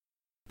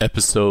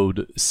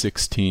Episode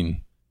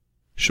 16.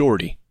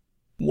 Shorty,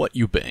 what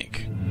you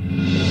bank?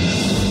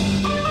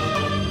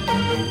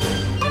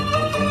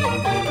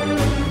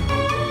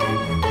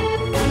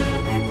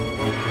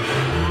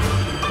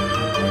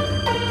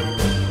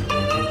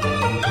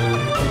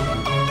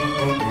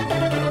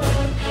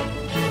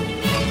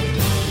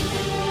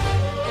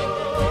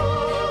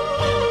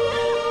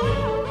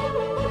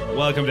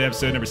 Welcome to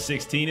episode number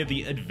 16 of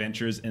the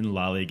Adventures in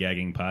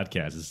Lollygagging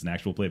podcast. This is an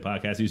actual play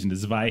podcast using the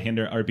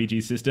Zweihander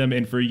RPG system.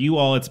 And for you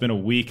all, it's been a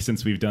week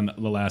since we've done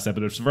the last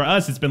episode. For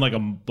us, it's been like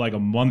a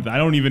month. I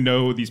don't even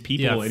know these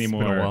people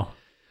anymore. Been a while.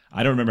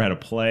 I don't remember how to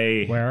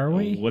play. Where are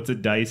we? What's a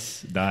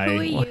dice? Die? Who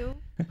are you?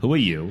 Who are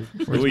you?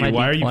 Where's my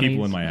Why are you D20s?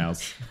 people in my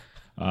house?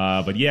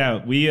 But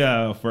yeah, we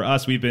for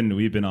us, we've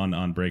been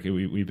on break.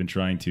 We've been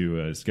trying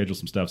to schedule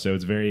some stuff, so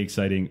it's very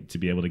exciting to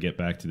be able to get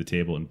back to the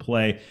table and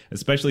play.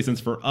 Especially since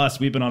for us,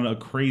 we've been on a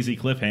crazy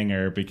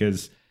cliffhanger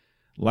because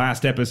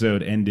last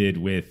episode ended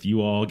with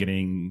you all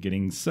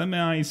getting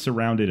semi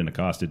surrounded and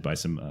accosted by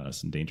some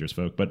dangerous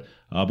folk. But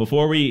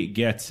before we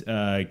get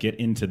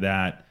into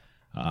that,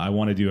 I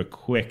want to do a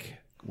quick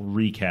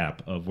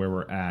recap of where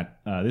we're at.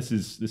 This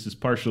is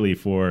partially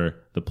for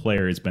the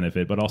players'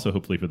 benefit, but also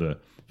hopefully for the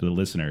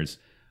listeners.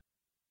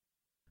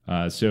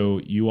 So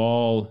you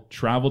all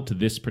traveled to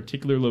this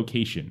particular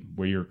location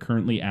where you're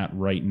currently at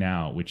right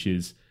now, which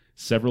is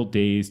several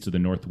days to the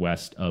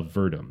northwest of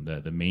Verdum,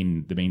 the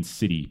main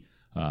city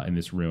in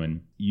this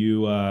ruin.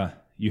 You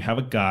have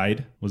a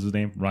guide. What's his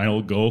name?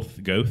 Reinhold Goth.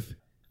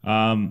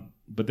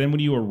 But then when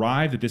you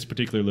arrived at this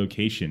particular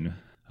location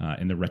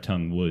in the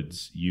Retung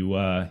Woods, you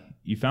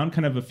found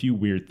kind of a few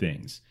weird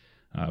things.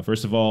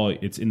 First of all,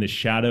 it's in the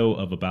shadow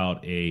of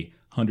about a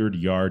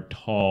 100-yard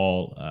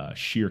tall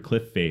sheer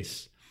cliff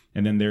face.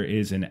 And then there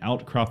is an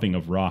outcropping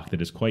of rock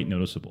that is quite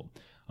noticeable.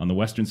 On the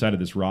western side of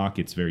this rock,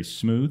 it's very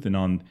smooth, and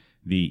on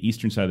the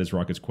eastern side of this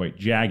rock, it's quite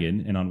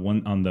jagged. And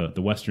on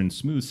the western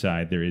smooth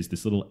side, there is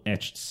this little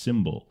etched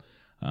symbol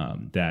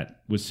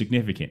that was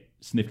significant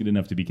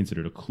enough to be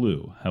considered a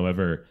clue.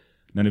 However,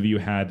 none of you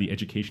had the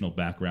educational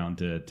background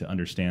to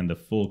understand the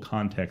full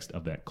context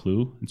of that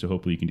clue, and so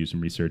hopefully you can do some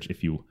research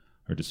if you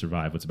are to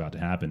survive what's about to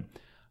happen.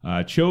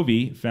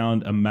 Chovy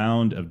found a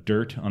mound of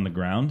dirt on the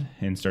ground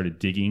and started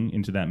digging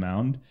into that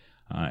mound,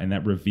 and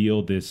that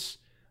revealed this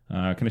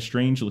kind of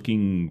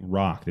strange-looking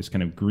rock, this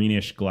kind of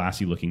greenish,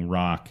 glassy-looking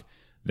rock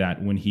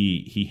that when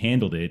he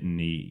handled it and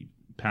he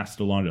passed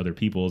it along to other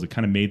people, it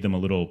kind of made them a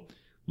little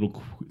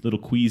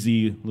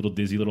queasy, little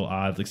dizzy, little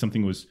odd, like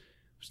something was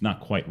not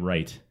quite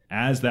right.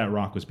 As that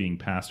rock was being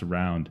passed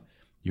around,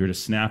 you heard a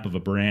snap of a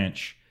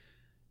branch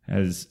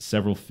as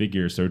several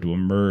figures started to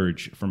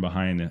emerge from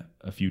behind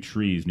a few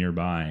trees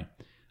nearby.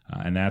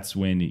 And that's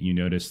when you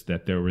noticed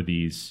that there were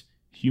these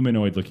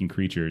humanoid-looking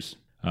creatures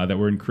that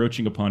were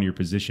encroaching upon your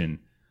position.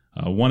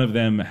 One of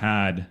them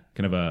had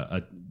kind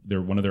of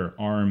one of their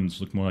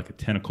arms looked more like a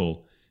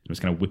tentacle. It was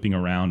kind of whipping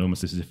around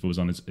almost as if it was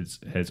on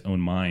his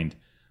own mind.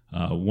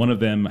 One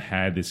of them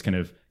had this kind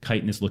of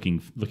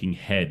chitinous-looking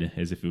head,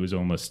 as if it was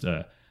almost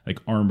like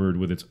armored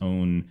with its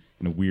own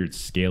weird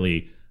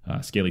scaly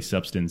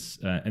substance,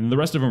 and the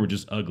rest of them were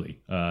just ugly.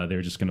 They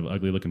were just kind of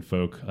ugly-looking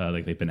folk,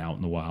 like they've been out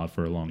in the wild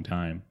for a long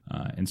time.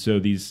 And so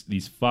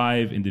these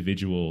 5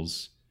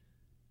 individuals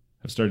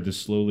have started to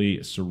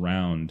slowly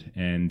surround,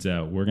 and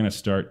we're going to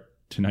start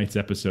tonight's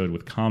episode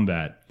with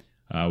combat.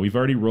 We've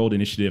already rolled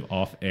initiative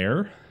off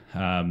air,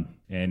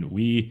 and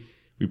we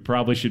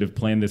probably should have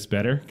planned this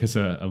better, because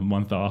a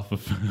month off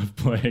of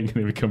playing and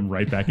then we come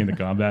right back into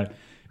combat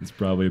is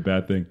probably a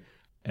bad thing.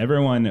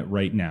 Everyone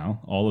right now,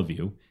 all of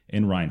you,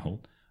 and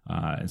Reinhold,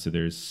 and so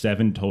there's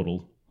 7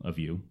 total of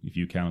you, if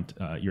you count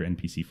your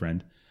NPC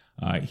friend.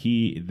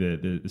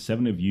 The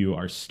 7 of you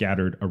are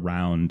scattered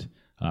around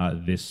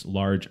this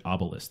large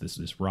obelisk,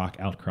 this rock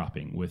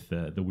outcropping with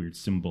the weird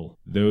symbol.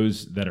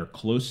 Those that are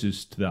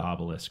closest to the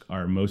obelisk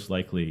are most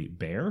likely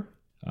Bear,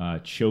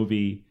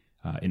 Chovy,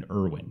 and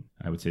Irwin.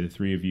 I would say the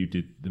 3 of you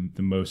did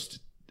the most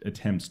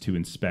attempts to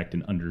inspect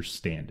and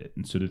understand it.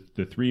 And so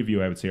the 3 of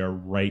you, I would say, are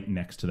right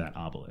next to that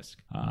obelisk.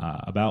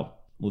 About,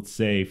 let's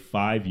say,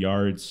 5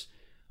 yards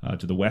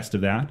to the west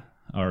of that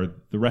are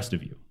the rest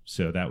of you.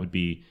 So that would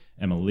be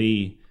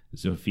Emily,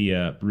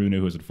 Sophia, Bruno,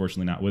 who is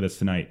unfortunately not with us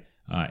tonight,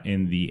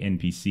 and the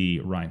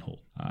NPC Reinhold.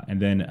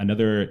 And then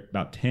another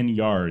about 10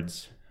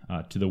 yards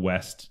to the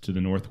west, to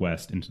the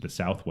northwest, and to the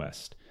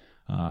southwest,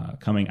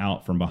 coming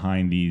out from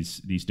behind these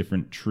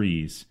different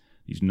trees,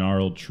 these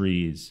gnarled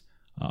trees,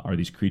 are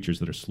these creatures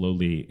that are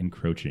slowly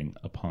encroaching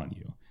upon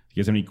you. Do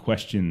you guys have any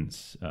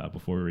questions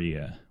before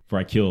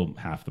I kill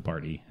half the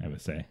party, I would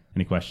say?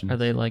 Any questions? Are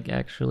they like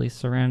actually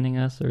surrounding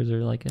us, or is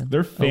there like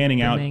They're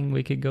fanning out.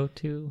 we could go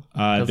to?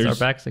 Because our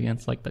back's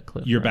against like the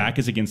cliff. Your right? back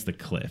is against the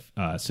cliff,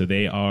 so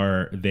they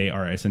are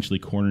essentially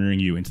cornering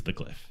you into the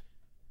cliff.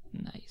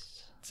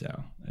 Nice.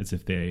 So as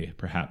if they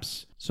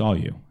perhaps saw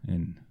you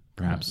and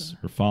perhaps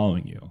were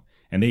following you.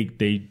 And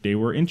they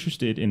were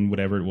interested in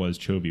whatever it was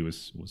Chovy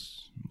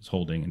was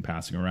holding and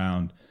passing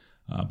around.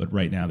 But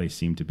right now they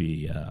seem to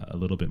be a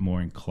little bit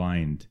more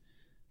inclined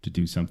to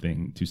do some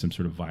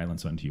sort of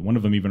violence onto you. One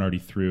of them even already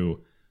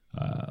threw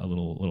a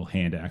little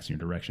hand axe in your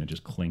direction. It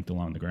just clinked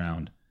along the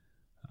ground.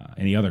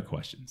 Any other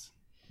questions?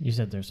 You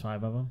said there's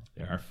 5 of them?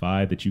 There are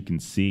 5 that you can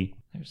see.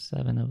 There's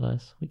 7 of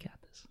us. We got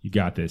this. You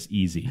got this.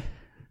 Easy.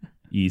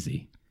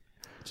 Easy.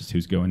 Just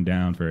who's going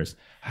down first.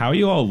 How are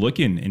you all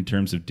looking in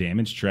terms of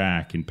damage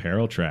track and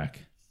peril track?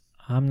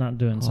 I'm not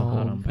doing so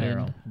hot on man.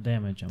 peril.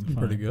 Damage, I'm fine.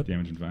 Pretty good.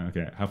 Damage and fine.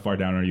 Okay. How far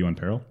down are you on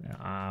peril?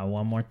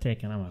 One more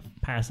tick and I'm going to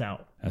pass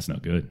out. That's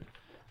not good.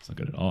 It's not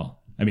good at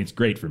all. I mean, it's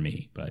great for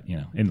me, but,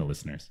 in the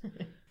listeners.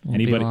 Won't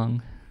be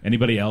long.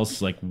 Anybody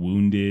else like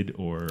wounded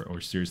or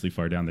seriously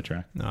far down the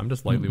track? No, I'm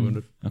just lightly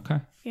wounded.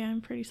 Okay. Yeah,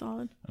 I'm pretty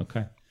solid.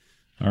 Okay.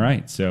 All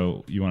right.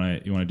 So you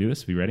want to do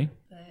this? Be ready?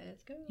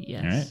 Let's go.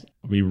 Yes. All right.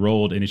 We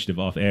rolled initiative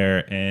off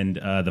air, and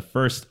the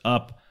first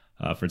up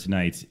for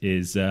tonight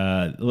is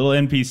a little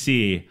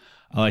NPC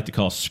I like to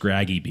call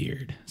Scraggy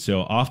Beard.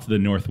 So off to the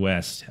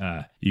northwest,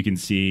 you can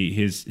see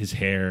his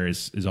hair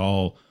is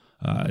all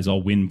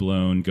wind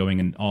blown, going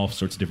in all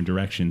sorts of different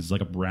directions. It's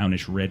like a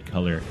brownish red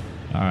color.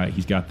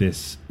 He's got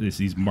these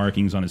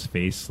markings on his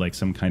face, like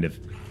some kind of,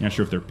 I'm not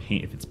sure if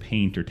it's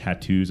paint or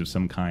tattoos of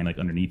some kind, like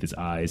underneath his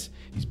eyes.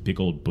 These big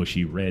old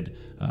bushy red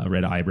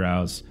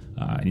eyebrows,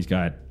 and he's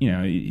got,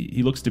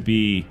 he looks to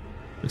be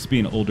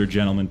an older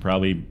gentleman.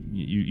 Probably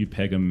you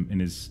peg him in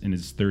his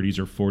 30s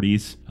or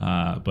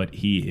 40s, but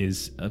he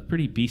is a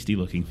pretty beastie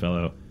looking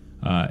fellow.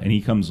 And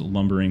he comes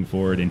lumbering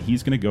forward, and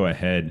he's going to go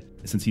ahead,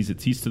 since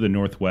he's to the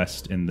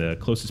northwest, and the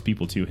closest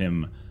people to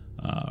him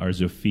are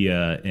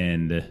Zofia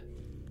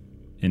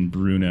and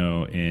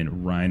Bruno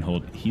and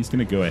Reinhold. He's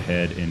going to go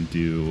ahead and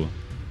I'm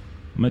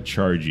going to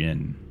charge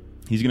in.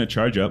 He's going to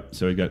charge up,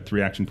 so he got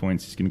 3 action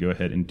points. He's going to go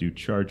ahead and do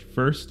charge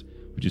first,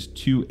 which is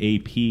 2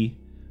 AP.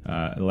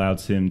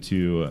 Allows him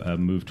to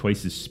move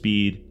twice his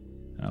speed,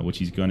 which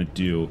he's going to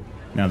do.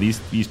 Now,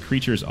 these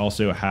creatures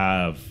also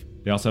have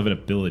an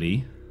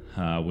ability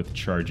with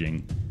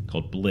charging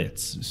called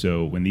Blitz.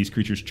 So when these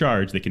creatures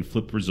charge, they can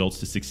flip results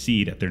to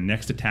succeed at their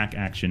next attack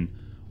action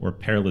or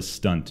perilous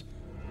stunt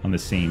on the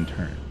same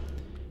turn.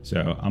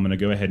 So I'm going to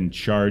go ahead and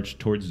charge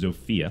towards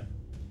Zofia.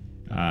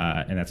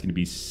 And that's going to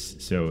be,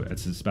 so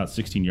it's about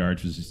 16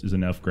 yards, which is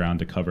enough ground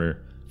to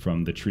cover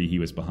from the tree he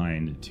was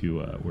behind to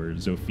where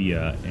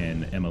Zofia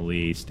and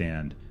Emily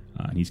stand.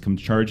 And he's come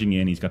charging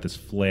in. He's got this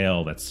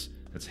flail that's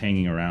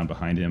hanging around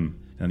behind him.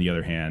 And on the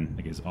other hand,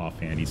 like his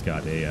offhand, he's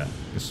got a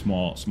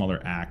smaller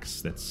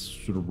axe that's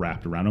sort of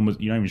wrapped around him.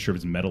 You're not even sure if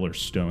it's metal or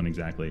stone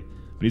exactly.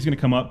 But he's going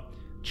to come up,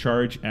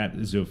 charge at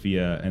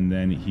Zofia, and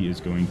then he is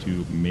going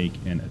to make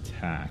an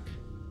attack.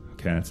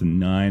 Okay, that's a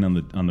 9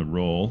 on the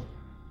roll.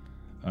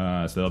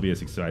 So that'll be a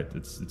success.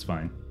 It's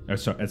fine.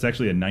 Sorry, it's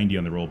actually a 90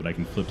 on the roll, but I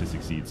can flip to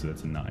succeed, so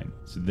that's a 9.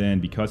 So then,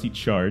 because he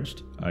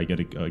charged, I get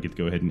to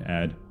go ahead and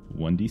add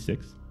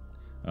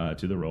 1d6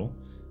 to the roll.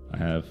 I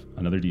have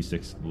another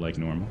d6 like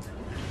normal.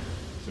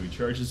 So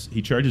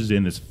he charges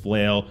in this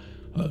flail,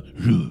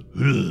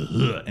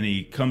 and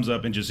he comes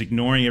up and just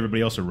ignoring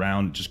everybody else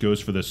around, just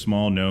goes for the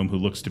small gnome who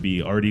looks to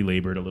be already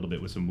labored a little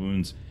bit with some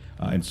wounds,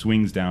 and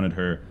swings down at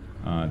her.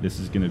 This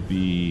is going to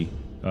be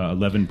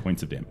 11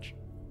 points of damage.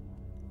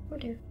 Oh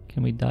dear.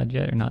 Can we dodge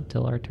yet or not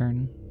till our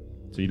turn?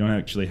 So you don't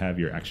actually have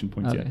your action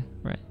points yet.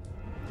 Right.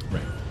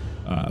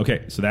 Right.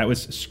 Okay, so that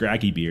was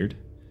Scraggy Beard,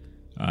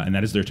 and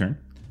that is their turn.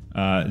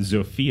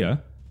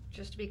 Zofia.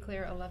 Just to be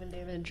clear, 11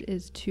 damage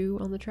is 2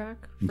 on the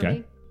track for Okay.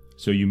 me.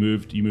 So you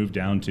moved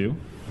down 2.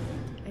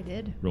 I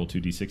did. Roll 2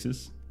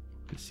 d6s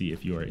to see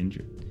if you are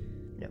injured.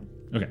 No.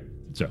 Okay,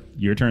 so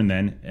your turn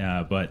then,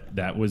 but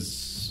that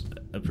was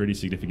a pretty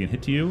significant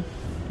hit to you.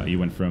 You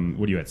went from,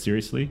 what are you at,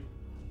 seriously?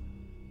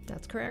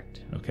 That's correct.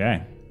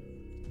 Okay.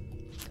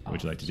 What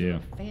would you like to do?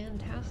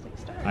 Fantastic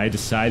start. I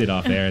decided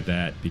off air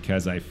that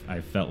because I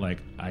felt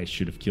like I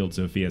should have killed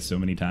Zofia so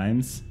many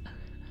times,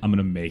 I'm going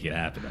to make it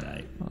happen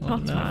tonight. Oh,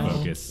 no.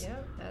 Focus. Yeah,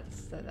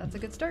 that's a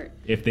good start.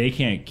 If they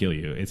can't kill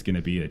you, it's going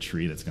to be a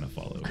tree that's going to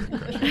fall over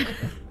and crush you.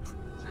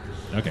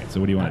 Okay, so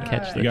what do you want to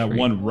Catch the You got tree.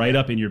 one right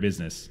up in your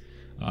business.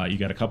 You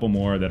got a couple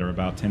more that are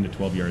about 10 to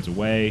 12 yards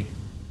away.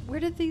 Where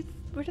did they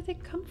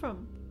come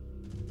from?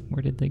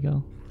 Where did they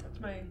go? That's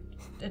my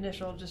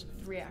initial just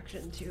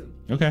reaction to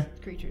Okay.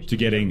 creatures. To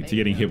getting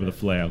hit with a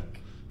flail.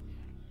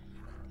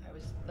 I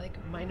was like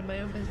minding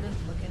my own business,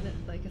 looking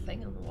at like a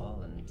thing on the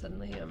wall, and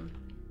suddenly I'm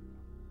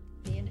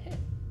being hit.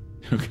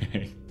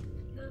 Okay.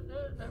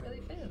 Not really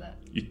a fan of that.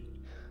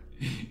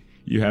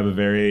 You have a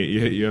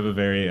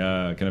very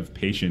kind of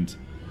patient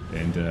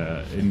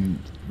and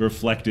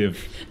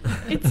reflective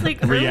It's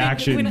like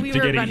reaction Erwin when we to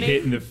were getting running.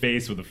 hit in the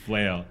face with a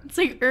flail. It's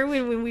like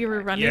Erwin when we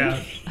were running.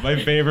 Yeah,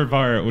 my favorite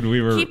part when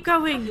we were. Keep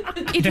going.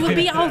 It will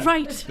be all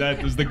right.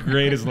 That was the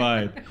greatest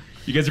line.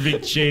 You guys are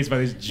being chased by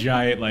this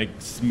giant, like,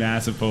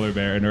 massive polar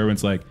bear, and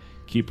Erwin's like,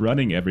 "Keep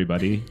running,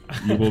 everybody.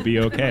 You will be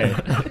okay."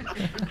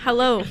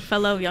 Hello,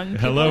 fellow young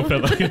people. Hello,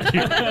 fellow. So good.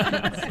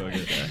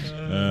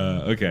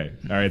 Okay.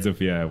 All right,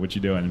 Zofia, what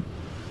you doing?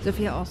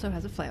 Zofia also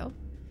has a flail,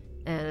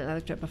 and I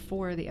looked up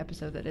before the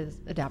episode that is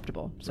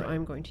adaptable. So Right.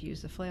 I'm going to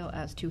use the flail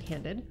as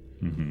 2-handed.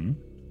 Mm-hmm.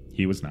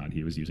 He was not.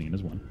 He was using it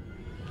as 1.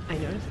 I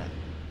noticed that.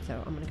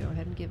 So I'm going to go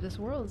ahead and give this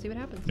a whirl and see what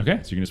happens. Okay,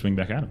 so you're going to swing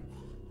back at him.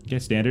 Okay,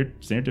 standard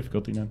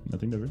difficulty,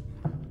 nothing different.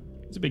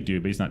 He's a big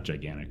dude, but he's not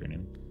gigantic or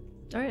anything.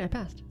 All right, I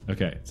passed.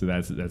 Okay, so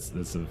that's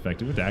an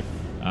effective attack.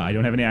 I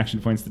don't have any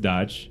action points to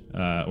dodge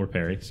or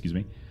parry, excuse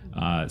me.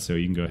 So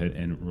you can go ahead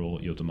and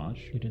roll your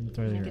damage. You didn't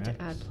throw I your get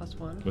to axe. add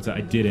 +1. What's that?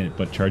 I didn't,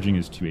 but charging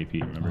is 2 AP,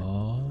 remember?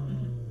 Oh.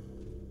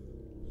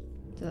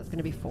 So that's going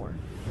to be 4.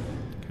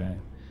 Okay.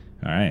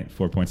 All right,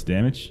 4 points of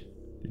damage.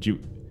 Did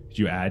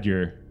you add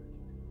your?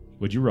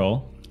 What'd you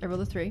roll? I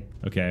rolled a 3,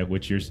 Okay,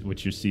 what's your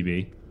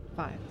CB?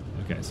 5,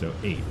 Okay, so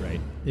 8,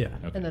 right? Yeah.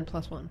 Okay. and then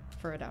 +1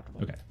 for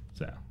adaptable. Okay,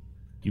 so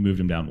you moved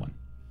him down 1.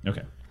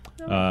 Okay.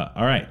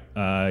 All right.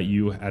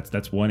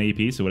 That's 1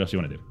 AP. So what else do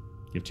you want to do?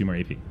 You have 2 more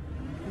AP.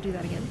 Do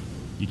that again.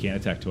 You can't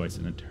attack twice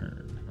in a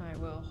turn. I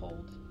will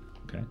hold.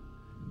 Okay.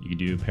 You can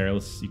do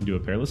perilous. You can do a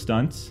perilous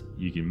stunt.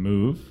 You can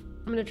move.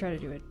 I'm going to try to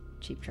do a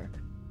cheap trick.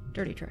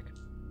 Dirty trick.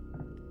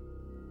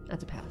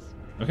 That's a pass.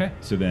 Okay.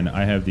 So then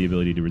I have the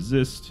ability to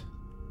resist.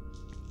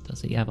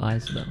 Does he have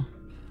eyes though?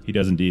 He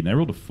does indeed. And I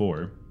rolled a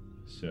 4.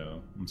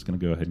 So I'm just going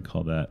to go ahead and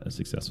call that a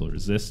successful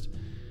resist.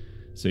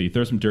 So you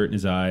throw some dirt in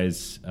his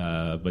eyes,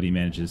 but he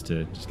manages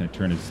to just kind of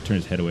turn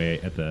his head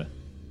away at the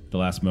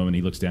last moment.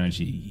 He looks down and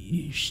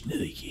you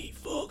sneaky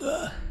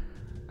fucker.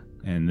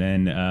 And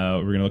then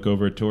we're going to look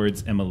over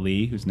towards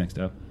Emily, who's next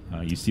up.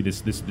 You see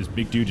this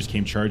big dude just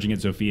came charging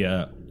at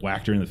Sophia,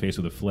 whacked her in the face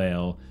with a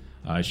flail.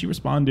 She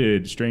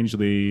responded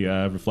strangely,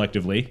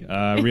 reflectively,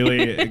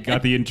 really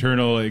got the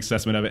internal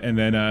assessment of it, and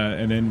then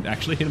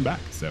actually hit him back.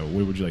 So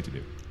what would you like to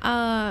do?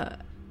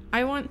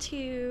 I want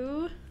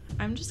to.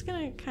 I'm just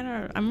gonna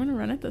I'm gonna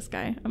run at this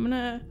guy.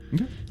 Okay.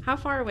 How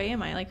far away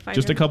am I? Like 5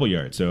 Just a yards? couple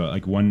yards. So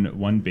like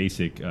one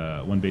basic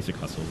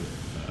hustle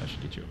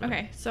should get you over.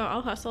 Okay, so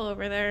I'll hustle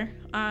over there,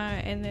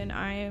 and then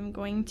I am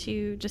going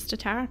to just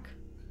attack.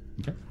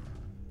 Okay.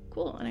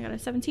 Cool, and I got a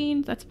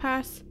 17. That's a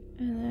pass,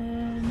 and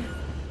then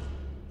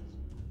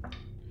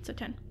it's a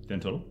 10. 10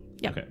 total?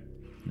 Yep. Okay.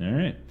 All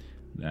right.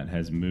 That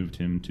has moved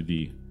him to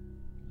the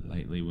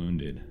lightly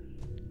wounded.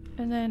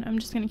 And then I'm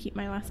just gonna keep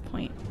my last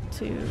point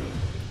to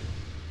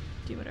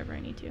do whatever I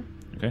need to.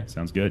 Okay,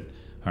 sounds good.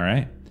 All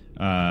right.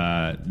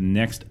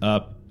 Next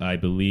up, I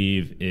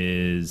believe,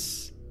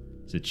 is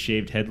it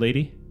Shaved Head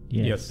Lady?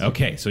 Yes.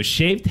 Okay, so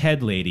Shaved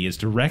Head Lady is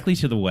directly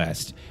to the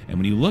west, and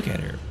when you look at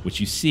her, what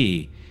you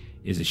see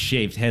is a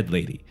shaved head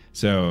lady.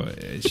 So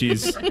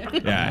she's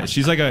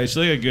she's like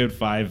a good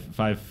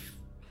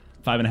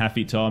 5.5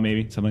 feet tall,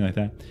 maybe something like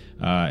that.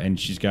 And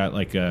she's got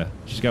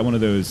one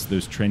of those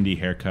trendy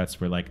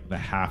haircuts where like the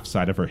half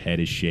side of her head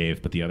is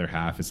shaved, but the other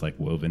half is like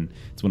woven.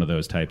 It's one of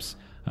those types.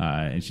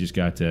 And she's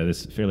got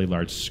this fairly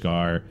large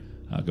scar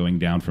going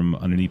down from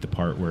underneath the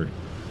part where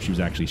she was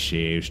actually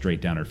shaved,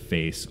 straight down her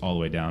face, all the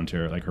way down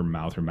to like her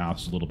mouth. Her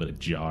mouth's a little bit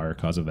ajar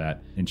because of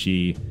that. And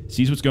she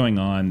sees what's going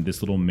on,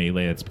 this little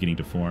melee that's beginning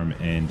to form,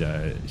 and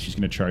she's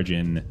going to charge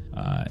in.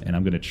 And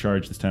I'm going to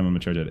charge this time. I'm going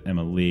to charge at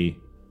Emily.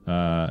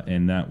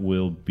 And that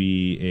will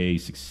be a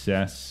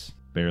success.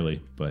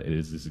 Barely, but it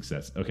is a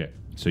success. Okay.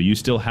 So you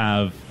still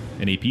have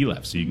an AP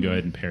left, so you can go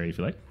ahead and parry if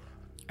you like.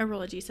 I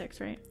roll a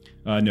d6, right?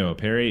 No,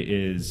 parry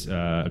is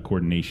a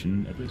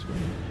coordination. I believe it's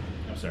coordination.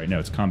 Oh, sorry. No,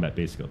 it's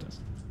combat-based skill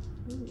test.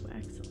 Ooh,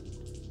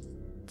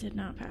 excellent. Did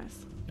not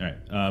pass. All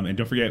right. And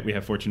don't forget, we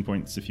have fortune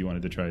points if you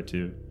wanted to try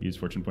to use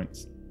fortune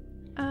points.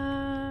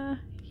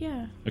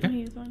 Yeah. Okay. I'll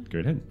use one. Go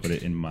ahead. Put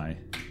it in my...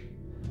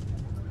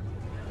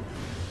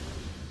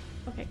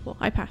 Okay, cool.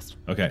 I passed.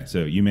 Okay,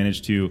 so you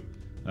managed to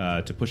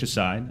push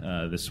aside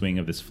the swing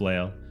of this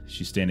flail.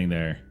 She's standing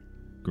there,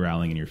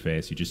 growling in your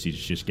face. You just see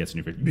she just gets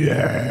in your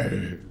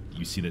face.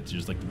 You see that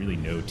there's like really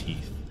no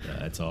teeth.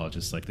 It's all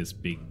just like this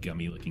big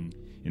gummy-looking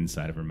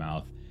inside of her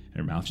mouth, and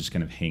her mouth just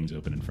kind of hangs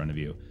open in front of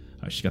you.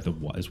 She's got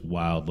this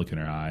wild look in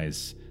her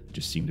eyes.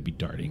 Just seem to be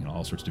darting in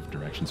all sorts of different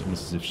directions,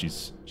 almost as if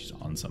she's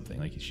on something.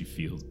 Like she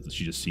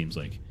just seems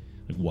like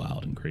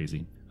wild and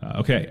crazy.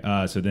 Okay,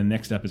 so then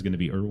next up is going to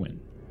be Erwin.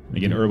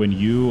 Again, Erwin,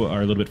 you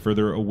are a little bit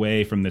further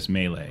away from this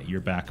melee.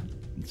 You're back,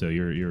 so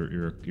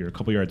you're a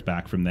couple yards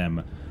back from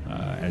them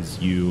as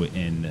you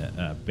and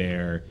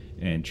Bear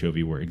and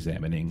Chovy were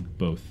examining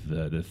both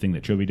the thing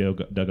that Chovy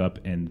dug up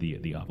and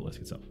the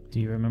obelisk itself. Do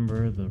you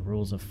remember the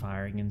rules of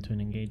firing into an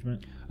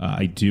engagement?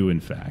 I do, in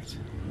fact.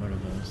 What are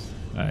those?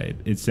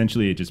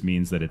 Essentially, it just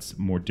means that it's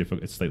more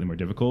difficult. It's slightly more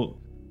difficult.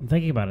 I'm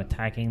thinking about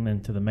attacking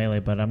into the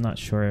melee, but I'm not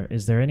sure.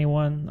 Is there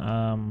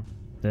anyone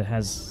that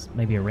has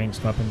maybe a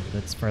ranged weapon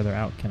that's further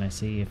out? Can I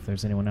see if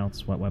there's anyone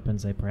else, what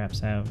weapons they perhaps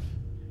have?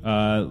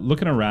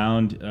 Looking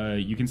around,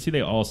 you can see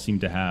they all seem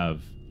to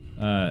have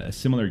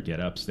similar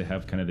get-ups. They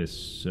have kind of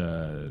this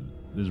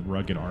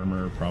rugged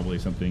armor, probably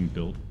something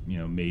built,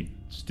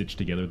 stitched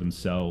together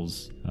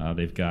themselves.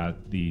 They've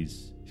got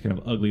these kind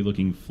of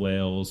ugly-looking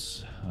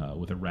flails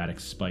with erratic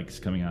spikes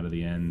coming out of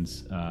the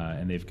ends,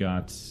 and they've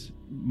got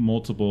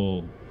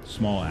multiple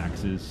small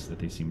axes that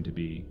they seem to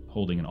be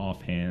holding in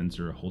offhands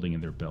or holding in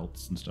their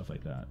belts and stuff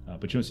like that.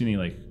 But you don't see any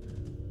like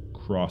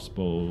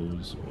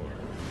crossbows or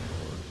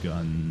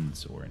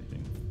guns or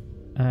anything.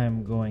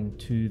 I'm going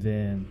to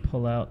then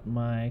pull out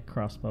my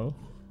crossbow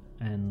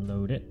and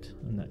load it,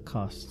 and that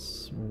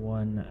costs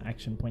 1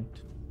 action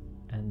point.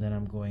 And then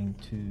I'm going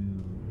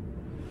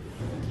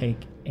to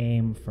take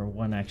aim for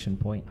 1 action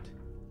point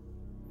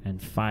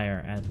and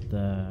fire at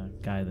the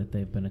guy that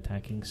they've been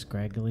attacking,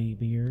 Scraggly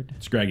Beard.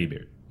 Scraggy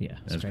Beard. Yeah,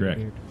 That's Scraggy correct.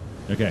 Beard.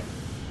 Okay.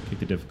 Kick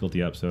the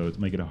difficulty up, so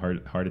make it a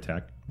hard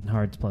attack.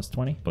 Hard's plus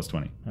 20. Plus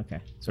 20. Okay.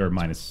 Or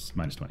minus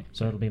 20.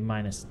 So it'll be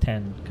minus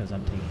 10 because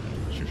I'm taking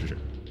aim. Sure.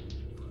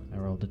 I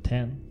rolled a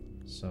 10,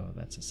 so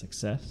that's a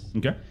success.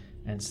 Okay.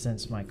 And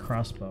since my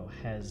crossbow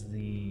has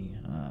the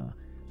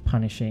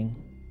punishing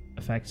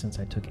effect, since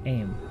I took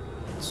aim,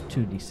 it's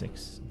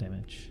 2d6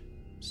 damage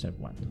instead of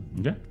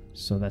 1. Okay.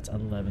 So that's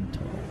 11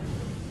 total.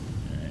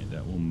 All right,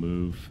 that will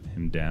move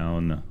him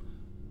down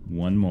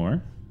 1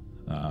 more,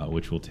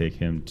 which will take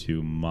him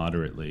to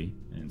moderately,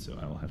 and so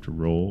I will have to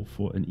roll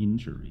for an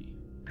injury.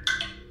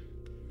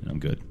 And I'm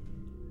good.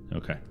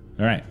 Okay.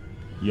 All right.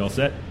 You all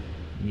set?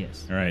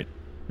 Yes. All right.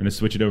 We're going to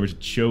switch it over to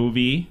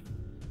Chovy.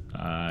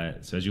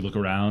 So as you look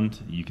around,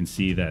 you can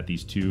see that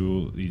these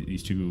two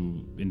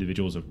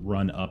individuals have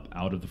run up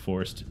out of the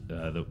forest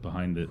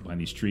behind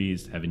these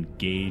trees, have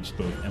engaged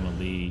both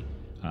Emily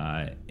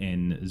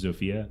and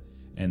Zofia,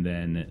 and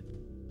then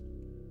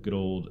good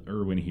old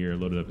Erwin here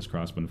loaded up his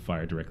crossbow and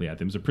fired directly at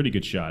them. It was a pretty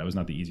good shot. It was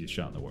not the easiest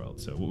shot in the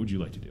world. So what would you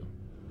like to do?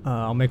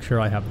 I'll make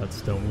sure I have that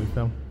stone with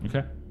them.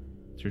 Okay.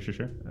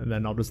 Sure. And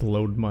then I'll just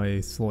load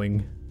my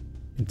sling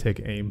and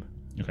take aim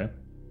Okay.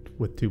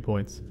 with 2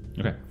 points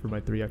Okay. for my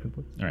 3 action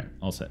points. All right.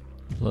 All set.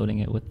 Loading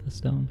it with the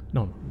stone.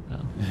 No.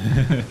 Oh.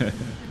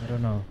 I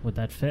don't know. Would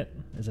that fit?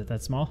 Is it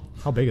that small?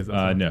 How big is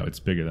that? No, it's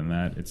bigger than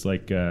that. It's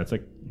like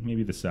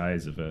maybe the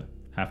size of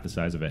half the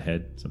size of a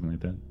head, something like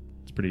that.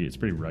 It's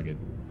pretty rugged.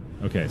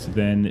 Okay, so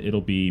then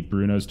it'll be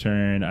Bruno's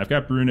turn. I've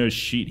got Bruno's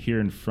sheet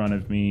here in front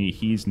of me.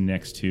 He's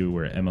next to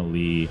where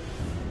Emily,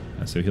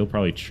 so he'll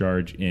probably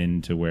charge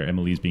in to where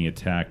Emily's being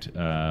attacked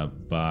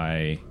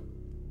by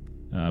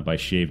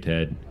Shaved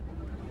Head,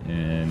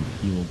 and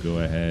he will go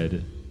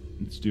ahead.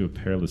 Let's do a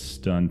perilous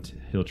stunt.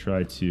 He'll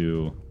try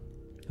to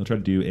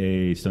do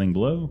a stunning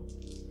blow.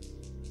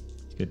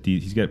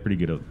 He's got pretty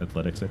good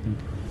athletics, I think.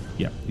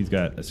 Yeah, he's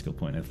got a skill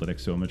point in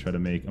athletics. So I'm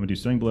gonna do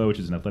stunning blow, which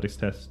is an athletics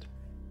test,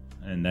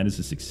 and that is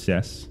a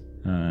success.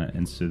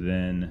 And so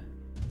then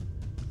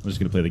I'm just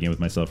gonna play the game with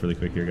myself really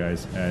quick here,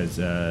 guys. As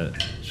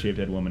Shaved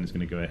Head Woman is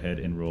gonna go ahead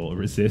and roll a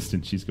resist,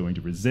 and she's going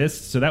to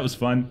resist. So that was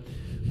fun.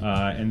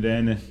 And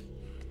then.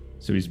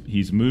 So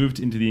he's moved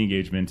into the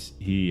engagement.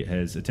 He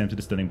has attempted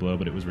a stunning blow,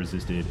 but it was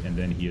resisted, and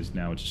then he is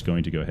now just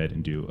going to go ahead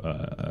and do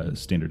a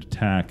standard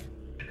attack.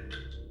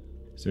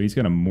 So he's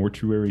got a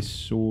mortuary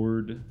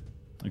sword.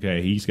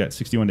 Okay, he's got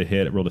 61 to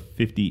hit. I rolled a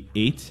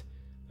 58,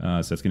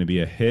 so that's going to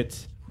be a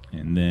hit.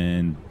 And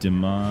then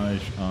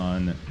damage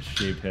on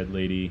Shaved Head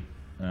Lady.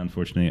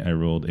 Unfortunately, I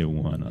rolled a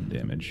 1 on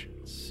damage.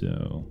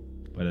 So,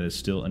 but that is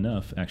still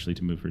enough actually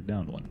to move her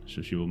down 1.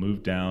 So she will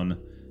move down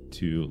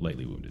to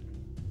lightly wounded.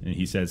 And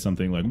he says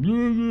something like,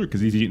 because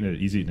he's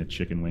eating a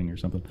chicken wing or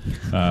something.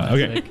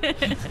 Okay.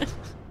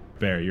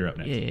 Bear, you're up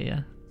next.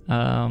 Yeah.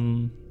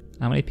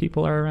 How many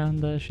people are around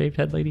the Shaved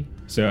Head Lady?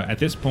 So at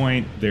this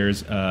point,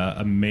 there's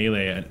a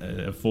melee,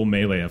 a full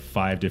melee of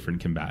 5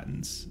 different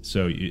combatants.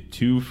 So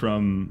 2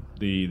 from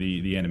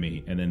the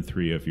enemy, and then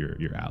 3 of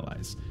your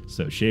allies.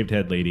 So Shaved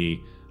Head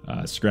Lady,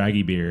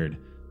 Scraggy Beard,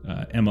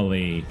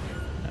 Emily,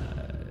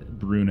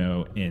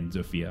 Bruno, and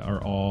Zofia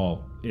are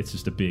all. It's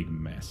just a big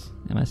mess.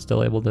 Am I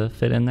still able to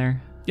fit in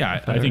there?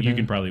 Yeah, I think you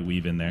can probably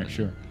weave in there.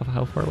 Sure.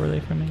 How far were they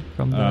from me?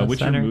 From the what's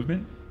center? your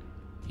movement?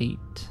 8.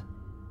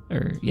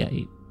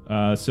 8.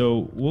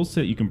 So we'll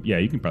say you can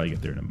probably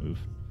get there in a move.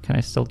 Can I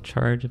still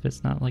charge if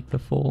it's not like the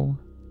full?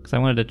 Because I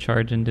wanted to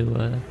charge into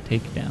a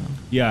takedown.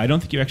 Yeah, I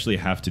don't think you actually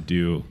have to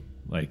do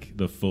like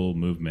the full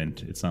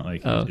movement. It's not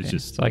like okay. It's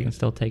just so I can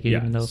still take it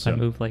even though if I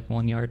move like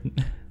 1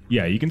 yard.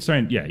 Yeah, you can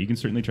start. Yeah, you can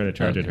certainly try to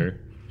charge at her.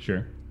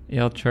 Sure.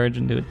 Yeah, I'll charge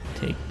and do a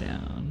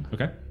takedown.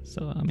 Okay.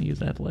 So I'm gonna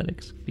use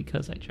athletics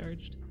because I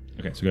charged.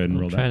 Okay, so go ahead and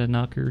roll try that. to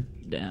knock her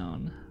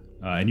down.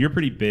 And you're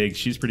pretty big.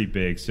 She's pretty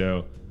big,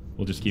 so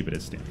we'll just keep it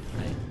as standard.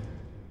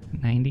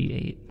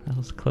 98. That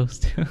was close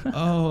to.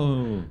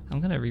 Oh.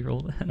 I'm gonna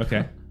re-roll that.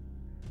 Okay.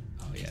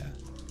 Oh yeah.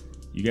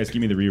 You guys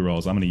give me the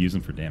re-rolls. I'm gonna use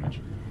them for damage.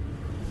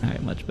 All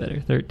right, much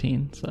better.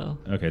 13. So.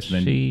 Okay, so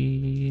then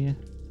she.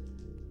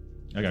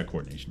 I got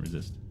coordination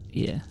resist.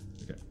 Yeah.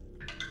 Okay.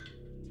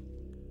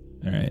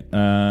 All right.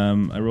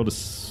 I rolled a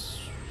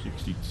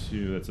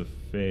 62. That's a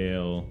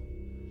fail.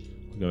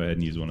 I'll go ahead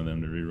and use one of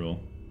them to re-roll.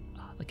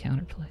 Oh, the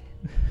counterplay.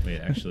 Wait,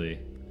 actually,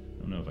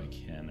 I don't know if I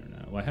can or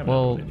not. Well, I haven't.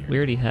 Well, in here. we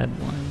already had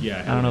one.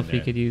 Yeah, I don't know if you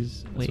you could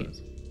use. That's Wait, what it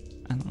is.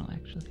 I don't know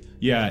actually.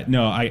 Yeah,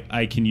 no,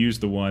 I can use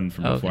the one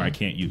from before. Okay. I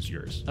can't use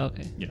yours.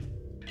 Okay. Yeah.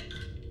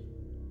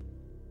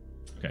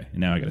 Okay, and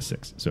now I got a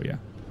 6. So yeah,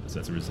 so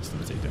that's a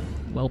resistance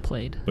takedown. Well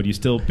played. But you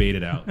still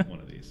baited out one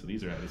of these. So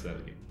these are out of the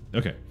game.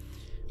 Okay.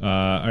 All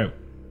right.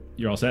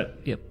 You're all set?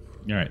 Yep.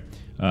 All right.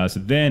 So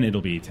then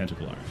it'll be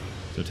Tentacle Arm.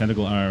 So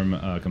Tentacle Arm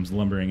comes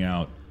lumbering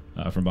out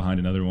from behind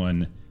another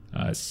one,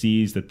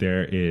 sees that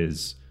there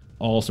is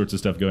all sorts of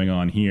stuff going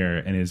on here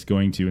and is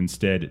going to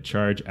instead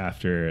charge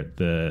after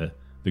the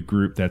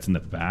group that's in the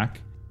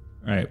back.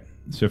 All right.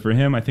 So for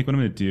him, I think what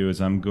I'm going to do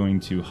is I'm going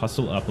to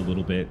hustle up a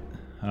little bit.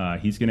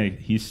 He's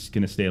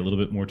gonna stay a little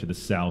bit more to the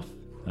south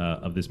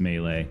of this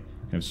melee,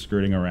 kind of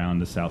skirting around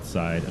the south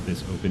side of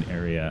this open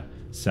area,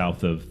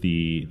 south of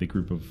the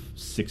group of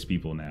 6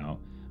 people now,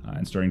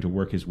 and starting to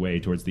work his way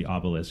towards the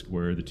obelisk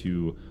where the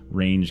 2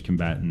 ranged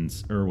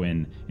combatants,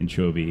 Irwin and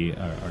Chovy,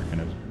 are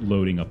kind of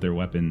loading up their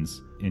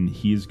weapons. And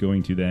he's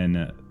going to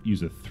then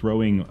use a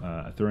throwing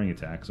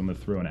attack. So I'm going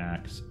to throw an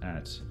axe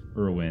at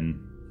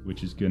Irwin,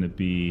 which is going to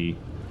be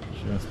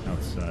just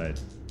outside.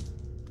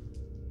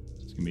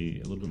 It's going to be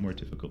a little bit more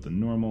difficult than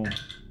normal.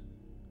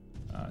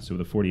 So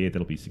with a 48,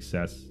 that'll be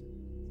success.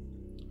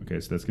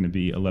 Okay, so that's going to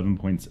be 11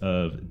 points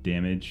of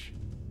damage.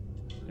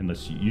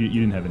 Unless you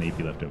didn't have an AP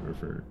left over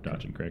for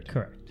dodging, correct?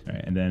 Correct. All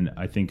right, and then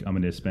I think I'm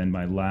going to spend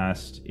my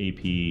last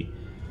AP.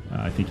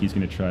 I think he's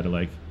going to try to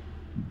like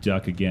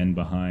duck again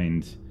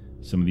behind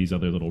some of these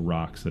other little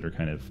rocks that are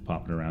kind of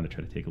popping around to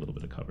try to take a little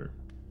bit of cover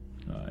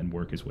and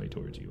work his way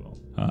towards you all.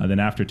 Then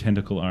after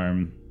Tentacle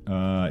Arm,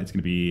 it's going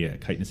to be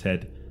Chitinous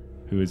Head,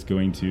 who is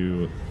going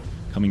to,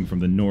 coming from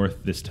the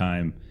north this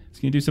time, he's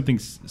going to do something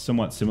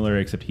somewhat similar,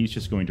 except he's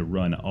just going to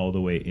run all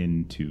the way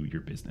into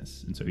your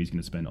business. And so he's going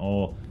to spend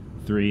all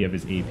 3 of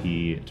his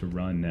AP to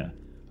run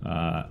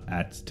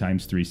at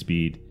 ×3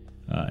 speed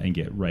and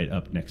get right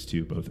up next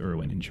to both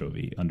Irwin and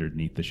Chovy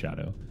underneath the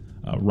shadow.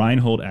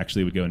 Reinhold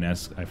actually would go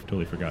next. I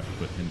totally forgot to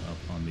put him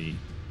up on the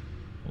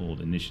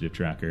old initiative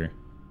tracker.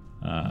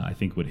 I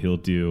think what he'll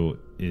do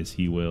is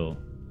he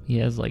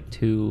has like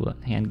 2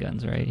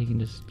 handguns, right? He can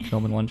just kill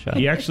them in one shot.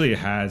 He actually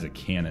has a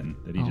cannon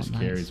that he just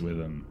nice. carries with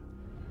him.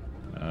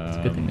 It's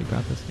a good thing we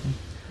brought this game.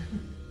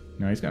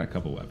 No, he's got a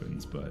couple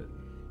weapons, but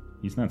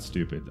he's not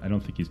stupid. I don't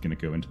think he's going to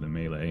go into the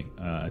melee.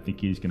 I think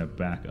he's going to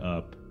back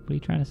up. What are you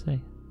trying to say?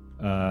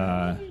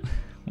 Wow.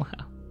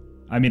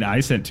 I mean, I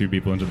sent 2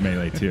 people into the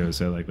melee too,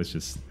 so like let's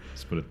just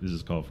put it. This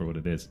is called for what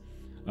it is.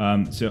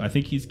 So I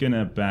think he's going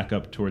to back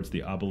up towards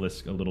the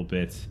obelisk a little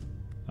bit.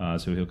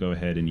 So he'll go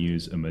ahead and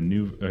use a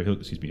maneuver. Or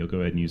he'll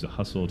go ahead and use a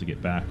hustle to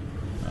get back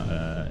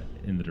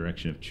in the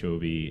direction of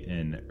Chovy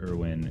and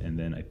Irwin, and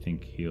then I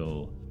think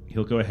he'll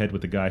go ahead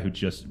with the guy who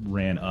just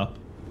ran up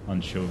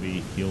on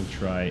Chovy. He'll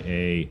try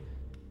a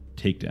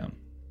takedown.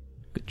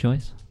 Good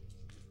choice.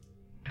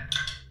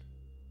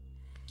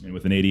 And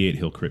with an 88,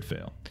 he'll crit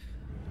fail.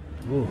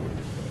 Ooh.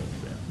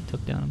 He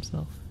took down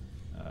himself.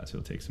 So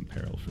he'll take some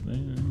peril for that.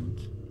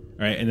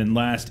 All right, and then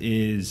last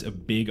is a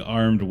big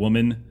armed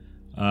woman.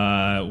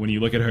 When you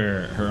look at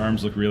her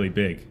arms look really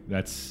big.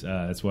 That's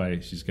why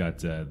she's got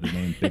the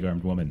name Big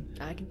Armed Woman.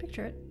 I can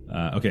picture it.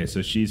 Okay,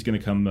 so she's going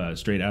to come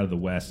straight out of the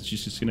west.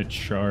 She's just going to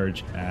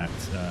charge at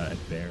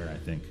Bear, I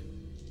think.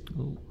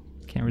 Ooh,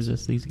 can't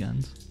resist these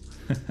guns.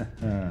 That's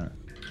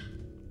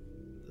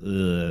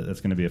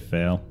going to be a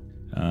fail.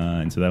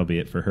 And so that'll be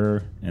it for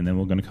her. And then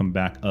we're going to come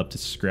back up to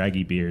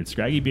Scraggy Beard.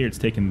 Scraggy Beard's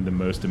taken the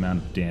most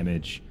amount of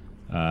damage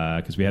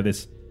because we have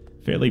this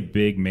fairly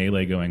big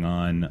melee going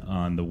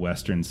on the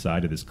western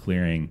side of this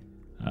clearing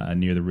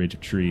near the ridge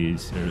of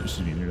trees, or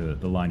excuse me, near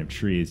the line of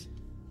trees.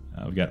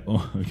 We've got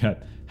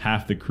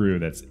half the crew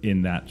that's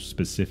in that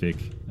specific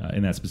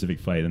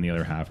fight, and the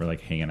other half are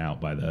like hanging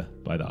out by the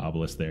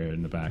obelisk there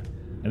in the back.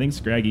 I think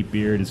Scraggy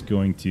Beard is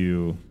going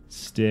to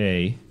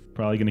stay,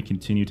 probably going to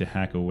continue to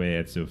hack away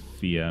at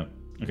Sophia.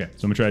 Okay,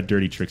 so I'm gonna try to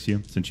dirty tricks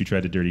you since you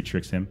tried to dirty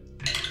tricks him.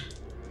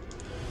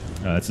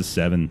 That's a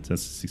 7. So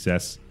that's a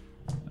success.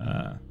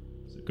 So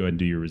go ahead and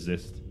do your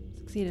resist.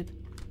 Succeeded.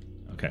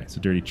 Okay,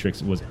 so dirty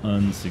tricks was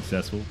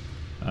unsuccessful.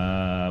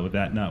 With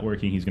that not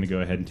working, he's gonna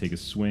go ahead and take a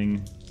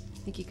swing.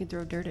 Think you can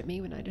throw dirt at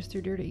me when I just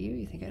threw dirt at you?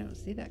 You think I don't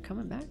see that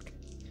coming back?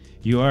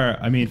 You are,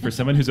 I mean, for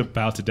someone who's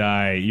about to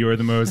die, you are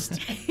the most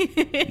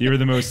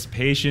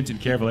patient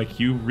and careful. Like,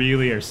 you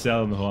really are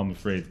selling the whole I'm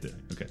afraid to.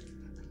 Okay.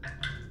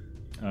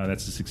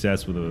 That's a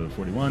success with a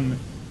 41.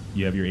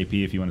 You have your AP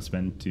if you want to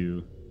spend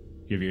to...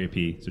 You have your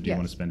AP, so do you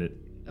want to spend it?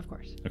 Of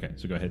course. Okay,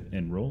 so go ahead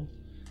and roll.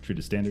 Treat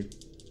it standard.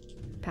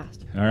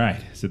 Passed. All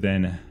right, so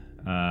then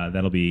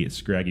that'll be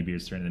Scraggy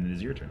Beard's turn, and it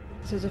is your turn.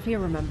 So Sophia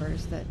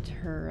remembers that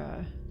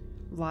her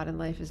lot in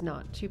life is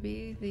not to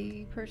be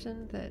the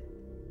person that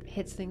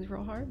hits things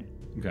real hard.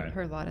 Okay.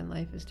 Her lot in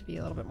life is to be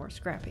a little bit more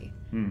scrappy.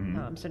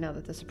 Mm-hmm. So now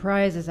that the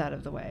surprise is out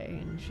of the way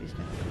and she's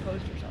kind of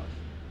composed herself,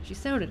 she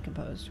sounded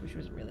composed, which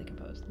wasn't really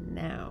composed.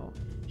 Now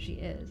she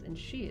is, and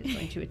she is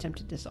going to attempt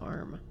to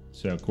disarm.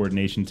 So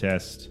coordination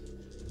test.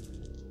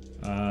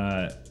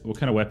 What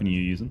kind of weapon are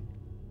you using?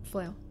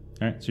 Flail.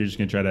 All right, so you're just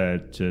gonna try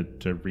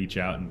to reach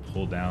out and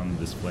pull down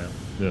this flail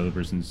the other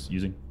person's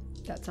using.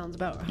 That sounds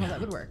about how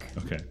that would work.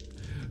 Okay.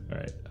 All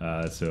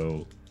right.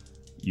 So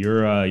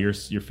you're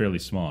fairly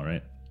small,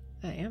 right?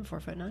 I am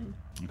 4'9".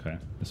 Okay.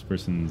 This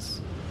person's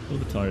a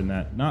little bit taller than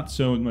that. Not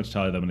so much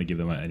taller that I'm gonna give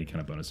them any kind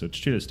of bonus. So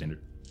just treat it as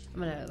standard. I'm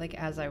gonna, like,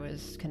 as I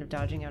was kind of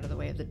dodging out of the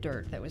way of the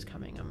dirt that was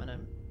coming, I'm gonna,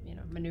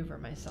 maneuver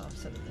myself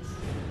so that this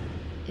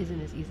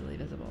isn't as easily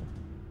visible.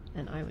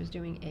 And I was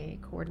doing a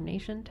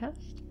coordination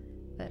test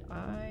that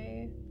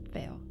I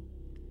fail.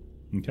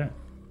 Okay.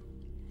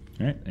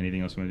 All right.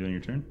 Anything else you want to do on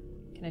your turn?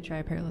 Can I try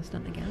a perilous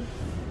stunt again?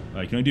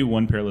 You can only do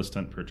 1 perilous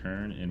stunt per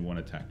turn and 1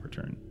 attack per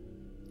turn.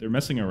 They're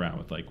messing around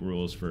with like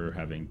rules for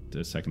having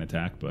a second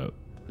attack, but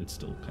it's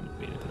still kind of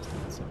beta testing,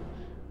 so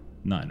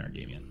not in our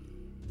game yet.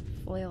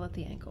 Flail at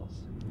the ankles.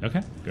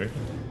 Okay, good.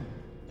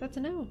 That's a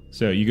no.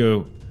 So you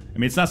go. I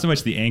mean, it's not so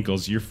much the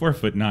ankles. You're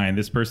 4'9".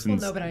 This Well,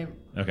 person's no, but I'm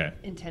okay.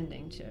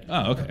 intending to.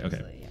 Oh, okay, purposely,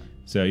 okay. Yeah.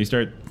 So you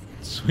start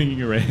swinging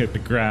your right at the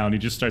ground. He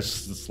just starts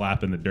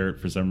slapping the dirt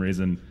for some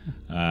reason.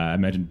 I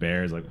imagine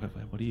Bear's like,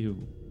 what do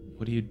you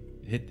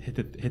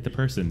hit the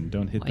person?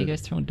 Don't hit Why the. you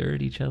guys throwing dirt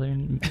at each other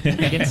and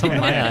get some of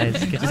my eyes?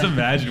 Just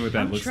imagine what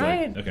that I'm looks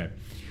trying. like. Okay.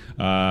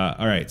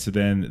 All right. So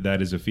then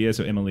that is Sophia.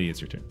 So Emily, it's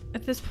your turn.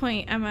 At this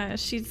point, Emma,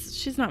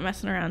 she's not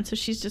messing around, so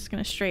she's just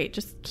gonna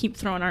just keep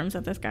throwing arms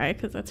at this guy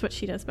because that's what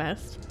she does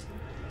best.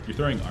 You're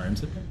throwing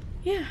arms at him?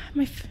 Yeah, Oh,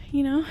 my I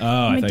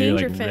thought you were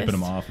danger like fist. ripping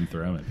them off and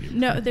throwing them at people.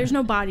 No, there's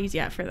no bodies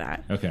yet for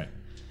that. Okay.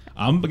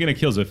 I'm gonna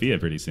kill Sophia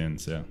pretty soon.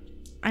 So.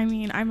 I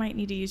mean, I might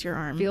need to use your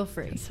arm. Feel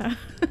free.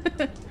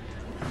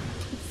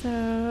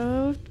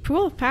 So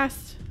cool,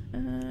 passed.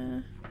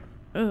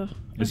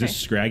 Is this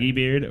Scraggy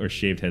Beard or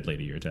Shaved Head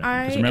Lady you're attacking?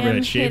 I Because remember am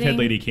that Shaved Head hitting-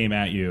 Lady came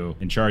at you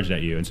and charged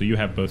at you, and so you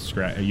have both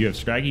you have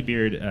Scraggy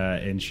Beard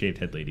and Shaved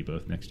Head Lady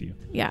both next to you.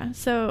 Yeah.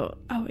 So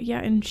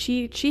and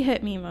she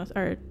hit me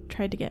or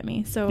tried to get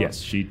me. So Yes,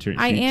 she charged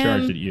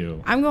at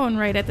you. I'm going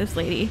right at this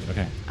lady.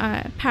 Okay.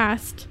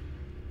 Passed,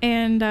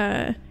 and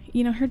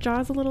her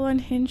jaw's a little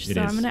unhinged, It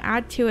so is. I'm gonna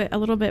add to it a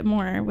little bit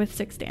more with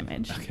 6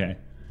 damage. Okay.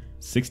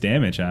 6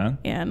 damage, huh?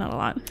 Yeah, not a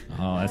lot.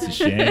 Oh, that's a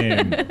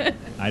shame.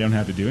 I don't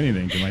have to do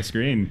anything to my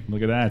screen.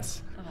 Look at that.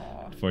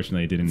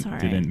 Fortunately, I It's all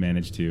right. didn't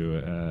manage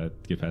to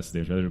get past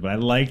the damage, but I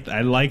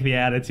like the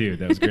attitude.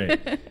 That was great.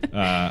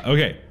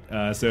 Okay,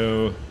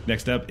 so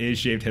next up is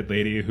Shaved Head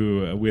Lady,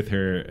 who with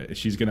her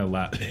she's gonna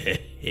laugh,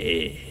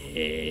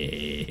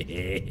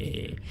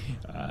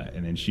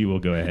 and then she will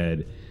go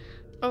ahead.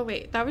 Oh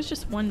wait, that was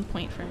just 1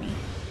 point for me.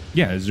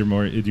 Yeah, is there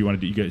more? Do you want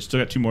to do? You guys still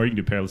got 2 more. You can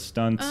do perilous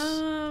stunts.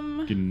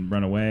 You can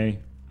run away,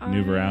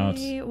 maneuver out,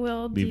 I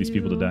will leave these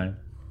people to die.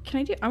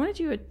 I want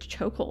to do a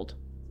chokehold.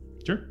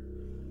 Sure.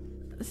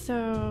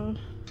 So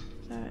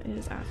that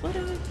is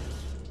athletics.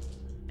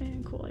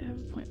 And cool, I have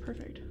a point.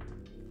 Perfect.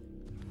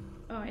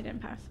 Oh, I didn't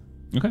pass.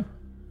 Okay.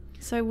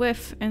 So I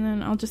whiff, and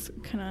then I'll just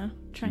kind of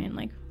try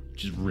and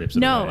Just rips it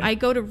No, away. I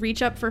go to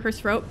reach up for her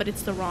throat, but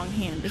it's the wrong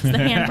hand. It's the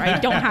hand where I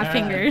don't have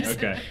fingers.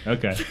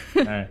 Okay.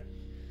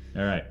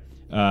 All right.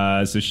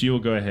 So she will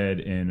go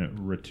ahead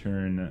and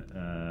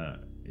return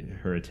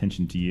her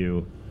attention to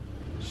you.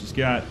 She's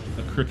got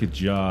a crooked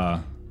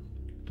jaw,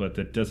 but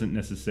that doesn't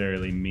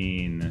necessarily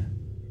mean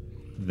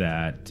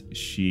that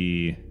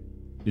she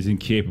is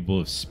incapable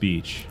of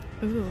speech.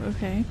 Ooh,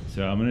 okay.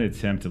 So I'm going to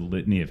attempt a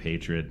litany of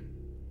hatred.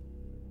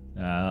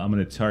 I'm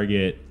going to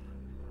target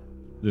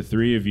the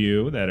 3 of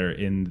you that are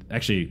in...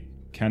 Actually,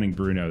 counting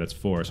Bruno, that's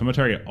 4. So I'm going to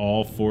target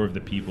all 4 of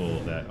the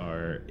people that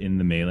are in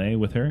the melee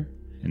with her.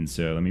 And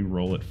so let me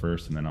roll it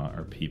first, and then I'll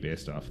RP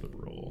based off the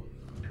roll.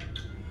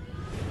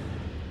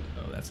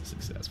 Oh, that's a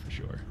success for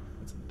sure.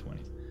 That's in the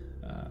 20s.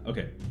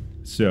 Okay.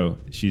 So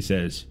she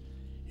says...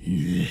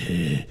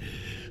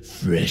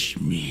 Fresh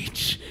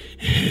meat.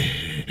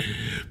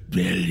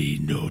 Belly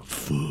not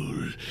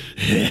full.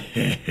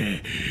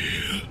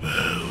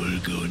 We're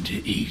going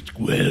to eat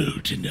well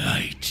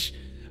tonight.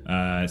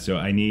 So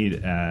I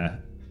need...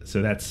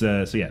 So that's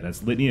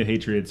Litany of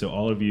Hatred. So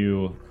all of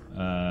you...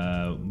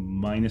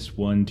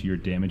 -1 to your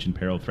damage and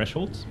peril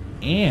thresholds,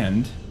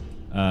 and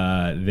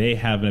they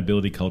have an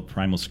ability called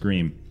Primal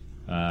Scream,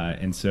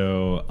 and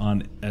so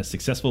on a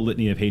successful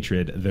Litany of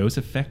Hatred, those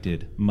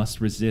affected must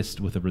resist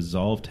with a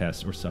resolve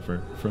test or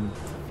suffer from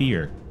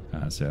fear.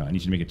 So I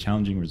need you to make a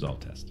challenging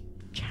resolve test.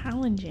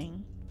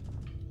 Challenging.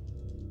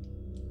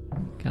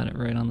 Got it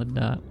right on the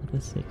dot with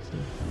a 60.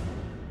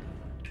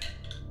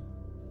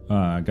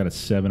 I got a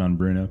 7 on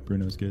Bruno.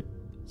 Bruno's good.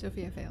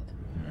 Sophia failed.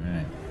 All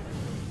right.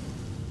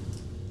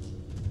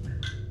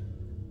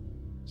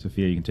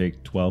 Sophia, you can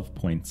take 12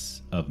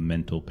 points of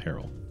mental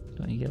peril.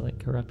 Don't you get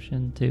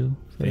corruption too?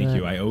 for Thank that?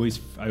 you. I always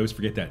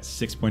forget that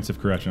 6 points of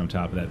corruption on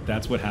top of that.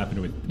 That's what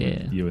happened with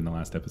Yeah. you in the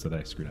last episode that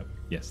I screwed up.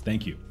 Yes,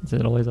 thank you. Is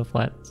it always a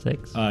flat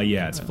 6?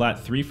 Yeah, it's flat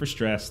 3 for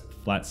stress,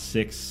 flat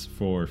 6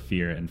 for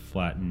fear, and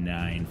flat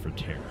 9 for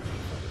terror. If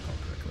I recall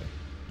correctly,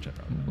 which I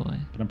probably don't, Boy.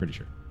 but I'm pretty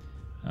sure.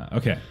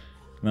 Okay.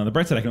 Now the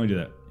bright side, I can only do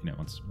that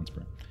once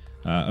per.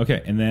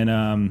 Okay, and then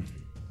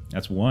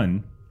that's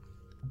 1.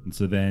 And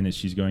so then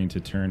she's going to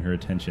turn her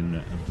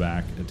attention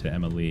back to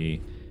Emily,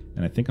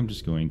 and I think I'm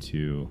just going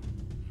to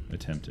I'm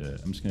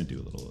just going to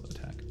do a little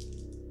attack.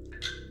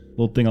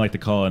 Little thing I like to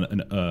call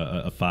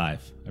a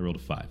 5. I rolled a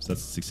 5, so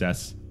that's a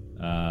success.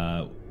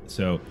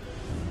 So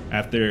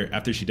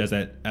after she does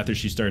that, after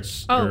she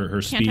starts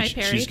her can't I speech,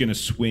 parry? she's going to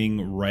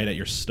swing right at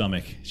your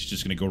stomach. She's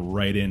just going to go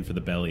right in for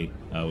the belly.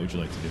 What would you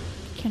like to do?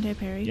 Can't I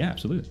parry? Yeah,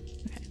 absolutely.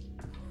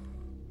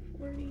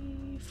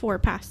 44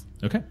 pass.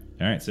 Okay.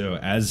 All right. So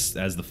as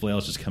the flail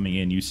is just coming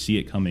in, you see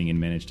it coming and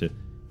manage to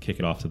kick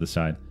it off to the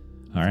side.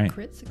 All right.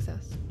 Crit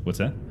success. What's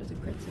that? It was a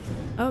crit success.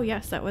 Oh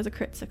yes, that was a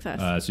crit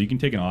success. So you can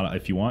take an auto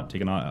if you want.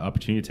 Take an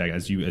opportunity attack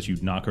as you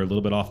knock her a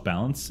little bit off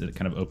balance. It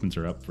kind of opens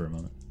her up for a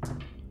moment.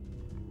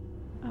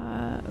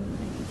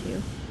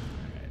 92.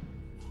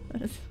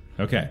 That is-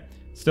 Okay.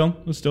 Still,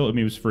 I mean,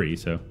 it was free,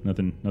 so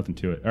nothing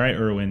to it. All right,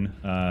 Erwin.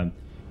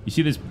 You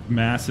see this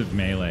massive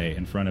melee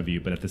in front of you,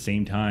 but at the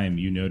same time,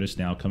 you notice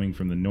now coming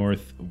from the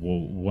north,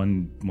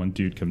 one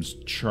dude comes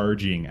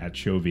charging at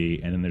Chovy,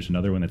 and then there's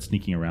another one that's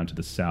sneaking around to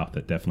the south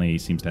that definitely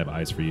seems to have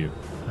eyes for you.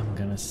 I'm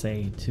gonna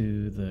say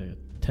to the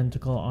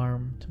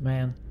tentacle-armed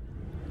man,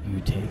 you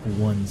take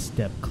one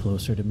step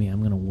closer to me.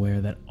 I'm gonna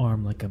wear that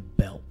arm like a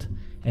belt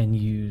and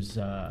use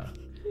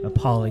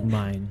appalling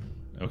mind.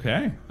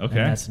 Okay. And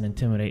that's an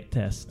intimidate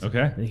test.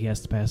 Okay. That he has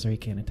to pass or he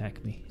can't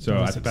attack me. So If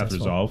I he's have to pass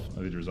successful. resolve.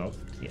 I did resolve.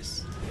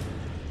 Yes.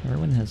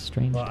 Erwin has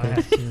strange Well, I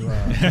taste. have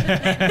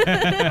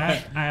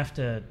to. I have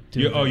to do.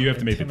 You have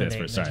to make the test intimidate,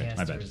 first. and Sorry, he has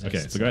my to bad. resist.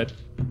 Okay, so go ahead.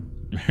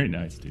 Very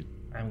nice, dude.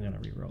 I'm gonna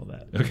re-roll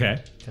that Okay.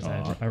 because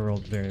Aw. I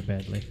rolled very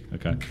badly.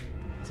 Okay.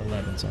 It's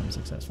 11, so I'm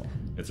successful.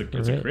 It's a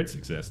Crit. crit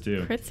success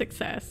too. Crit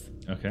success.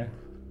 Okay.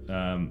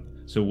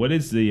 So what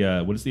is the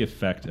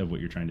effect of what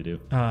you're trying to do?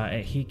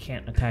 He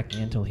can't attack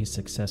me until he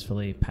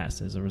successfully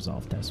passes a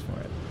resolve test for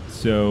it.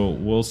 So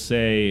we'll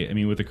say, I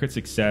mean, with a crit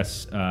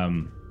success,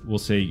 we'll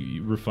say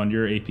you refund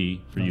your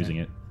AP for Okay. using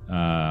it.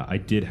 I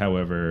did,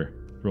 however,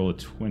 roll a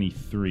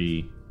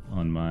 23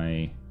 on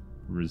my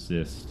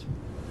resist.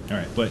 All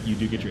right, but you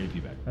do get your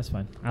AP back. That's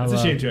fine. That's a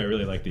shame too. I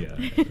really like the.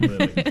 Really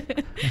like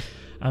it.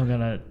 I'm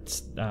gonna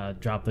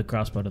drop the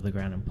crossbow to the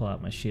ground and pull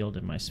out my shield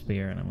and my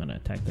spear, and I'm gonna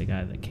attack the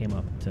guy that came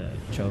up to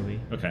Chovy.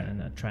 Okay.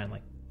 And try and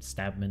like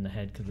stab him in the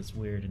head because it's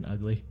weird and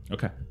ugly.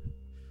 Okay.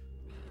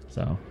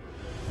 So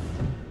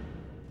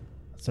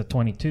it's a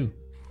 22.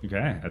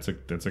 Okay. That's a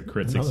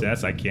crit Another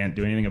success. I can't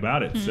do anything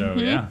about it. So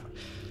yeah.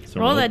 So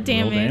Roll that Roll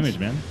damage. damage,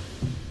 man.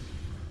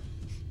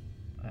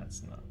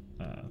 That's not.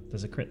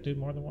 Does a crit do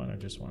more than one or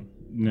just one?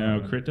 No,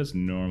 crit does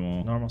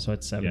normal. Normal, so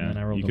it's 7. Yeah, And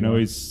I rolled you a can 1.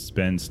 always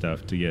spend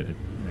stuff to get an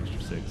extra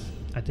 6.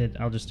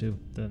 I'll just do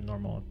the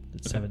normal.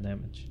 It's 7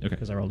 damage. Okay.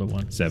 Because I rolled a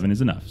 1. 7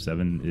 is enough.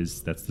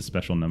 That's the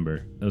special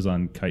number. That was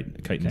on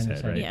Chitin's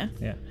head, right? Yeah.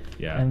 Yeah.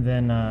 Yeah. And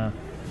then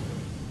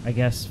I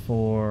guess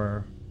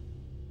for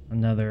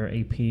another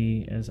AP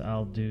is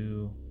I'll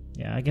do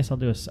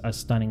a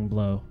stunning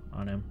blow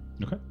on him.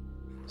 Okay.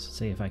 To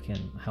see if I can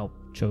help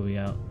Chovy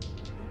out.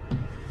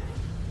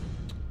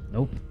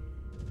 Nope.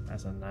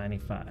 That's a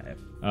 95.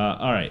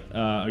 All right.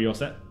 Are you all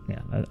set? Yeah,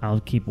 I'll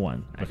keep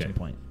 1 action Okay.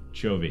 point.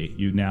 Chovy,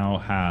 you now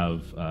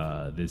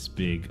have this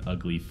big,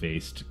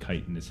 ugly-faced,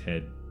 chitinous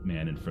head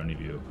man in front of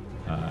you,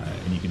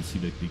 and you can see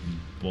the big,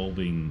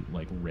 bulbing,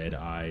 like red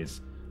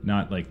eyes.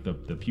 Not like the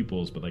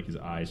pupils, but like his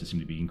eyes just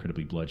seem to be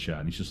incredibly bloodshot,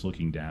 and he's just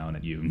looking down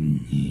at you.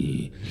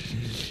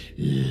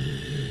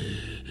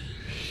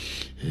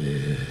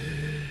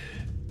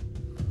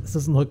 This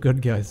doesn't look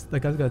good, guys.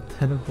 That guy's got a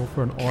tentacle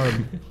for an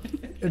arm.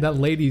 And that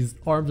lady's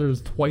arms are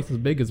twice as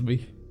big as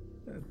me.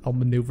 I'll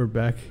maneuver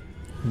back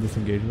in this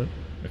engagement.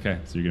 Okay,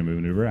 so you're gonna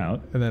maneuver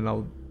out. And then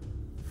I'll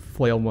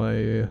flail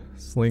my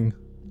sling,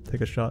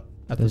 take a shot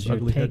at Does this your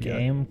ugly head take guy.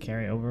 aim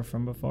carry over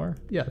from before?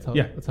 Yeah, that's how,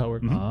 Yeah. that's how it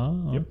works. Mhm.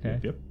 Oh, Yep, okay.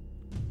 Yep.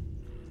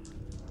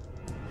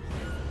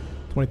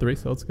 23,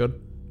 so it's good.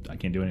 I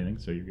can't do anything,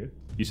 so you're good.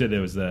 You said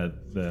there was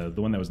the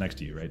one that was next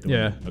to you, right? The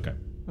Yeah. One, okay.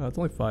 It's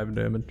only 5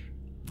 damage.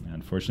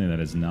 Unfortunately,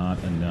 that is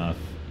not enough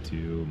to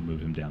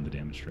move him down the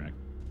damage track.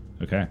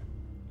 Okay.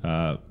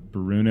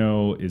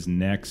 Bruno is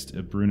next.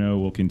 Bruno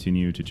will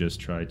continue to just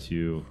try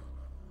to.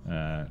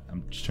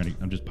 I'm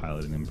just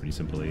piloting him pretty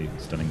simply.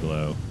 Stunning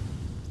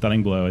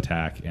blow,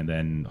 attack, and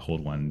then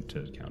hold 1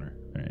 to counter.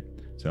 All right.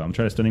 So I'm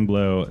trying to stunning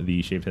blow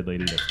the shaved head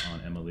lady that's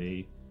on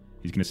Emily.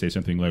 He's gonna say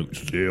something like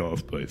 "Stay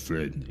off, my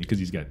friend," because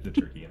he's got the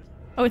turkey.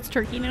 Oh, it's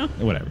turkey now.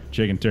 Whatever,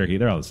 chicken, turkey,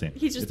 they're all the same.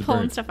 He's just It's a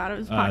pulling bird. stuff out of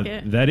his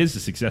pocket. That is a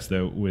success,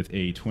 though, with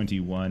a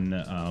 21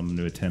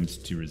 to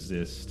attempt to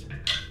resist.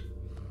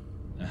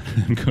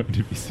 I'm going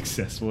to be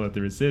successful at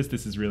the resist.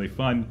 This is really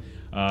fun.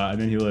 And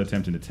then he'll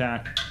attempt an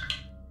attack.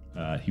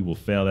 He will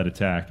fail that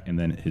attack, and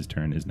then his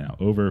turn is now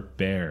over.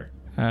 Bear.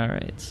 All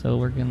right, so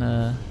we're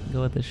gonna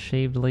go with the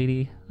shaved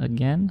lady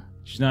again.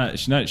 She's not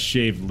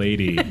shaved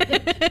lady.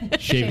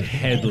 Shaved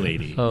head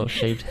lady. Oh,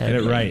 shaved head. Get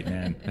it lady. right,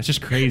 man. That's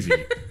just crazy.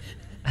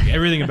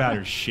 Everything about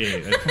her is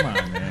shaved. Like, come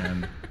on,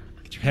 man.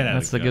 Get your head out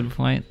That's of a the good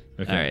point.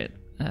 Okay.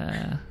 All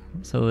right.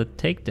 So the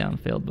takedown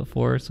failed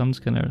before, so I'm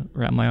just gonna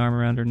wrap my arm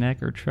around her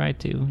neck, or try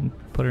to, and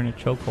put her in a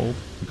chokehold.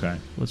 Okay.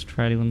 Let's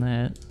try doing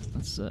that.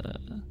 Let's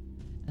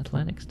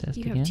athletics test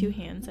You again. have 2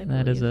 hands, I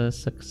That is believe. a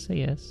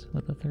success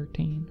with a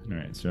 13. All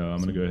right, so I'm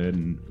going to go ahead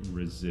and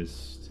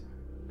resist.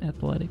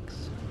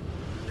 Athletics.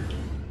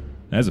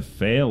 That's a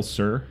fail,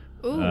 sir.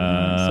 Ooh.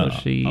 So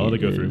she I'll let it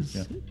go through. is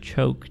Yeah.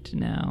 choked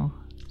now.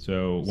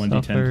 So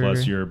 1d10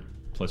 Suffer.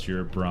 plus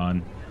your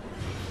brawn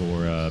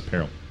for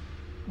peril.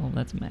 Well,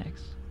 that's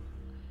max.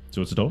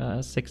 So what's the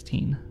total?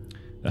 16.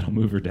 That'll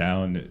move her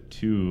down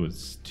two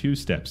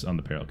steps on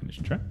the peril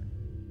condition track.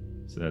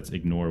 So that's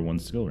ignore 1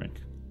 skill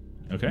rank.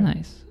 Okay.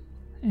 Nice.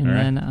 And All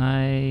right. then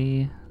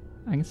I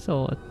I can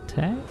still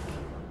attack.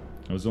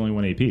 It was only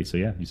 1 AP, so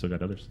yeah, you still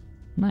got others.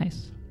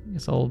 Nice. I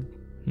guess I'll.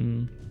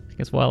 I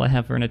guess while I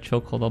have her in a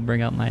chokehold, I'll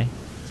bring out my.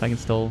 So I can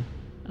still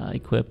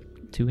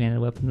equip two-handed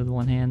weapon with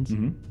one hand.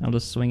 Mm-hmm. I'll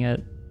just swing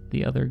at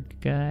the other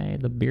guy,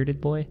 the bearded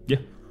boy. Yeah.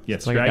 Yeah,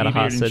 So, like, I got a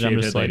scraggy beard and hostage, I'm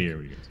shaved just head like- lady, here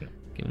we go. Yeah.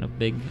 Giving a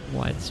big,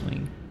 wide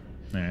swing.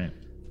 All right.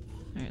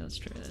 All right, let's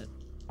try that.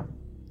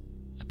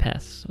 I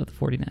pass with a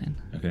 49.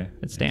 Okay.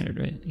 It's standard,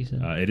 right? You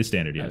said. It is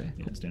standard, yeah. Okay,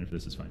 Yeah, cool. standard for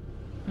this is fine.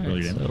 All Roll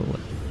right, your so damage.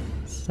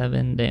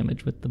 7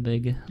 damage with the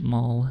big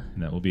maul.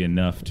 And that will be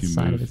enough to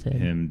Side of move his head.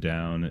 him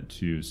down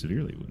to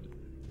severely wounded.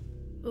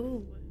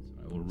 Ooh.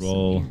 I will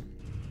roll.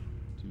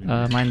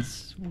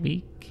 Mine's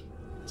weak,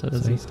 so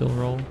does So he he- still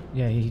roll?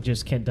 Yeah, he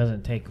just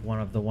doesn't take one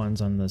of the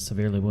ones on the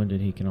severely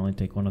wounded. He can only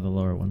take one of the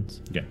lower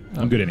ones. Yeah,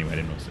 I'm good anyway. I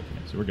didn't roll stuff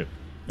yet, so we're good.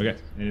 Okay.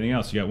 Anything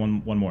else? You got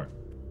one more.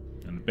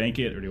 And bank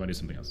it, or do you want to do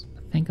something else?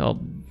 I think I'll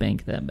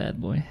bank that bad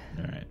boy.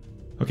 All right.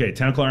 Okay,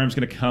 Tentacle Arm's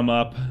going to come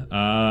up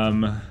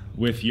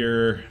with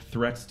your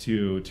threats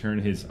to turn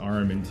his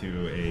arm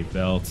into a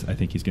belt. I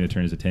think he's going to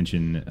turn his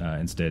attention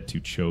instead to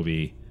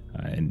Chovy.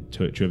 And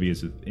Chovy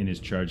is in his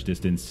charge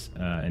distance,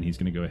 and he's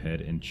going to go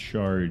ahead and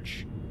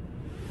charge.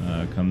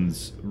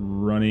 Comes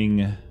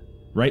running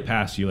right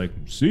past you, like,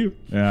 see you.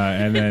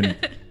 And then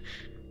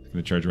he's going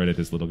to charge right at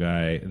this little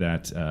guy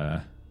that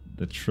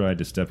tried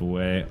to step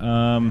away.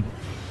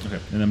 Okay,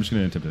 and I'm just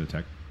going to attempt an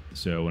attack.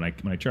 So when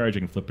I charge, I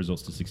can flip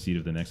results to succeed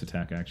of the next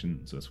attack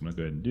action. So that's what I'm going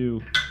to go ahead and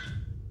do.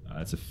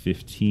 It's a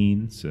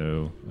 15,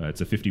 so it's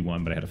a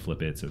 51, but I had to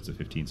flip it, so it's a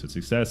 15, so it's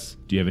success.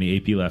 Do you have any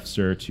AP left,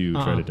 sir, to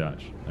try to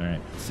dodge? All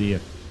right, see ya.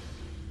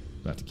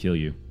 About to kill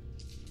you.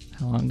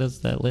 How long does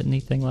that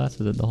litany thing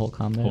last? Is it the whole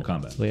combat? Whole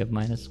combat. So we have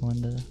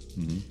 -1 to.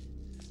 Mm-hmm.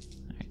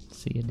 All right,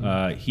 see you.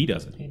 Dude. He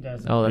doesn't. He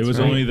does. Oh, that's it was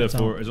right. only the It's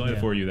four. all- It was only the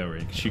yeah. four of you that were.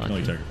 She can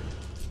only Lucky. target.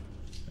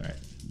 All right,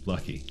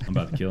 lucky. I'm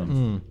about to kill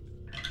him.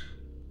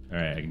 All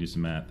right, I can do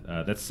some math.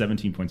 That's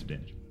 17 points of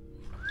damage.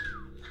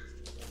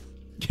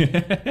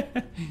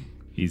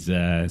 He's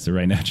so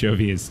right now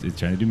Chovy is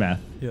trying to do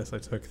math. Yes, I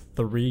took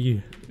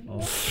 3.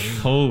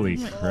 Holy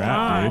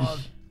crap, dude!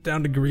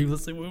 Down to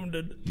grievously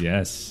wounded.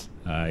 Yes.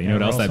 You know Yeah,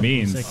 what else roll that some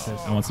means?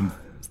 D6s. I want some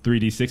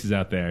 3d6s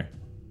out there.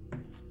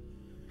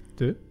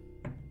 2.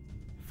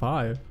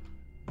 5.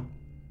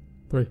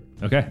 3.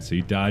 Okay, so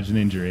you dodged an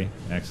injury.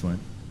 Excellent.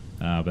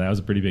 But that was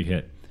a pretty big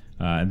hit.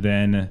 And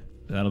then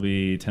that'll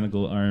be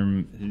Tentacle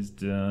Arm is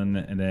done,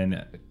 and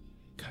then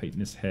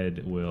Chitinous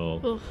Head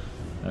will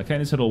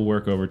Chitinous Head will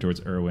work over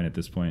towards Irwin at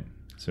this point.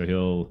 So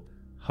he'll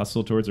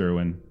hustle towards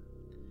Irwin.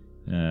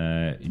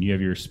 And you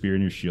have your spear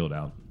and your shield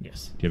out.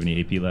 Yes, Do you have any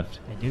AP left?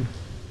 I do.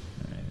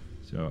 All right.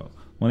 So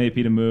 1 AP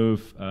to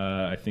move.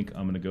 I think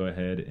I'm gonna go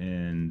ahead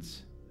and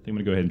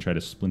try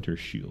to splinter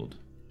shield.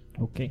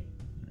 Okay.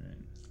 All right.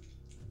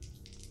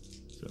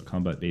 So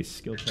combat-based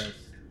skill test.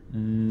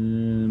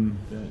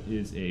 That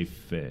is a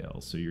fail,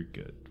 so you're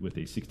good. With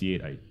a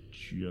 68, I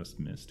just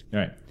missed. All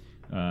right.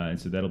 And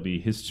so that'll be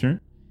his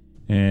turn.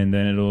 And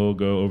then it'll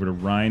go over to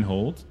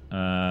Reinhold.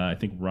 I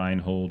think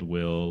Reinhold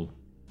will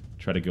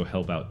try to go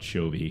help out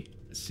Chovy,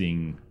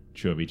 seeing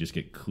Chovy just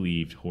get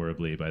cleaved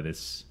horribly by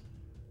this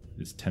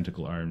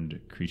tentacle-armed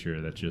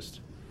creature that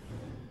just...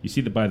 You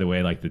see that, by the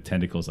way, like the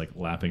tentacles like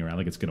lapping around,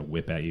 like it's gonna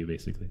whip at you,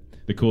 basically.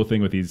 The cool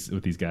thing with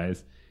these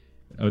guys,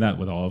 not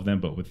with all of them,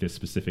 but with this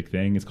specific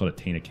thing, it's called a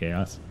Taint of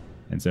Chaos.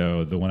 And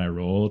so the one I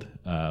rolled,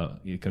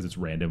 because it's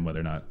random whether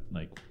or not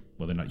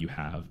you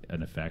have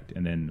an effect,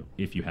 and then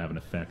if you have an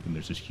effect, then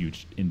there's this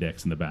huge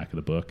index in the back of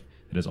the book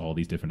that has all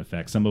these different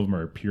effects. Some of them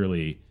are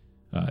purely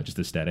just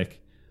aesthetic.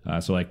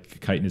 So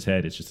like Chitinous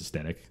Head, it's just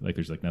aesthetic. Like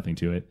there's like nothing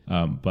to it.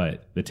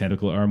 But the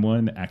Tentacle Arm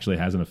one actually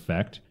has an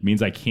effect. It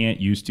means I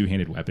can't use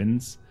two-handed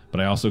weapons, but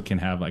I also can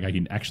have I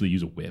can actually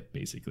use a whip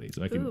basically.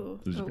 So I can. Ooh.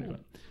 This is pretty fun.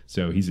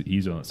 So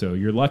so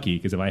you're lucky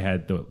because if I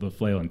had the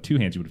flail in 2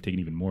 hands, you would have taken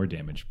even more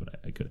damage,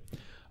 but I couldn't.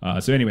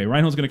 So anyway,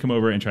 Reinhold's going to come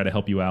over and try to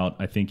help you out.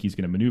 I think he's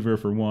going to maneuver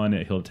for 1.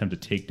 He'll attempt to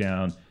take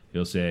down.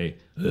 He'll say,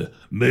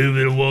 "Move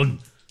it 1.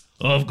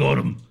 I've got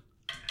him."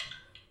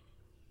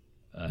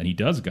 And he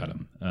does got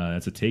him.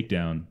 That's a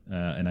takedown,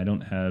 and I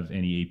don't have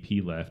any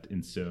AP left.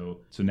 And so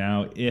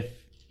now if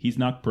he's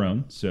knocked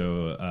prone,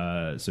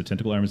 so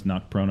Tentacle Arm is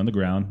knocked prone on the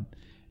ground,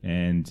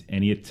 and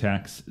any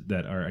attacks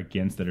that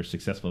are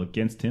successful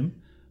against him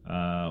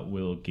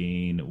will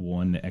gain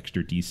 1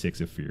 extra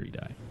D6 of Fury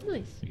die.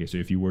 Nice. Okay, so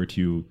if you were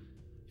to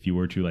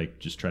like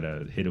just try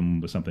to hit him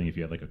with something, if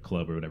you had like a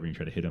club or whatever, and you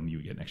try to hit him, you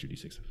would get an extra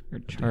D6. Or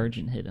charge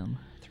and hit him.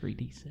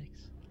 3d6.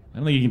 I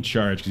don't think you can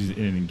charge because he's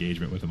in an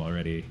engagement with him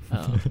already.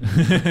 Oh.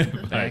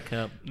 Back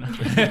up.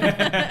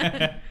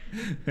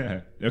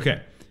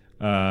 Okay.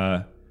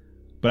 But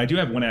I do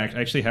have I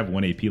actually have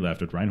 1 AP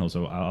left with Reinhold,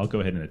 so I'll go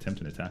ahead and attempt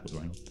an attack with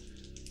Reinhold.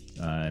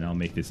 And I'll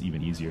make this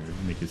even easier.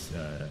 Make this...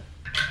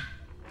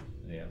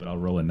 yeah, but I'll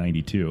roll a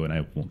 92, and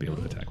I won't be able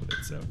to attack with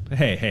it. So,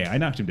 hey, I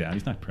knocked him down.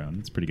 He's not prone.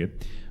 It's pretty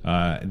good.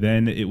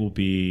 Then it will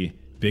be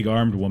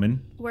Big-Armed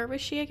Woman. Where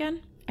was she again?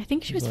 I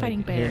think she was Like,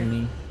 fighting hear Bear.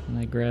 me, and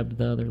I grabbed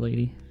the other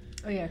lady.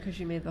 Oh yeah, because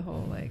you made the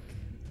whole like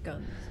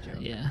guns joke.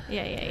 Yeah.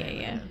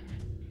 Yeah.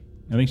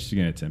 I think she's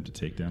going to attempt to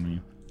take down you.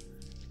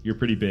 You're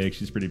pretty big.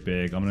 She's pretty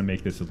big. I'm going to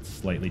make this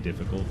slightly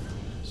difficult.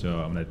 So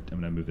I'm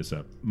gonna move this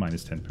up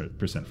minus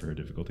 10% for her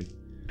difficulty.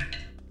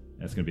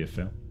 That's going to be a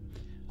fail.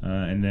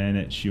 And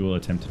then she will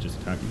attempt to just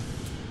attack you.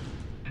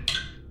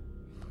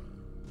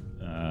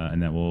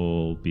 And that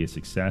will be a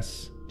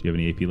success. Do you have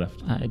any AP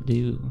left? I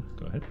do.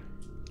 Go ahead.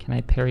 Can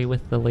I parry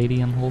with the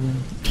lady I'm holding?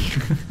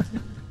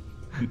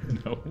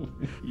 No,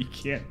 you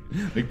can't.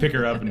 Like, pick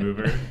her up and move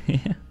her.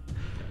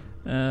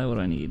 Yeah. What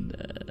do I need?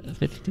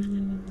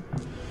 52.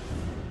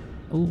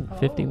 Oh,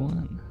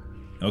 51.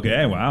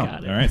 Okay, wow.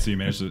 Got it. All right, so you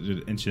managed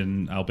to inch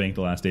in. I'll bank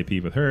the last AP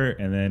with her,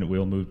 and then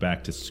we'll move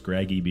back to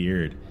Scraggy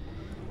Beard.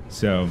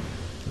 So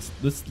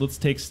let's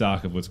take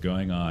stock of what's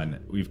going on.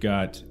 We've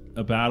got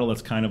a battle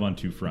that's kind of on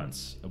two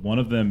fronts. One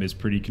of them is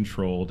pretty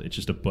controlled. It's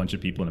just a bunch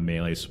of people in a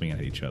melee swinging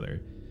at each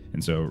other.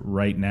 And so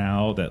right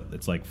now that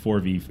it's like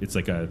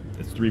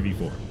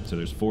 3v4. So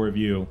there's 4 of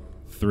you,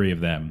 3 of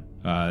them.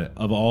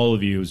 Of all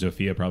of you,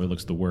 Zofia probably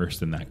looks the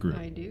worst in that group.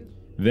 I do.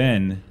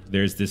 Then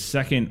there's this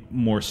second,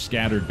 more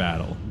scattered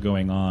battle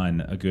going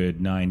on a good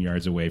 9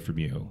 yards away from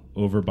you,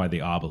 over by the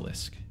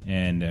obelisk.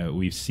 And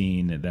we've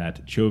seen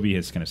that Chovy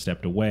has kind of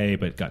stepped away,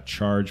 but got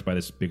charged by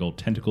this big old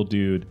tentacle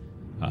dude.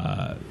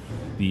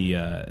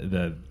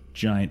 The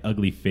giant,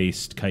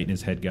 ugly-faced,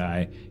 chitin-his-head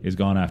guy is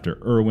gone after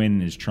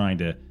Irwin, is trying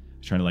to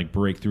like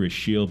break through his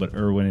shield, but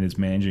Irwin is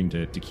managing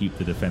to keep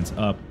the defense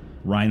up.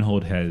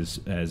 Reinhold has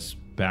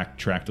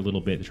backtracked a little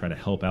bit to try to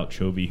help out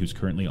Chovy, who's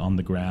currently on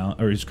the ground,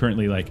 or is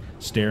currently like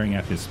staring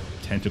at this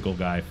tentacle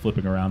guy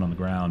flipping around on the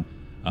ground.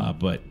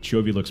 But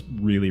Chovy looks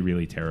really,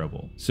 really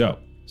terrible. So,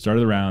 start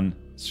of the round,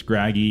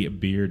 Scraggy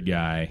Beard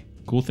guy.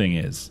 Cool thing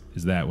is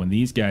that when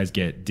these guys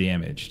get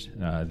damaged,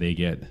 they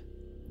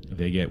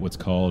get what's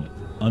called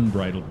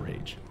Unbridled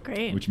Rage.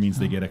 Great. Which means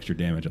they get extra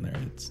damage on their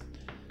hits.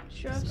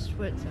 Just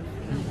what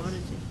Sophia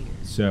wanted to hear.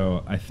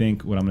 So I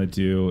think what I'm going to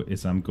do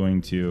is I'm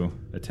going to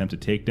attempt a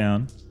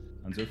takedown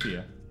on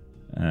Zofia.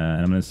 And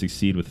I'm going to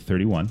succeed with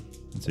 31.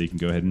 And so you can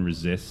go ahead and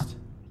resist.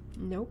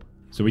 Nope.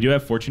 So we do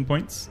have fortune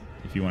points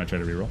if you want to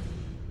try to reroll.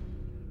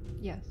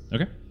 Yes.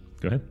 Okay,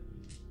 go ahead.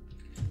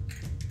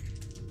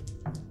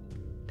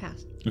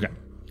 Pass. Okay,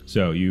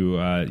 so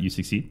you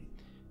succeed.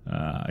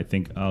 I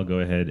think I'll go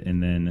ahead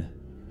and then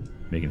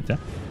make an attack.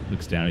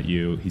 Looks down at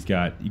you.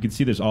 You can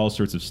see there's all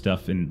sorts of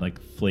stuff in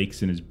like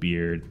flakes in his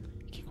beard.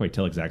 You can't quite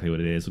tell exactly what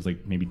it is. Looks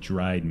like maybe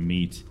dried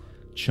meat.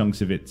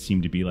 Chunks of it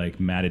seem to be like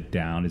matted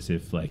down as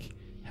if like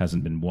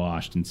hasn't been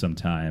washed in some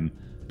time.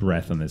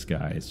 Breath on this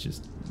guy is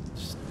just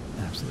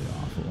absolutely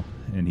awful.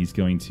 And he's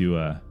going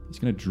to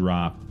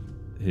drop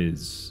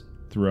his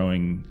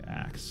throwing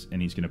axe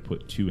and he's going to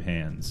put 2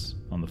 hands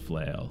on the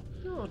flail.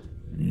 Oh.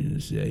 And he's going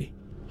to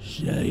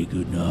say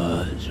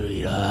goodnight,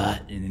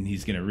 sweetheart. And then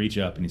he's going to reach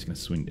up and he's going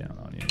to swing down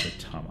on you with a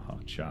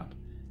tomahawk chop.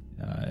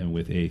 And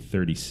with a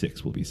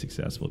 36 will be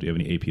successful. Do you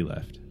have any AP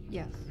left?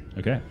 Yes.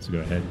 Okay, so go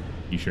ahead.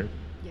 You sure?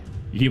 Yeah.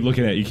 You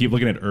keep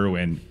looking at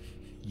Irwin.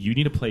 You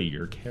need to play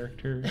your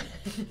character,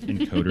 and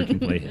Coder can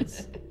play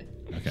his.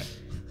 Okay.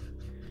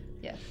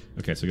 Yes.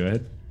 Okay, so go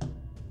ahead.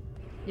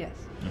 Yes.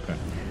 Okay.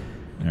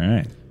 All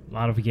right. A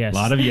lot of yes. A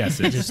lot of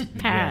yeses. Just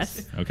Pass.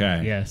 yes.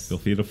 Okay. Yes. Feel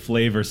free to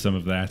flavor some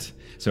of that.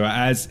 So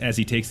as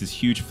he takes this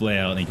huge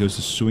flail and he goes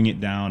to swing it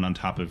down on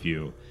top of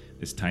you,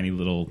 this tiny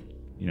little,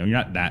 you're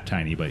not that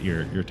tiny, but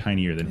you're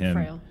tinier than him.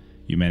 Frail.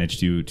 You manage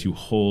to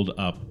hold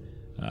up,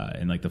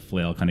 and like the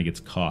flail kind of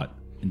gets caught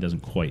and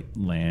doesn't quite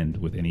land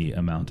with any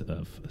amount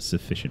of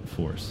sufficient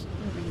force.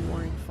 I've been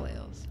warring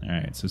flails. All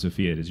right. So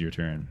Sophia, it is your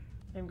turn.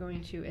 I'm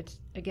going to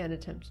again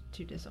attempt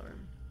to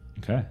disarm.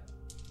 Okay.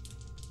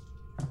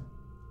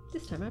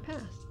 This time I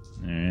pass.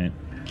 All right.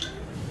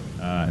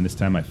 And this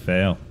time I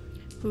fail.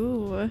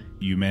 Ooh.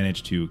 You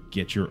managed to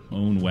get your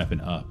own weapon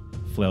up,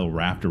 flail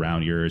wrapped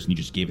around yours, and you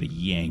just gave it a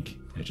yank.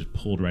 And it just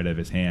pulled right out of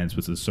his hands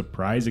with a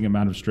surprising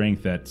amount of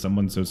strength that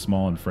someone so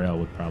small and frail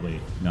would probably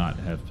not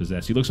have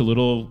possessed. He looks a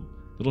little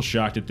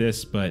shocked at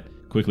this, but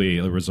quickly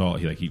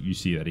you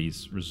see that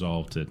he's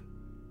resolved to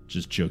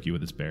just choke you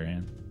with his bare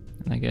hand.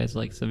 And that guy's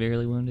like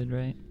severely wounded,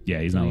 right? Yeah,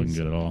 he's not looking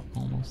good at all.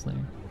 Almost there.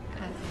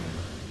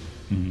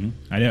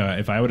 I know.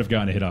 If I would have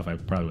gotten a hit off, I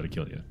probably would have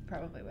killed you.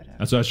 Probably would have.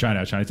 That's what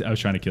I was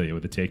trying to kill you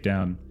with the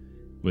takedown,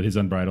 with his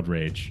unbridled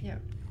rage. Yeah.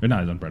 Or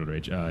not his unbridled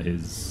rage.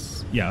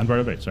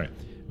 Unbridled rage. Sorry.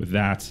 With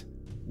that,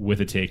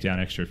 with a takedown,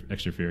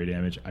 extra fury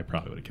damage, I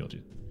probably would have killed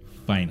you.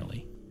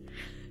 Finally.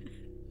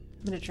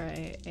 I'm going to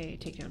try a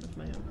takedown of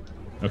my own.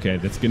 Okay,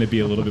 that's going to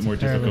be a little bit more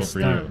difficult for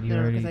No, you.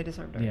 no, because I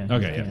disarmed her. Yeah.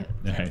 Okay, Yeah.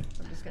 yeah. All right.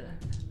 I'm just going to...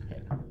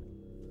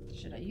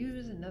 Should I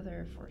use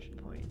another fortune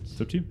point? It's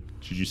up to you.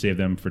 Should you save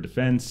them for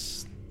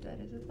defense? That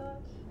is a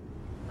thought.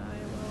 I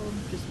will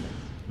dismiss.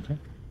 Okay.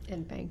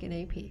 And bank an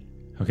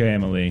AP. Okay,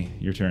 Emily,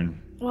 your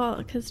turn. Well,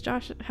 because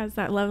Josh has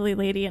that lovely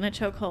lady in a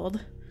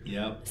chokehold.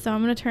 Yep. So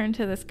I'm going to turn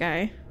to this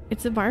guy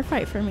It's a bar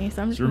fight for me,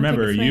 so I'm just So gonna take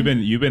remember, a swing.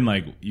 you've been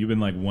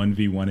like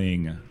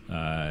 1v1ing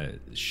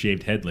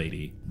shaved head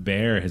lady.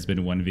 Bear has been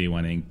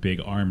 1v1ing big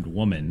armed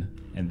woman,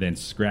 and then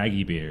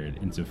Scraggy Beard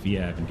and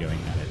Sophia have been going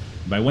at it.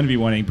 By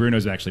 1v1ing,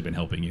 Bruno's actually been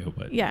helping you,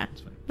 but Yeah,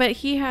 it's fine. but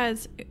he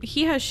has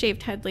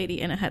shaved head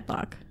lady in a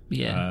headlock.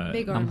 Yeah.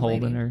 Big I'm arm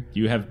holding lady. her.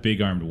 You have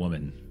big armed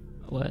woman.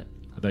 What?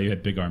 I thought you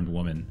had big armed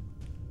woman.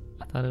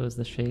 I thought it was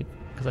the shape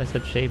because I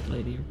said shaved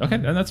lady. Okay,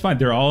 and that's fine.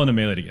 They're all in a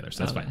melee together, so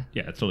that's Okay. fine.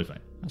 Yeah, that's totally fine.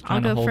 I was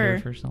trying to go hold her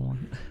for- for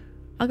someone.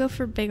 I'll go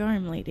for big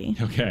arm lady.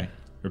 Okay,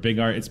 or big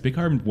arm. It's big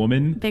armed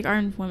woman. Big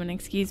armed woman,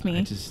 excuse me.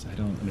 I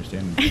don't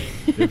understand.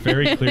 They're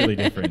very clearly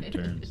different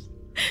terms.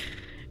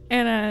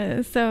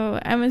 And so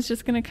Emma's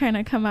just gonna kind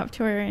of come up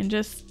to her and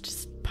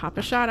just pop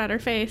a shot at her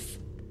face,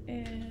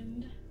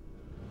 and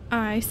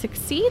I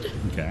succeed.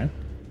 Okay.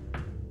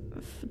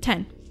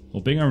 10.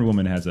 Well, big armed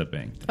woman has that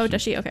bang. Oh,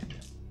 does she? Okay.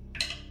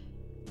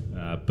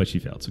 But she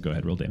failed. So go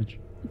ahead, roll damage.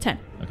 10.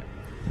 Okay.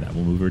 And that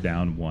will move her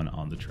down 1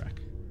 on the track.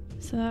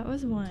 So that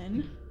was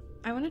 1.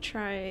 I want to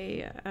try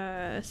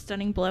a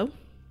stunning blow.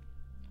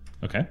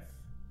 Okay.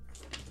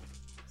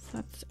 So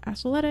that's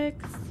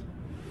athletics,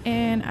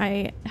 and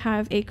I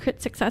have a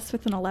crit success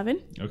with an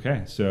 11.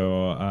 Okay.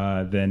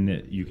 So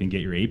then you can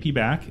get your AP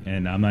back,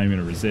 and I'm not even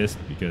going to resist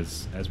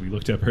because, as we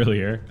looked up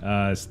earlier,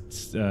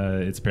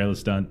 it's perilous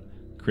stunt,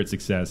 crit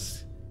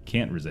success,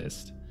 can't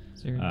resist.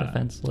 So you're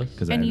defenseless.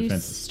 Because I And have you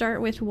defenses.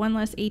 start with 1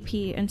 less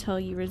AP until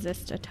you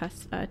resist a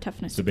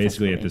toughness. So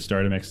basically, at successfully. the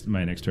start of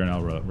my next turn,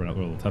 I'll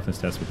roll a toughness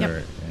test with Yep.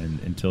 her, and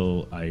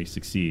until I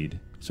succeed.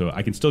 So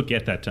I can still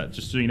get that.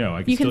 Just so you know,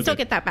 I can You can still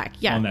get that back,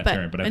 yeah. on that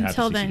turn, but I'd have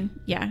to until succeed. then,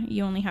 yeah,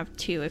 you only have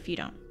 2 if you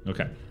don't.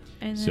 Okay.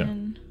 And So-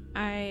 then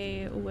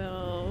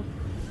I'll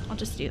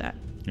just do that.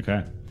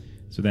 Okay.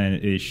 So then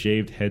it is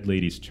Shaved Head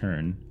Lady's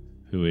turn,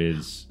 who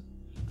is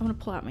I'm gonna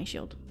pull out my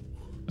shield.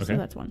 Okay. So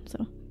that's 1.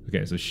 So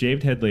okay. So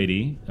Shaved Head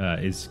Lady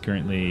is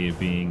currently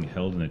being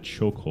held in a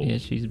chokehold. Yeah,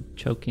 she's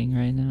choking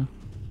right now.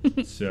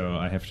 So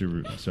I have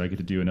to. So I get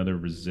to do another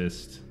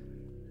resist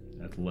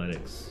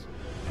athletics.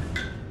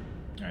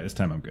 All right. This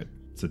time I'm good.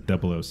 It's a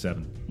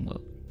 007.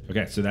 Whoa.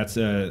 Okay, so that's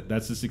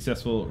a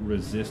successful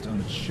resist on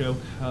the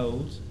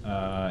chokehold.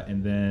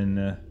 And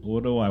then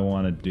what do I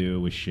want to do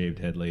with Shaved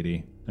Head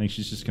Lady? I think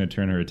she's just going to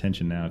turn her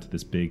attention now to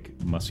this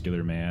big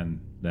muscular man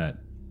that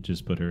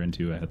just put her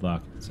into a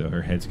headlock. So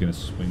her head's going to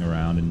swing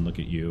around and look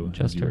at you. as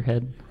Just you- her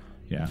head.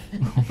 Yeah.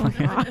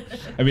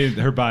 I mean,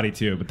 her body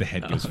too, but the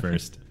head goes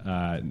first.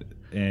 And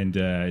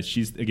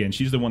she's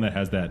the one that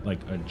has that like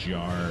a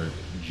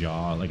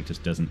jaw, like it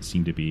just doesn't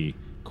seem to be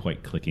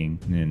quite clicking.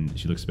 And then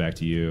she looks back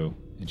to you,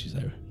 and she's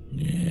like,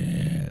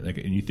 "Yeah," like,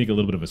 and you think a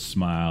little bit of a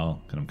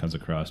smile kind of comes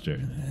across her.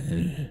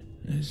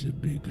 There's a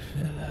big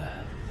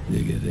fella.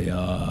 Bigger they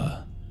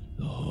are,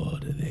 the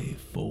harder they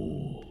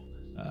fall.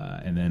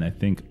 And then I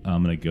think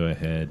I'm gonna go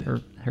ahead.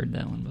 Heard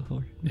that one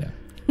before. Yeah,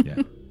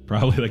 yeah.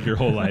 Probably like your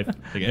whole life,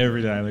 like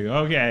every time, like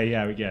okay,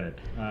 yeah, we get it.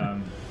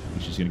 And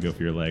she's gonna go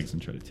for your legs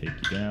and try to take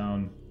you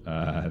down.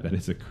 That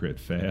is a crit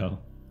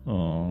fail.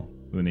 Oh,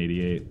 with an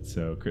 88,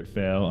 so crit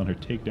fail on her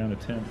takedown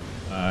attempt.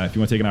 If you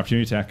want to take an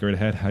opportunity attack, go right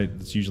ahead.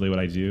 That's usually what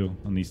I do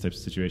on these types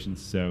of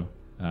situations. So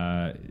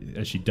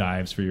as she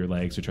dives for your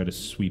legs to try to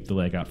sweep the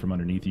leg out from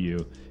underneath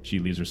you, she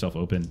leaves herself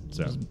open.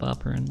 So Just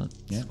bop her in the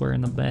Yeah. square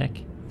in the back.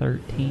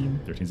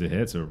 13. 13's a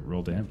hit, so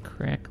roll damage.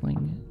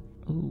 Crackling.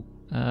 Ooh.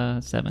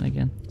 7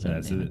 again. So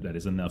that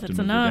is enough That's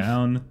to move enough. her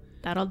down.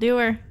 that'll do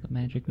her. The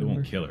magic It number.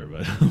 won't kill her,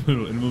 but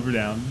it'll move her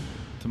down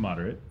to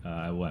moderate.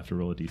 I will have to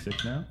roll a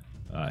d6 now.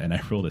 And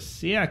I rolled a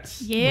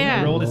 6.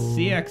 Yeah. I rolled a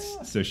 6.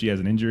 So she has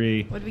an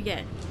injury. What do we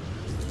get?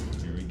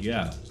 Here we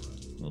go.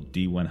 Little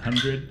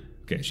D100.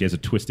 Okay, she has a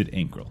twisted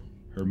ankle.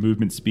 Her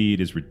movement speed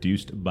is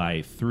reduced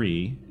by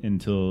 3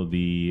 until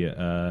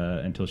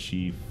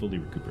she fully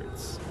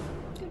recuperates.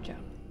 Good job.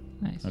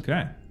 Nice.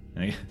 Okay.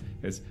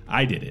 Because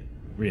I did it,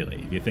 really,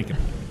 if you think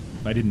about it.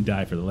 If I didn't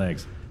die for the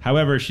legs.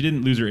 However, she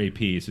didn't lose her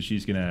AP, so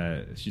she's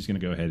gonna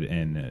go ahead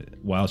and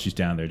while she's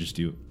down there, just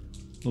do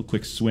a little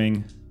quick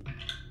swing.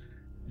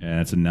 And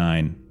that's a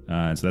 9.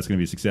 So that's gonna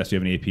be a success. Do you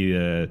have any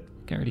AP?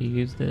 I already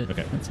used it.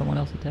 Okay. Let someone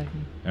else attack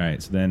me. All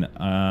right. So then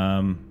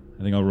I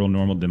think I'll roll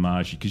normal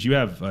damage because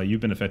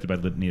you've been affected by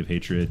Litany of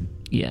Hatred,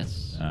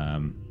 Yes.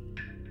 and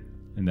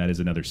that is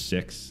another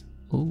 6.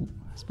 Ooh,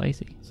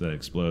 spicy. So that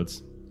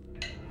explodes.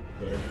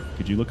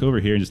 Could you look over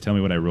here and just tell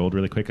me what I rolled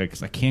really quick?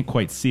 Because I can't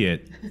quite see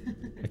it.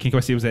 I can't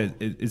quite see. Is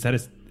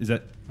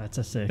that? That's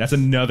a 6. That's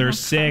another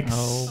 6.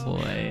 Oh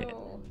boy.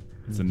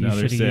 It's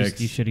another 6.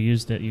 You should have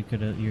used it. You're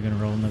gonna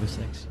roll another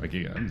 6.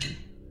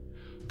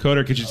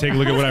 Coder, could you take a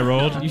look at what I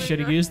rolled? You should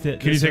have used it.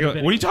 Could you take a?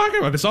 What are you talking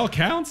about? This all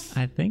counts.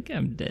 I think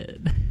I'm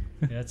dead.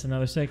 Yeah, that's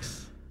another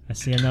 6. I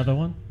see another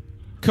one.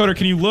 Coder,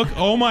 can you look?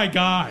 Oh my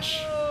gosh,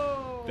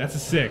 that's a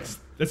 6.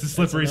 That's a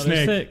slippery That's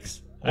another snake.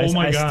 6. Oh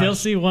my I gosh. still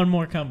see one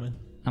more coming.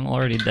 I'm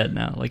already dead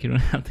now. Like, you don't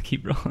have to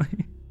keep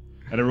rolling.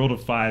 And I rolled a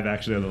 5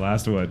 actually on the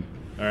last one.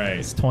 All right,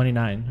 It's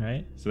 29,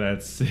 right? so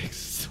that's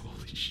 6.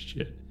 Holy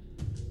shit.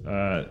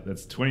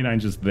 That's 29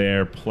 just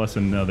there, plus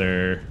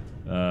another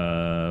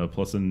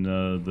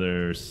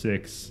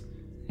 6.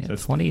 Yeah,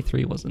 That's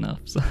 23 was enough.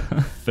 So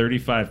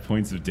 35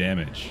 points of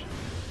damage.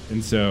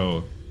 And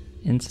so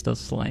insta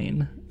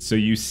slain.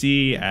 you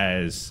see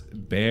as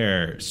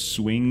Bear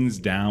swings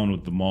down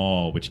with the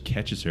maul, which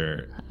catches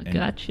her and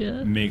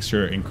Gotcha. makes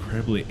her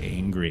incredibly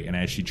angry. And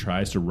as she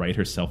tries to right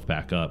herself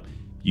back up,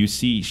 you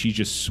see she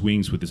just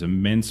swings with this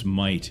immense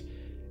might.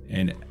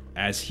 And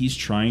as he's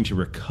trying to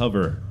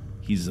recover,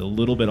 he's a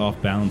little bit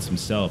off balance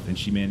himself, and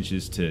she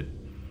manages to,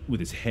 with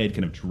his head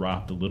kind of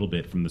dropped a little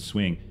bit from the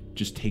swing,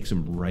 just takes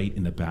him right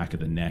in the back of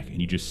the neck, and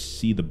you just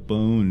see the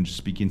bones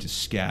just begin to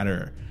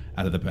scatter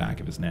out of the back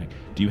of his neck.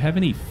 Do you have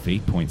any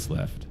fate points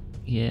left?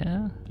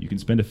 Yeah. You can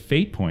spend a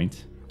fate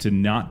point to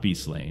not be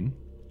slain.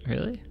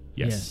 Really?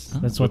 Yes.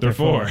 That's what they're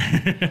for.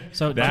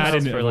 So that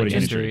Just and for like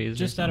avoiding injuries.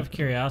 just out of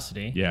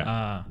curiosity.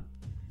 Yeah.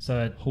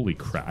 So Holy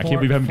crap. I Four- can't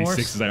believe I have many four-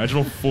 sixes. I just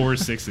rolled 4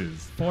 6s.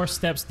 4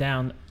 steps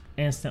down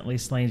instantly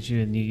slains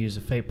you, and you use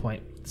a fate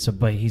point. So,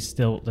 but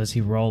does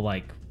he roll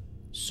like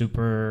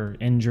super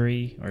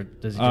injury, or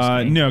does he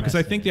just No, because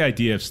I think the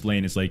idea of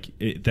slain is like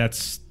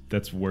that's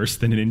worse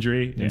than an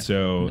injury, Yeah. and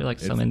so There are like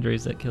some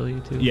injuries that kill you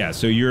too. yeah.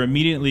 So you're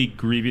immediately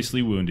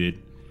grievously wounded,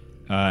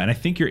 and I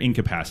think you're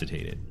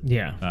incapacitated.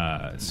 Yeah.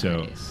 Nice.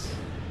 And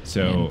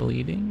So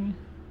bleeding.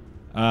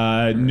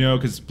 no,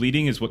 because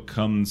bleeding is what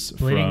comes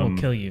Bleeding from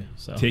will kill you.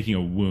 So taking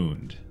a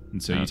wound,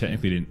 and so you Okay.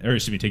 technically didn't, or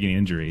excuse me, taking an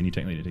injury, and you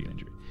technically didn't take an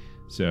injury.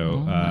 So Oh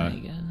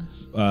my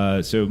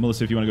gosh. so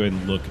Melissa, if you want to go ahead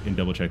and look and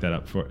double check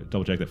that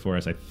for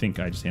us, I think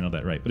I just handled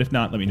that right. But if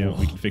not, let me know.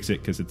 We can fix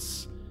it because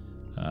it's.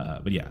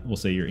 But yeah, we'll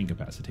say you're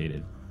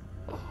incapacitated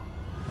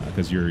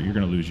because you're going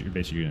to lose. You're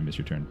basically going to miss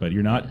your turn, but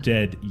you're not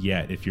dead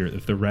yet. If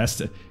the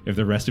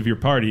rest of your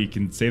party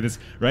can say this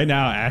right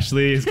now,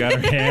 Ashley has got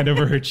her hand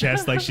over her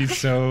chest like she's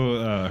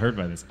so hurt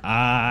by this.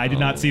 I did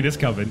not see this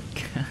coming.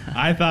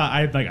 I thought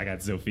I got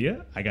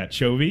Zofia, I got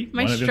Chovy.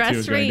 My one of them two stress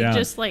was going rate down.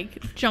 just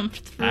like jumped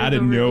through Out the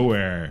of roof.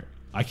 nowhere.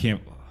 I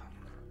can't.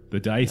 The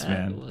dice, That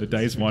man. The was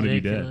dice wanted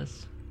you dead.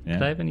 ridiculous. Yeah.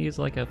 Could I even use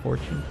like a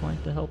fortune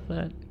point to help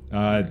that?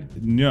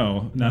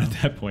 No, not at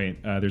that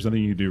point. There's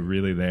nothing you can do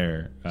really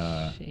there.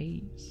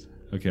 Jeez.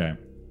 Okay.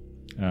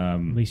 at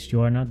least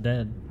you are not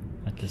dead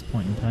at this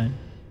point in time.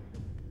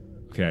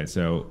 Okay,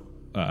 so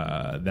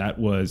that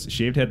was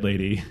Shaved Head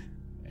Lady,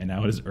 and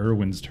now it is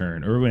Irwin's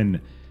turn.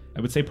 Irwin,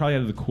 I would say probably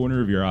out of the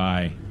corner of your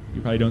eye,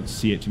 you probably don't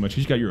see it too much.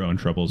 He's got your own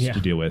troubles Yeah. to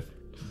deal with.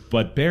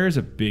 But Bear is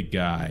a big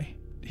guy.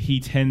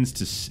 His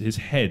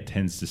head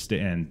tends to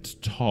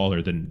stand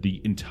taller than the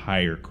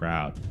entire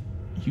crowd.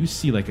 You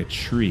see like a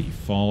tree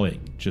falling,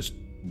 just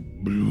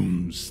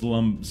boom,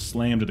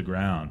 slam to the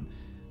ground.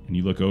 And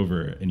you look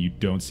over and you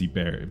don't see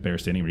Bear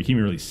standing. You can't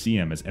even really see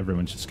him as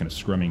everyone's just kind of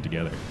scrumming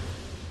together.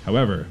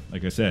 However,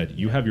 like I said,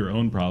 you have your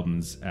own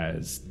problems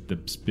as the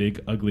big,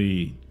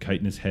 ugly,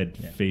 chitinous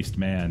head-faced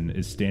man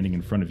is standing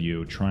in front of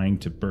you trying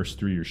to burst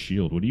through your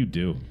shield. What do you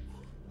do?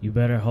 You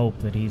better hope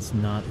that he's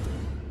not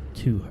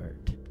too hurt.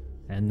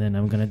 And then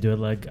I'm gonna do a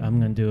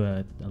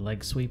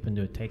leg sweep and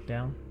do a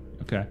takedown.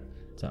 Okay.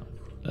 So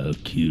I'll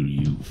kill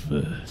you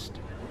first.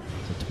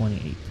 it's a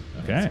 28.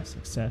 Okay. That's a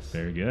success.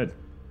 Very good.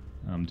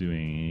 I'm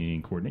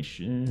doing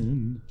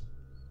coordination.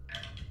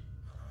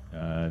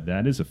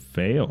 That is a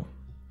fail.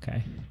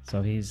 Okay.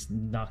 So he's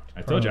knocked.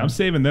 I told you, prone. I'm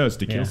saving those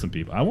to Yeah. kill some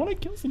people. I want to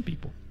kill some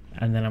people.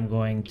 And then I'm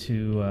going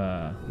to.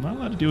 I'm not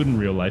allowed to do it in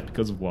real life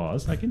because of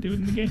laws. I can do it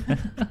in the game.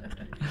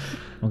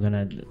 I'm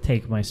gonna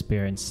take my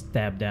spear and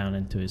stab down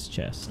into his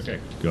chest. Okay,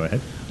 go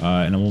ahead.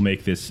 And then we'll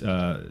make this.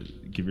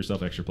 Give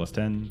yourself extra plus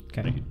 10.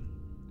 Okay. Make it-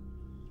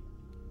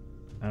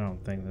 I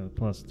don't think the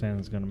plus 10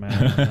 is gonna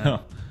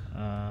matter.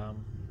 On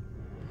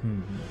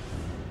that.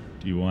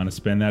 Do you want to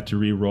spend that to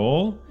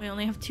re-roll, We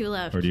only have 2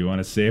 left. or do you want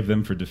to save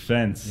them for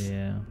defense?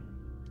 Yeah.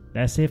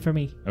 That's it for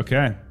me.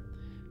 Okay.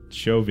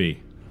 Chovy,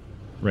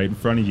 right in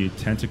front of you,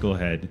 tentacle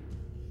head,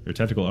 or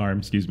tentacle arm,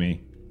 excuse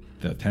me.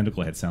 The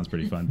tentacle head sounds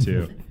pretty fun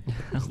too.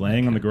 He's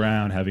laying on the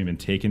ground, having been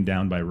taken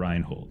down by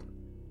Reinhold.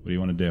 What do you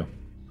want to do?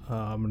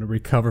 I'm gonna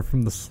recover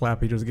from the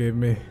slap he just gave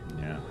me,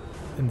 Yeah.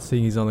 and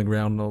seeing he's on the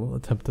ground, I'll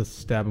attempt to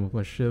stab him with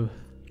my shiv.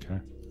 Okay.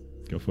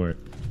 Go for it.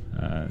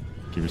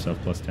 Give yourself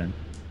plus 10.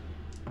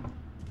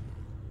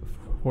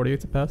 48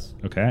 to pass.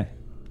 Okay.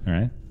 All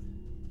right.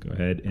 Go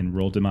ahead and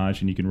roll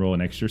damage, and you can roll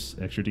an extra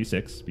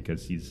d6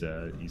 because he's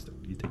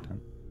taken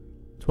down.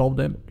 12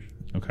 damage.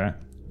 Okay.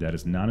 That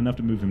is not enough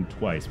to move him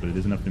twice, but it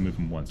is enough to move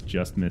him once.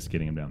 Just missed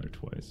getting him down there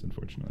twice,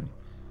 unfortunately.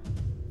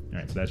 All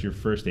right, so that's your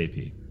first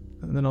AP.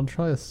 And then I'll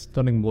try a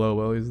stunning blow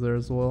while he's there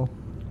as well.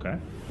 Okay.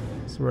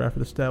 So right after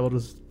the stab, I'll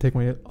just take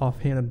my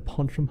offhand and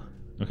punch him.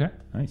 Okay.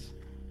 Nice.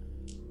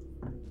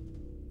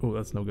 Oh,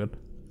 that's no good.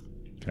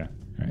 Okay.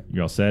 All right.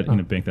 You're all set. You're going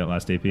to bank that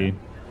last AP. All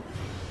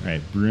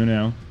right.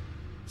 Bruno,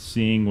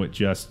 seeing what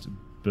just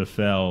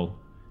befell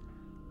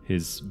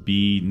his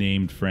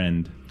bee-named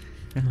friend,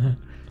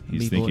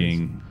 he's Bee boys.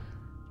 thinking...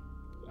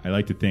 I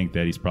like to think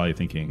that he's probably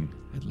thinking,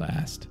 at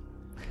last,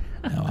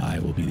 now I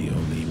will be the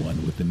only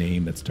one with the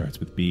name that starts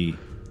with B.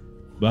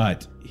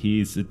 But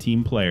he's a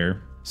team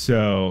player,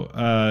 so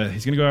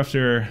he's gonna go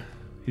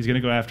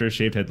after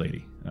Shaved Head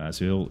Lady.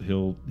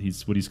 So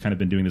he's what he's kind of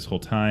been doing this whole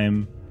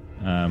time.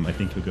 I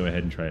think he'll go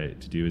ahead and try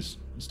to do his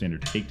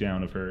standard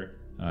takedown of her.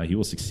 He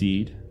will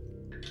succeed.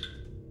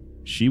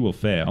 She will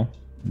fail,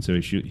 and so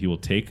he will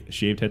take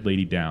Shaved Head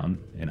Lady down.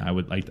 And I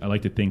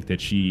like to think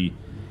that he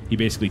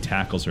basically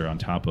tackles her on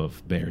top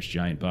of Bear's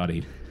giant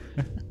body.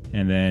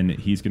 And then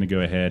he's going to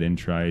go ahead and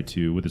try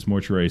to, with his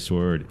mortuary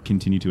sword,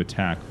 continue to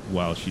attack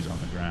while she's on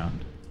the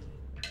ground.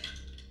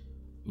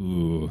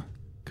 Ooh.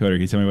 Coder,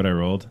 can you tell me what I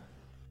rolled?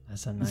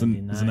 That's a It's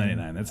 99. a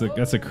 99.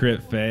 That's a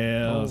crit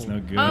fail. It's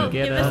no good. Oh,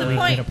 Get give us it. a We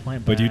point. get a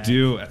point But you back.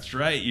 do. That's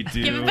right. You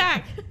do. Give it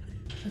back.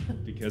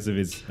 Because of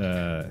his...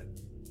 the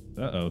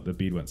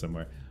bead went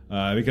somewhere.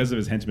 Because of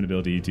his henchman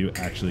ability, you do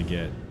actually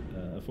get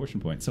a fortune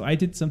point. So I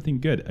did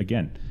something good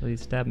again. Please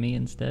stab me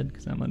instead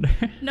because I'm under.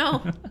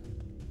 No.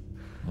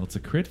 Well, it's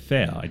a crit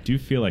fail. I do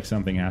feel like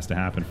something has to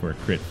happen for a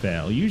crit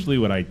fail. Usually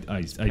what I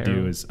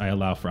do is I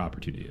allow for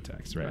opportunity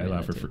attacks, right? I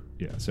allow that for too.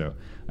 yeah. So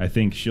I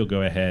think she'll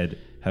go ahead,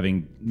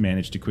 having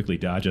managed to quickly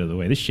dodge out of the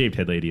way. This Shaved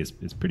Head Lady is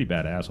pretty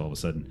badass all of a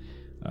sudden.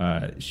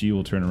 She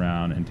will turn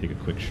around and take a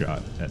quick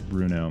shot at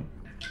Bruno.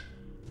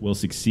 Will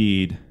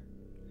succeed.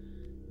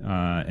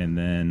 And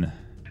then...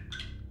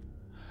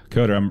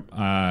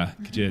 Coder,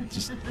 could you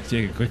just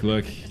take a quick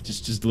look?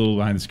 Just a little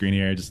behind the screen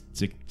here.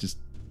 Just a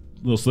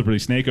little slippery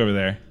snake over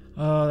there.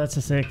 Oh, that's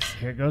a 6.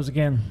 Here it goes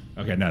again.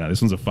 Okay, no, this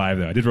one's a 5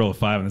 though. I did roll a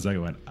 5 on the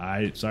second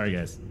one. Sorry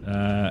guys.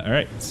 All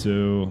right,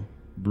 so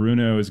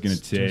Bruno is going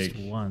to take.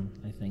 Just 1,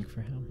 I think,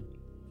 for him.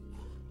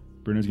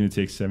 Bruno's going to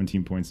take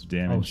 17 points of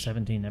damage. Oh,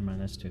 17. Never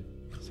mind. That's 2.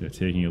 So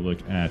taking a look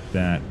at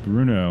that,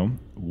 Bruno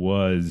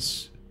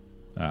was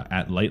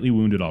at lightly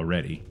wounded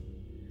already,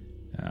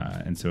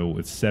 and so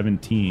with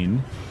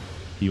 17,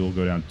 he will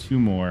go down 2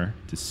 more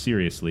to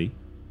seriously.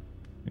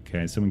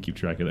 Okay, someone keep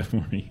track of that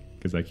for me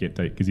because I can't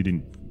type because he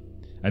didn't.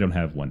 I don't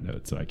have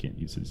OneNote, so I can't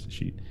use his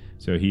sheet.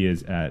 So he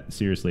is at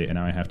seriously, and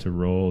now I have to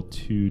roll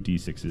 2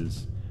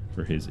 d6s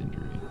for his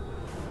injury.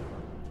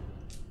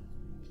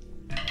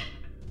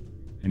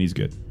 And he's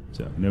good.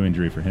 So no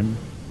injury for him.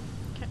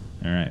 Okay.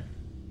 All right.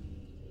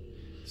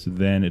 So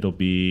then it'll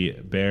be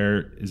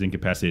Bear is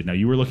incapacitated. Now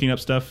you were looking up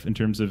stuff in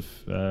terms of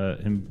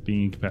him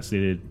being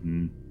incapacitated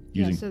and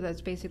using... Yeah, so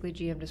that's basically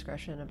GM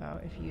discretion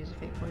about if you use a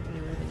fate point when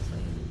you're within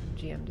slain.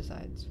 GM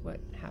decides what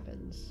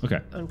happens.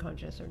 Okay.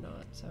 Unconscious or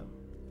not. So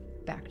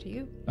back to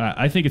you.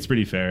 I think it's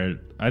pretty fair.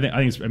 I think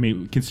it's, I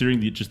mean,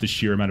 considering just the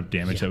sheer amount of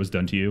damage that was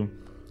done to you,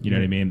 you know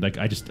what I mean? Like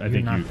I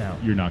think knocked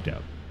out. You're knocked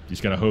out. You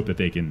just gotta hope that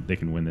they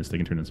can win this. They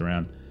can turn this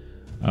around.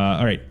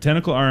 All right,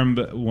 Tentacle Arm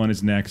one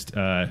is next,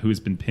 who has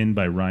been pinned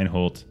by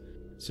Reinhold.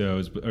 So,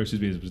 it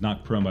was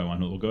knocked prone by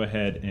Reinhold. We'll go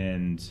ahead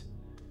and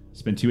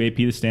spend 2 AP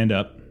to stand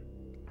up,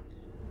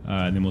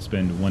 and then we'll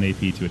spend 1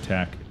 AP to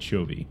attack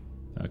Chovy,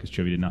 because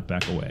Chovy did not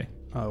back away.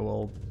 Oh,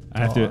 well.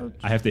 I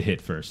have to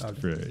hit first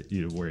for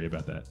you to worry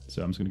about that.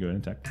 So I'm just going to go ahead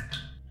and attack.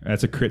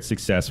 That's a crit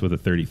success with a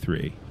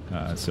 33.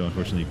 So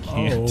unfortunately, you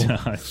can't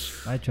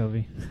dodge. Bye,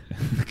 Chovy.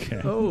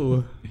 Okay.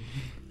 Oh.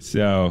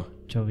 So,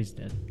 Chovy's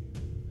dead.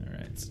 all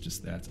right, it's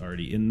just that's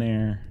already in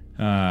there.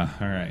 All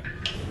right.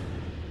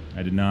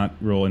 I did not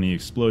roll any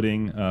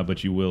exploding,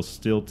 but you will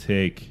still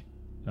take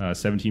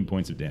 17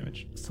 points of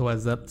damage. So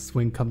as that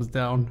swing comes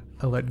down,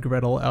 I let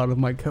Gretel out of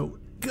my coat.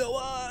 Go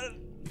on!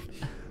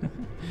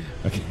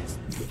 Okay.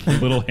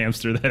 Little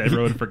hamster that I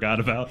wrote and forgot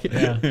about.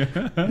 Yeah.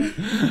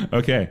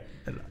 Okay.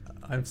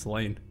 I'm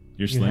slain.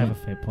 You're You slain. have a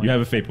fate point. You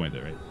have a fate point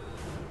there, right?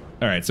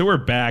 All right, so we're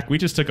back. We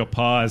just took a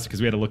pause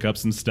because we had to look up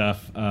some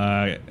stuff,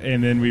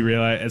 and then we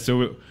realized.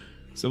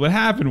 So what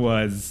happened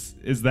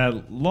is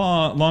that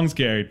Long's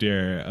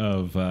character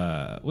of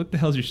what the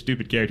hell's your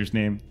stupid character's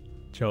name?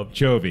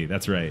 Chovy,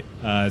 that's right.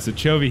 So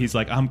Chovy, he's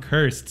like, I'm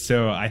cursed,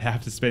 so I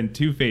have to spend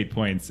 2 fate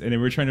points, and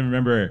then we're trying to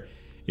remember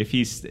if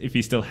he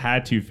still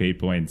had 2 fate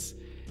points,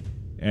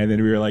 and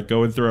then we were like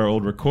going through our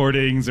old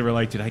recordings, and we're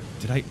like, did I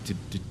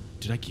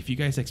give you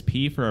guys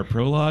XP for our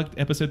prologue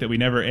episode that we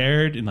never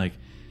aired, and like.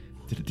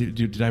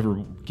 Did I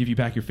ever give you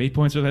back your fate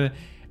points or that?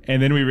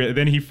 And then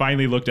then he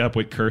finally looked up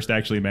what cursed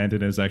actually meant,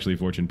 and it was actually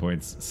fortune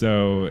points.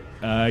 So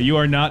you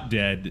are not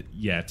dead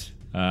yet.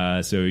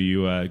 So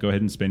you go ahead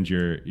and spend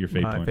your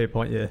fate My point. fate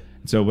point, yeah.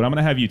 So what I'm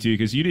gonna have you do,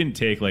 because you didn't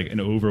take like an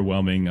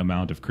overwhelming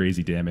amount of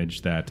crazy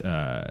damage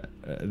that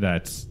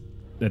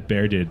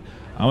Bear did.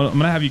 I'm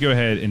gonna have you go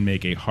ahead and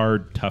make a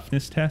hard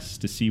toughness test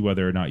to see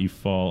whether or not you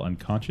fall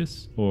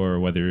unconscious or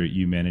whether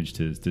you manage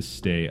to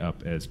stay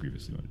up as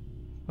grievously wounded.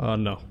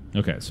 No.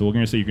 Okay, so we're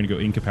going to say you're going to go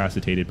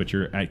incapacitated, but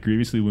you're at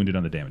grievously wounded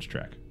on the damage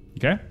track.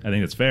 Okay? I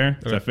think that's fair.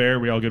 Is that fair?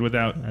 We all good with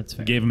that? That's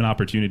fair. Gave him an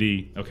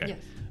opportunity. Okay. Yes.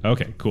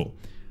 Okay, cool.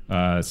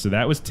 So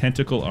that was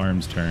Tentacle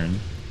Arm's turn.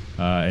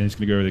 And it's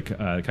going to go over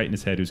the kite in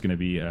his head, who's going to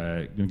be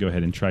going to go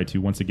ahead and try to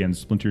once again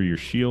splinter your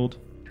shield.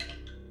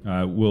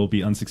 Will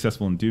be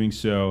unsuccessful in doing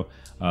so.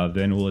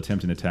 Then we'll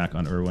attempt an attack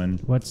on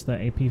Irwin. What's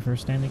the AP for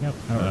standing up?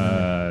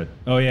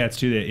 It's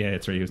 2 to... Yeah,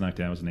 that's right. He was knocked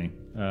down, wasn't he?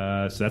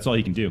 So that's all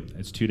he can do.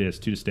 It's 2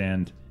 to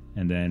stand,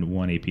 and then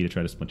 1 AP to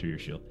try to splinter your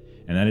shield.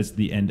 And that is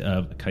the end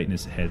of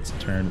Chitinous Head's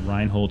turn.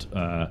 Reinhold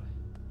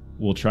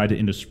will try to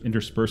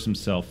intersperse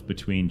himself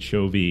between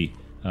Chovy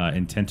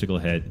and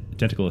tentacle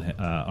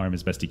arm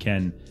as best he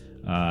can,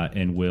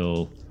 and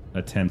will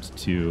attempt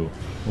to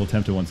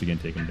once again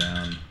take him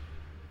down.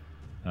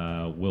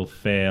 Will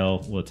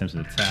fail. Will attempt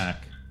an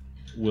attack.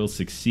 Will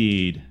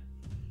succeed,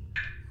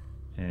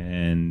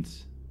 and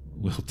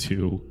will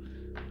do.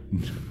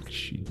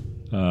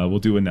 We'll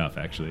do enough,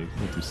 actually.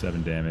 We'll do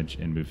 7 damage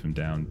and move him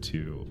down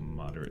to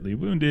moderately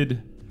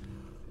wounded.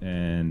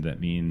 And that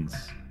means...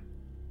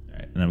 All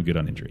right, and I'm good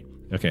on injury.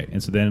 Okay,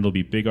 and so then it'll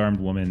be big-armed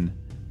woman.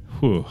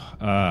 Whew.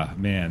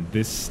 Man,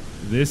 this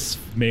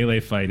melee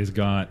fight it's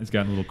gotten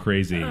a little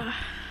crazy.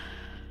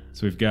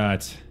 So we've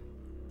got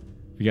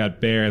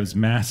Bear, this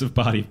massive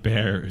bodied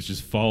bear who's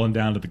just fallen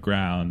down to the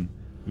ground.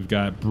 We've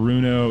got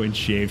Bruno and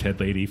Shaved Head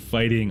Lady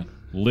fighting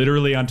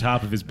literally on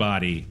top of his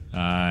body.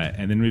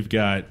 And then we've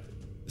got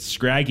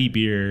Scraggy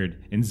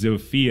Beard and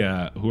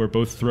Zofia, who are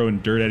both throwing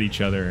dirt at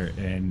each other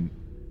and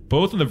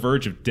both on the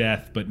verge of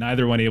death, but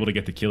neither one able to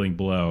get the killing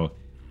blow.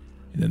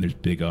 And then there's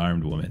Big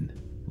Armed Woman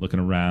looking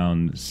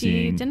around,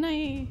 seeing... Didn't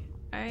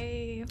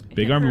I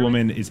Big Armed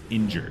Woman is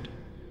injured.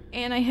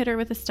 And I hit her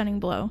with a stunning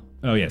blow.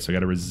 Oh, yeah, so I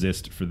got to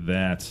resist for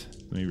that.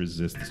 Let me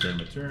resist the start of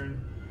my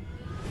turn.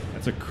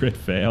 That's a crit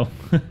fail.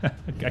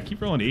 I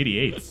keep rolling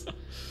 88s.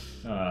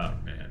 Oh,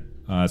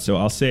 man. So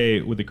I'll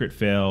say with the crit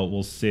fail,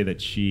 we'll say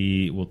that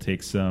she will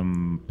take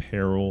some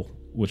peril,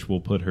 which will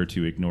put her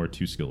to ignore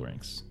 2 skill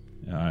ranks.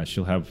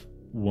 She'll have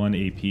 1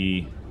 AP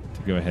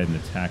to go ahead and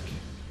attack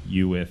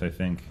you with, I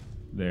think.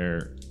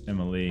 There,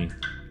 Emily.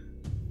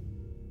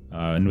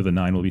 And with a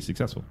 9 will be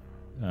successful.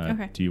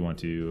 Okay. Do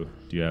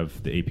you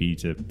have the AP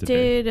to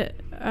Did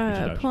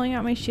pulling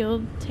out my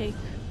shield take...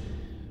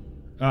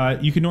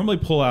 you can normally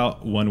pull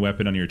out 1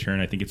 weapon on your turn.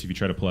 I think it's if you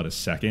try to pull out a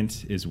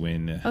second is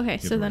when... Okay,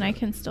 so then I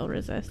can still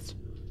resist.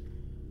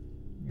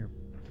 You're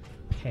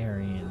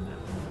parrying that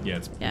one. Yeah,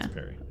 it's Yeah.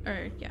 parry.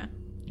 Or, yeah.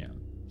 Yeah.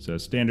 So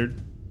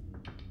standard.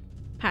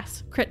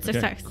 Pass. Crit Okay.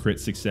 success. Crit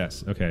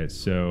success. Okay,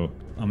 so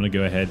I'm going to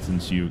go ahead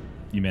since you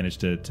managed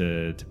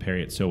to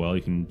parry it so well.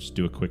 You can just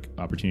do a quick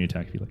opportunity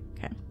attack if you like.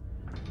 Okay.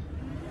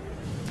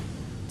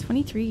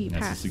 23.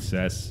 That's Pass. a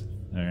success.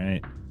 All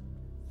right.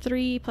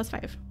 3 plus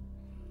 5.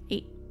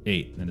 8.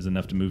 8. That is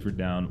enough to move her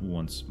down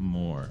once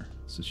more.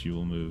 So she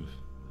will move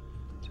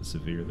to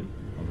severely.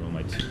 I'll roll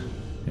my 2.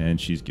 And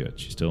she's good.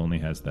 She still only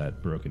has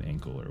that broken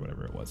ankle or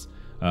whatever it was.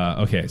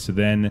 Okay, so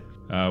then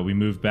we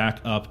move back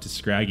up to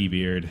Scraggy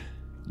Beard.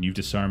 You've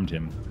disarmed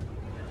him.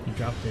 He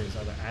dropped his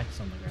other axe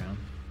on the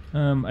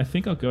ground. I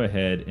think I'll go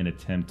ahead and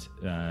attempt...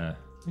 I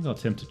think I'll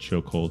attempt a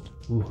chokehold.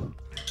 Ooh.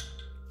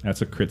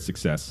 That's a crit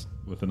success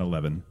with an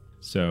 11.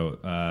 So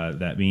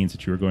that means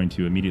that you are going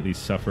to immediately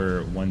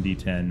suffer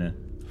 1d10,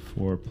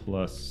 4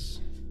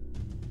 plus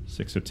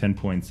 6, so 10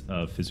 points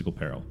of physical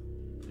peril.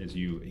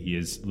 He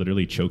is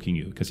literally choking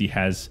you because he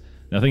has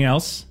nothing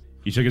else.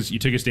 You took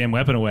his damn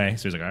weapon away,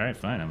 so he's like, all right,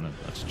 fine, I'll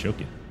just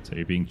choke you. So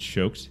you're being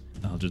choked.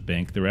 I'll just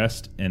bank the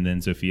rest, and then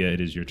Zofia,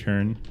 it is your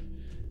turn.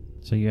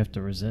 So you have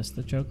to resist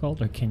the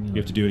chokehold, or can you? You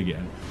have to do it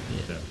again.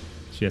 So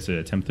she has to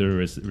attempt to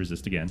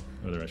resist again,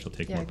 otherwise she'll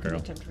take more I peril.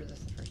 attempt to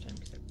resist the first time.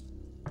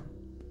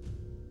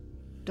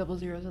 Double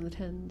zeros on the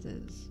 10s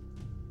is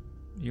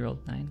You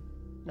rolled 9,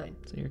 9.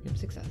 so you're good.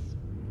 Success.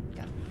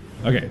 Got it.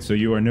 Okay, so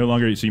you are no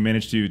longer. So you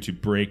managed to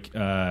break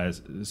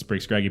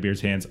Scraggy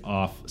Beard's hands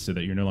off, so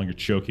that you're no longer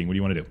choking. What do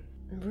you want to do?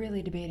 I'm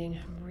really debating.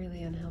 I'm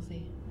really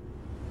unhealthy.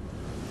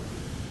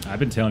 I've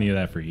been telling you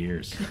that for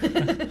years.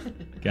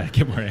 Gotta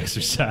get more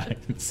exercise.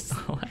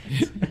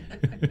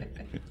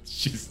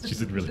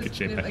 she's in really good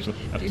shape, actually.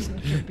 Do some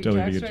trippy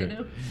Totally jacks good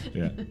right shape.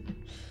 now.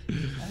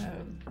 Yeah.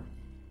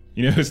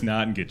 You know who's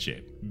not in good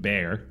shape?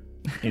 Bear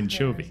and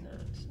Chovy. Not,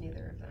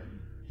 neither of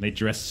them. They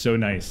dressed so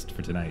nice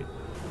for tonight.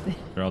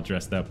 They're all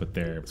dressed up with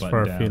their button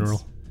for a downs.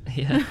 funeral.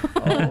 Yeah.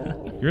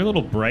 Oh. You're a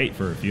little bright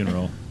for a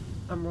funeral.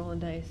 I'm rolling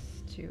dice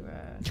to.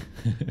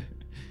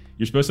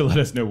 You're supposed to let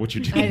us know what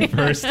you're doing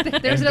first.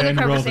 There's and another then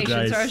roll the conversation, so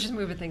I dice. was just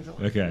moving things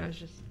along. Okay. I was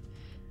just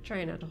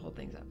trying not to hold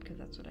things up because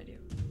that's what I do.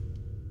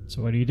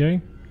 So what are you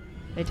doing?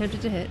 I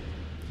attempted to hit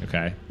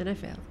Okay. and I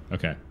failed.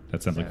 Okay.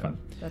 That sounds like So fun.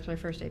 That's my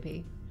first AP.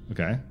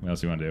 Okay. What else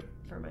do you want to do?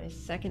 For my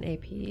second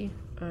AP,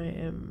 I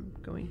am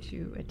going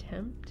to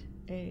attempt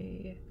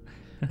a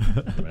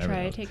Whatever try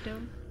a else.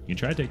 takedown. You can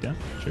try a takedown.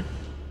 Sure.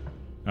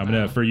 I'm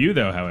gonna for you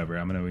though. However,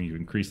 I'm gonna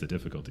increase the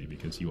difficulty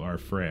because you are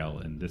frail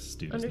and this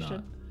dude is not.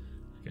 Understood.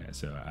 Okay.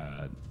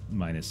 So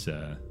minus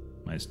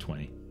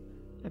 20.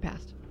 I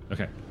passed.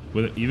 Okay.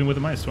 Even with a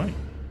minus 20.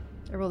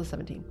 I rolled a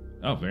 17.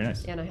 Oh, very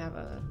nice. And I have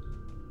a.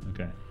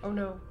 Okay. Oh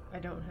no, I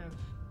don't have.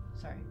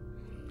 Sorry.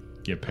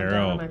 Yeah, I'm down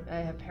peril. on I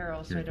have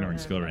peril, so You're I don't ignoring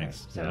have. skill okay,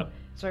 ranks. So, Yep.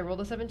 so I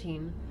rolled a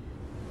 17.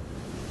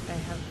 I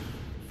have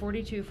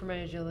 42 for my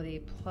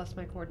agility plus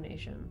my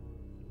coordination.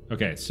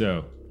 Okay.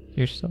 So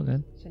You're still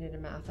good. So I need to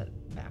math it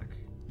back.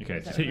 okay.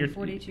 Is that Just hit your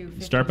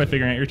 42, start by 52.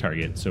 figuring out your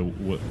target. So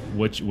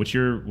what's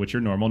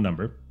your normal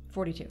number?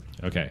 42.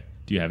 Okay.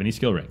 Do you have any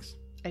skill ranks?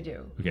 I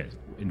do. Okay.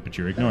 But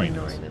you're But I'm ignoring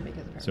ignoring those. them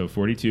because of peril. So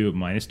 42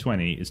 minus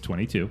 20 is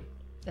 22.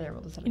 And I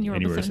rolled a 17. And you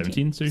And you rolled were a a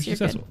 17, so you're So you're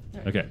successful.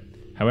 good. Okay.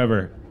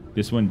 However,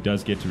 this one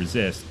does get to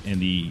resist, and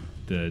the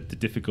the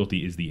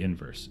difficulty is the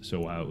inverse. So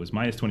while it was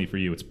minus 20 for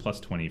you, it's plus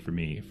 20 for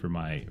me for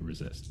my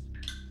resist.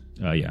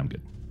 Yeah, I'm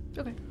good.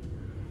 Okay.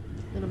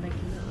 Then I'm making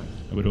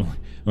that. I would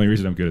only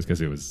reason I'm good is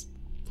because it was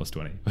plus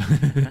 20.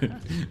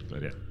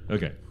 But yeah,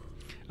 okay.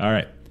 All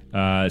right.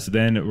 So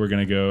then we're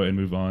gonna go and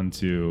move on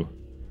to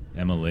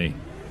Emily.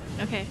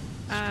 Okay.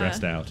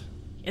 Stressed out.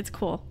 It's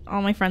cool.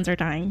 All my friends are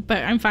dying,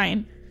 but I'm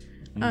fine.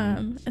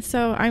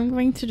 So I'm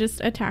going to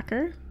just attack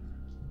her.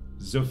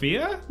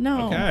 Sophia?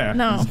 No, Okay.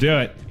 no. Let's do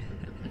it.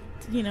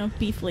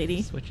 Beef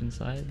lady. Switching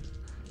sides.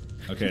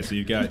 Okay, so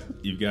you've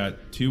got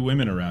two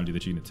women around you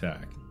that you can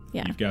attack.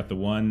 Yeah. You've got the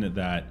one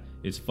that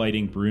is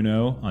fighting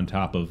Bruno on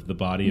top of the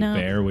body No. of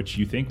Bear, which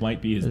you think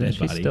might be his Isn't dead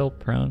she body. still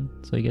prone,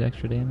 so you get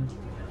extra damage?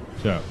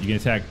 So you can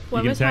attack. What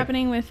you can was attack,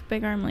 happening with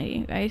Big Arm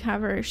Lady? I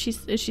have her. Is she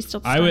still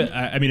stunned? I would.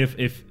 I mean,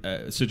 if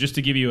so, just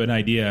to give you an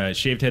idea,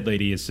 Shaved Head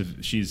Lady is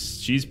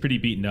she's pretty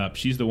beaten up.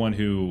 She's the one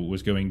who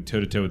was going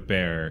toe to toe with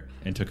Bear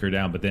and took her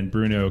down. But then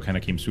Bruno kind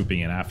of came swooping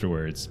in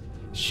afterwards.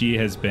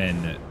 She's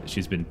been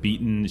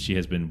beaten. She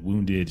has been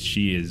wounded.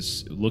 She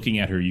is looking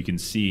at her. You can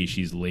see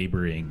she's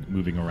laboring,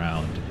 moving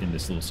around in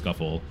this little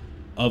scuffle.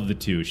 Of the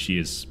two, she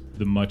is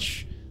the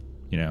much.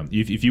 You know,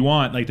 if you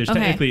want, like, there's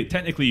Okay.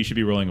 technically you should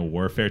be rolling a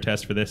warfare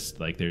test for this.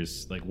 Like,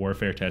 there's like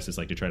warfare test is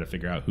like to try to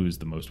figure out who's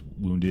the most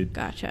wounded.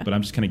 Gotcha. But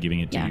I'm just kind of giving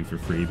it to Yeah. you for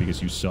free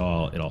because you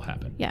saw it all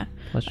happen. Yeah.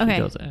 Plus she Okay.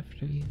 goes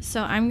after you.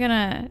 So I'm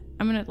gonna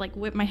like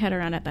whip my head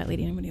around at that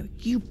lady and I'm gonna go,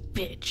 you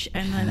bitch,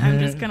 and then I'm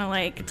just gonna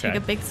like take Okay.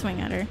 a big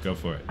swing at her. Go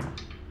for it.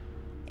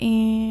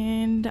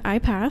 And I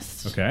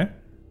passed. Okay.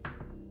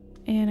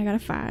 And I got a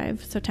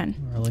 5, so 10.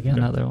 Roll again.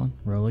 Another one.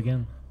 Roll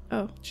again.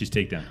 Oh. She's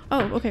takedown.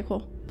 Oh, okay,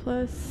 cool.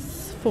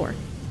 Plus 4.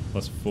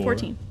 Plus 4.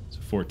 14. So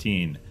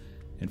 14.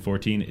 And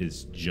 14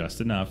 is just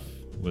enough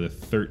with a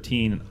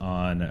 13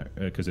 on,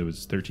 because it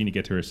was 13 to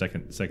get to her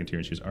second tier,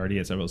 and she was already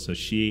at several, so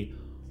she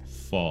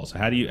falls. So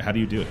how do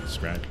you do it?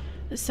 Describe.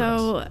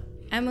 So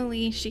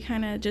Emily, she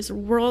kind of just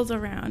whirls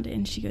around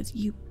and she goes,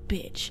 you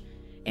bitch.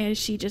 And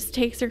she just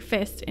takes her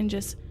fist and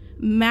just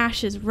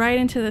mashes right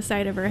into the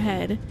side of her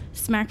head,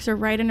 smacks her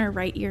right in her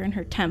right ear and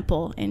her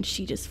temple, and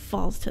she just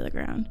falls to the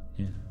ground.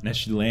 Yeah. And as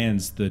she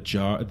lands, the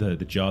jaw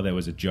that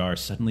was ajar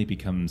suddenly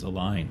becomes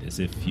aligned, as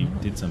if you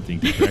did something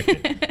to correct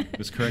it. It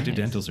was corrective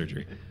dental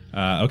surgery.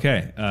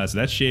 Okay, so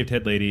that's Shaved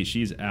Head Lady.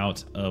 She's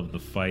out of the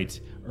fight.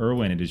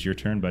 Erwin, it is your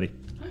turn, buddy.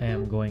 I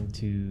am going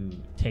to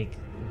take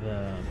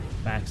the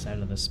backside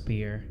of the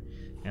spear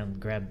and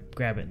grab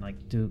it and like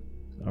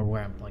or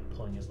where I'm like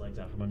pulling his legs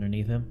out from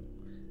underneath him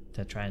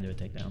to try and do a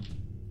takedown.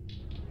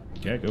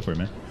 Okay, go for it,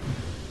 man.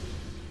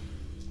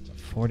 It's a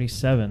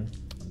 47,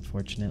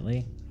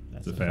 unfortunately.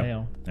 That's It's a a fail. fail.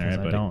 All Because right, I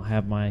buddy. don't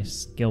have my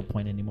skill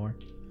point anymore.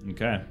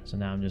 Okay. So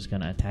now I'm just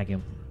going to attack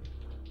him.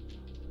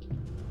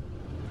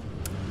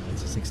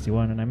 It's a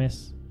 61 and I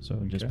miss. So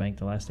just Okay. bank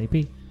the last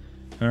AP.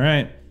 All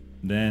right.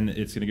 Then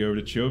it's going to go over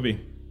to Chovy,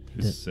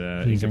 who's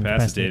He's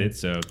incapacitated.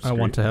 So I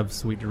want to have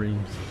sweet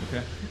dreams.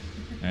 Okay.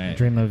 All right.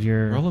 Dream of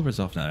your Rollover's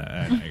off now.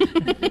 All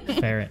right.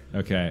 ferret.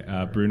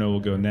 Okay, Bruno will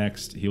go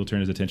next. He will turn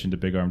his attention to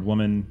Big Armed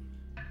Woman,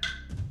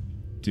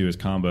 do his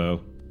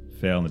combo,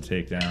 fail in the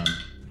takedown,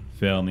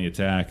 fail in the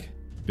attack,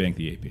 bank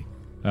the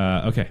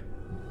AP. Okay,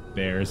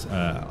 Bear's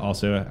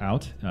also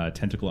out.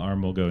 Tentacle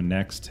Arm will go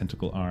next.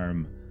 Tentacle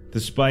Arm,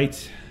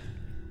 despite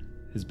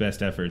his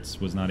best efforts,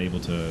 was not able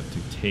to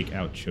take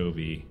out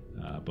Chovy,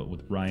 but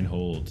with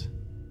Reinhold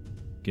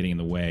getting in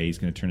the way, he's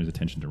going to turn his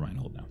attention to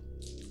Reinhold now.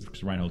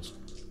 Because Reinhold's,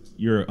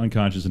 you're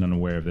unconscious and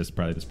unaware of this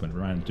probably at this point, but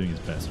Ryan's doing his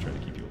best to try to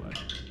keep you alive.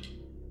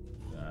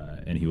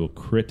 And he will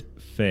crit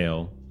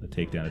fail the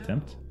takedown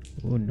attempt.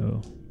 Oh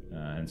no.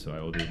 And so I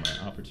will do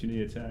my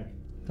opportunity attack.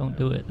 Don't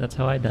do it. That's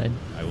how I died.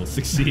 I will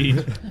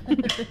succeed.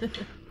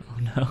 Oh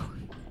no.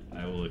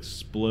 I will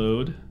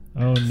explode.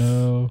 Oh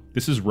no.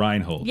 This is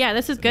Reinhold. Yeah,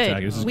 this is good.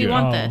 Attack. This is We good.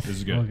 want Oh. this. This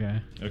is good.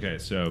 Okay. Okay,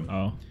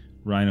 so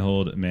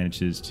Reinhold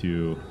manages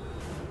to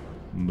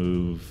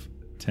move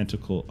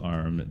Tentacle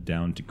Arm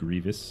down to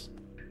Grievous,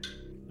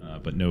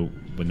 but no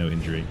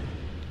injury.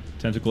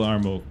 Tentacle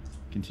Arm will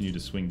continue to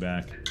swing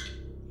back,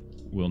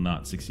 will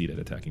not succeed at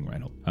attacking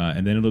Reinhold.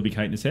 And then it'll be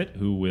Chitinous Hit,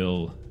 who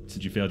will,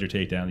 since you failed your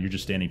takedown, you're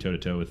just standing toe to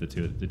toe with the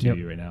two Yep. of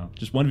you right now.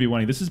 Just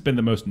 1v1ing. This has been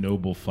the most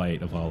noble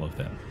fight of all of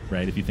them,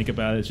 right? If you think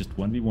about it, it's just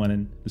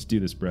 1v1ing. Let's do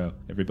this, bro.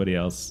 Everybody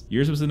else.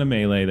 Yours was in a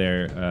melee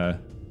there,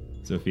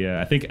 Sophia.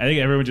 I think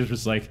everyone just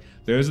was like,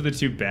 those are the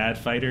two bad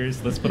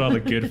fighters. Let's put all the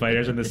good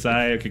fighters on the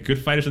side. Okay, good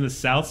fighters on the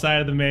south side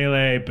of the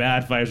melee,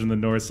 bad fighters on the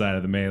north side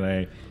of the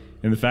melee.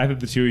 And the fact that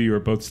the two of you are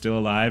both still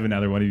alive and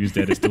neither one of you is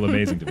dead is still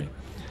amazing to me.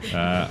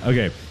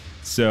 Okay,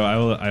 so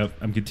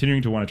I'm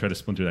continuing to want to try to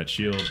splinter that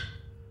shield,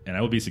 and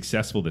I will be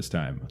successful this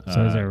time.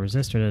 So is there a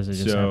resist or does it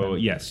just So happen?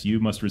 yes, you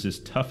must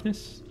resist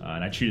toughness,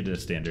 and I treated it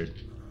as standard,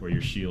 where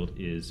your shield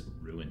is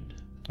ruined.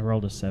 I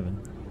rolled a 7.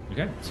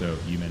 Okay, so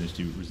you managed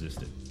to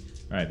resist it.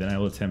 All right, then I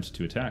will attempt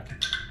to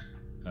attack.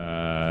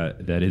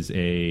 That is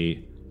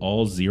a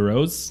all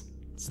zeros,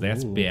 so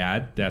that's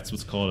bad. That's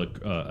what's called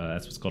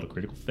a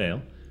critical fail.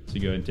 So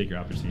you go ahead and take your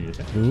opportunity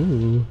to attack.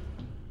 Ooh.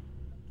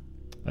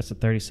 That's a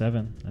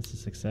 37. That's a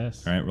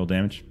success. All right, roll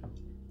damage.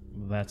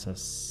 That's a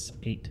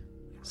 8.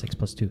 6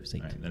 plus 2 is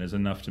 8. All right, that is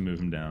enough to move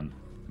him down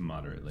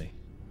moderately.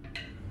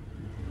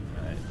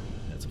 All right,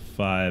 that's a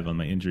 5 on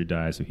my injury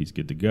die, so he's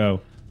good to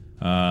go.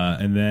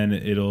 And then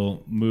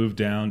it'll move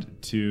down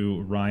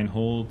to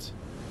Reinhold,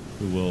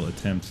 who will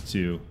attempt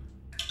to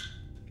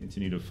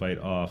continue to fight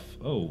off.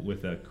 Oh,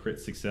 with a crit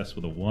success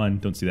with a 1.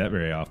 Don't see that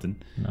very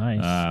often.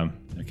 Nice.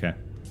 Okay.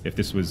 If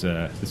this was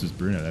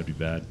Bruno, that'd be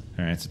bad.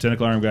 All right, so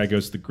Tentacle Arm guy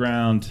goes to the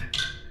ground.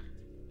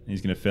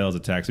 He's going to fail his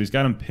attack. So he's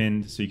got him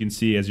pinned. So you can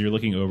see as you're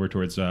looking over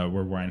towards where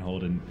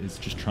Reinhold is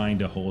just trying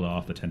to hold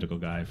off the tentacle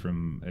guy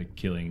from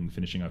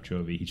finishing off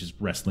Chovy. He's just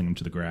wrestling him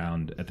to the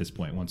ground at this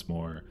point once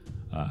more,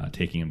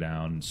 taking him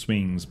down.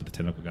 Swings, but the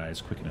tentacle guy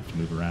is quick enough to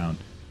move around.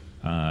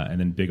 And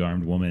then Big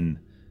Armed Woman,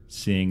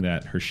 seeing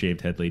that her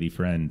shaved head lady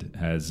friend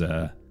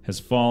has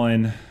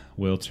fallen,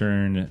 will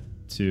turn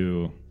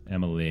to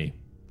Emily.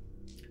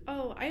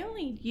 Oh, I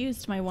only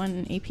used my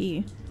 1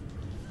 AP.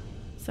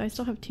 So I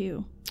still have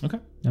 2. Okay.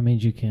 That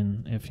means you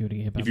can, if you were to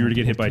get hit by If you were to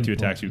get hit by 2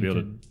 multiple attacks, you'd be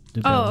able to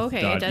to Oh,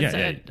 okay. dodge. That's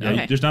Yeah. it. Yeah.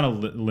 Okay. There's not a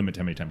limit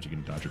to how many times you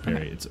can dodge or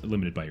parry. It's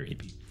limited by your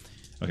AP.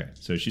 Okay,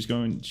 so she's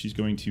going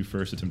to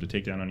first attempt to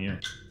take down on you.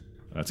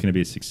 That's going to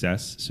be a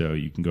success, so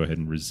you can go ahead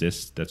and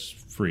resist. That's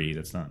free.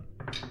 That's not.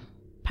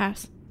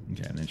 Pass.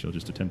 Okay, and then she'll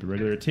just attempt a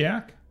regular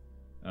attack.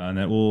 And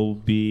that will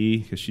be,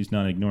 because she's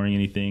not ignoring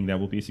anything, that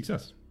will be a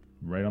success.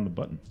 Right on the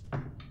button.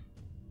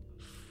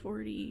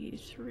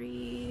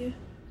 43.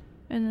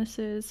 And this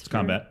is It's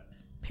combat.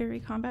 Parry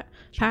combat.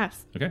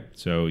 Pass. Okay,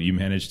 so you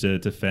managed to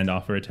fend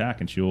off her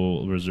attack, and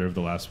she'll reserve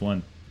the last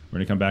one. We're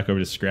going to come back over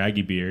to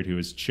Scraggy Beard, who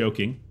is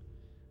choking,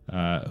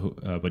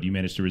 but you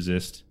managed to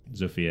resist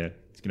Zofia.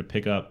 He's going to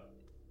pick up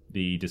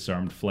the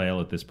disarmed flail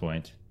at this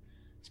point.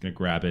 He's going to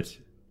grab it.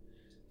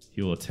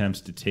 He will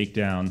attempt to take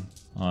down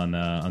on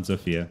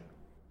Zofia.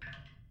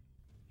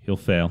 He'll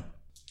fail,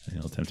 and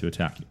he'll attempt to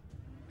attack you.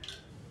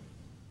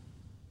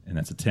 And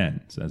that's a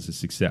 10, so that's a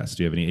success.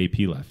 Do you have any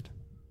AP left?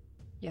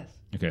 Yes.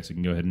 Okay, so you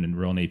can go ahead and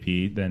roll an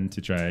AP then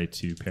to try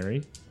to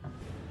parry.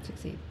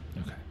 Succeed.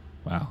 Okay.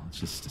 Wow, it's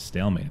just a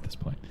stalemate at this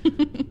point.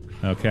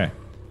 Okay.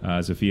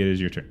 Zofia, it is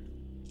your turn.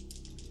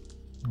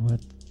 What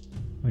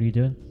are you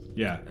doing?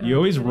 Yeah, you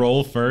always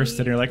roll first,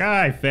 and you're like,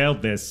 I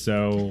failed this,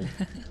 so...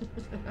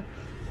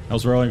 I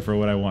was rolling for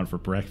what I want for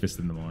breakfast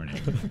in the morning.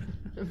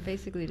 I'm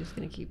basically just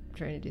going to keep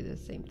trying to do the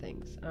same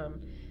things.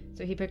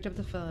 So he picked up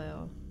the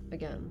flail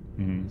again.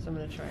 Mhm. So I'm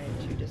going to try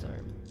to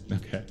disarm.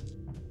 Okay.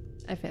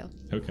 I failed.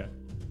 Okay.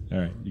 All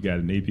right, you got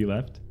an AP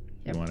left?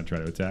 Yep. You want to try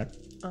to attack?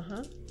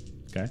 Uh-huh.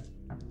 Okay.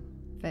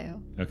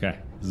 Fail. Okay,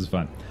 this is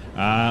fun.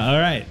 All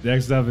right,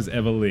 next up is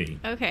Eva Lee.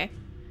 Okay.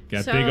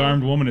 Got So- Big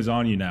Armed Woman is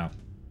on you now.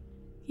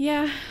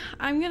 Yeah,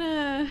 I'm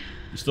gonna.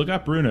 You still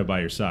got Bruno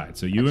by your side.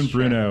 So you That's and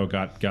Bruno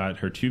got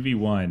her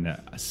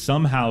 2v1.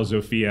 Somehow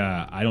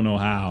Zofia, I don't know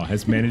how,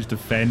 has managed to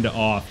fend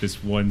off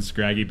this one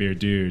Scraggy Bear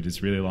dude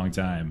this really long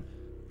time.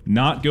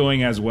 Not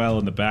going as well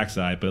in the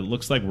backside, but it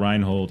looks like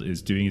Reinhold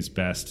is doing his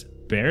best.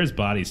 Bear's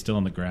body's still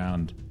on the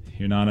ground.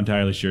 You're not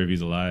entirely sure if he's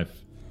alive.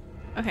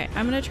 Okay,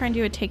 I'm gonna try and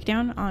do a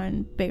takedown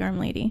on Big Arm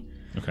Lady.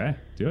 Okay,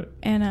 do it.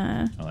 And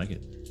I like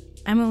it.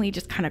 Emily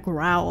just kind of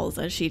growls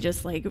as she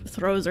just like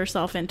throws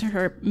herself into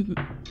her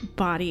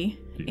body.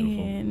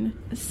 Beautiful. And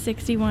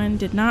 61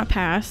 did not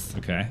pass.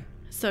 Okay.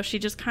 So she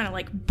just kind of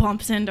like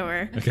bumps into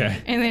her.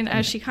 Okay. And then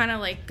as she kind of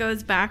like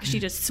goes back, she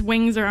just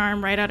swings her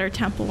arm right at her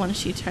temple when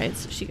she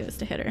goes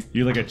to hit her.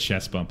 You're like a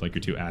chest bump, like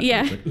you're two athletes.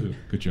 Yeah. Like, ooh,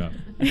 good job.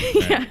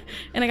 Yeah.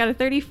 And I got a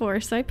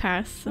 34, so I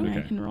pass. And I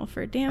Okay. can roll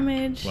for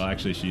damage. Well,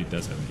 actually, she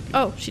does have an AP.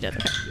 Oh, she does.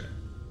 Okay.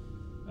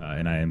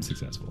 And I am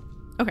successful.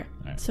 Okay.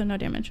 Right. So no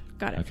damage.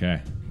 Got it.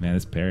 Okay. Man,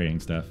 this parrying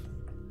stuff.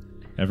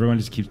 Everyone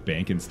just keeps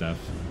banking stuff.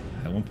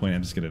 At one point,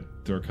 I'm just going to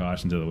throw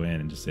caution to the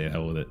wind and just say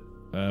hell with it.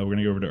 We're going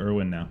to go over to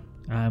Erwin now.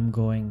 I'm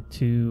going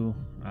to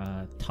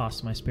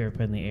toss my spear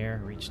put in the air,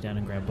 reach down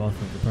and grab both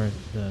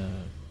of the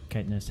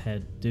chitinous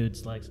head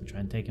dude's legs and try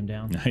and take him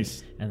down.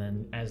 Nice. And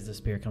then as the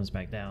spear comes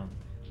back down,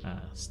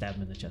 stab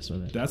him in the chest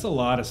with it. That's a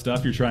lot of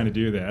stuff you're trying to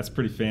do there. That's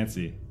pretty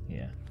fancy.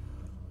 Yeah.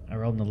 I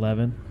rolled an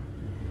 11.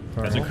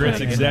 That's a crit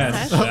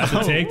success. Success.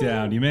 That's a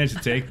takedown. You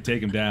managed to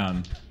take him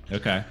down.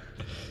 Okay.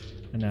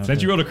 And now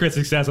Since you rolled a crit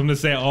success, I'm going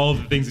to say all of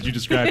the things that you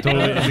described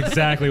totally is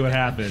exactly what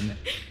happened.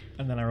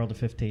 And then I rolled a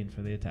 15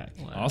 for the attack.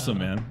 Awesome,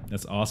 man.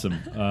 That's awesome.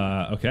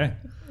 Okay.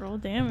 Roll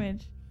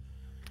damage.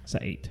 It's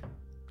an 8.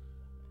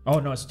 Oh,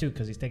 no, it's 2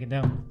 because he's taken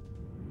down.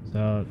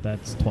 So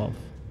that's 12.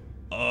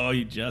 Oh,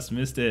 you just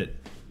missed it.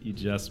 You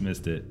just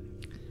missed it.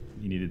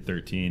 You needed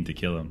 13 to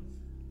kill him.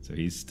 So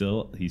he's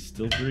still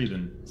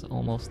breathing. It's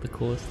almost the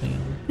coolest thing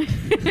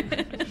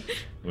ever.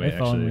 Wait,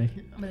 If only.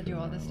 actually, I'm going to do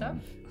all this stuff.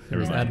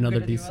 never Yeah. mind. Add another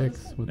Gonna do all this?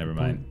 D6. With Never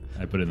the mind.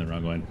 point. I put in the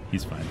wrong one.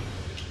 He's fine.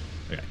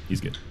 Okay, he's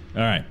good.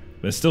 All right,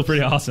 but it's still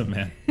pretty awesome,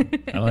 man.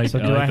 I like. So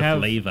I do like I the have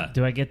flavor.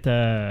 Do I get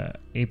the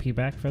AP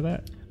back for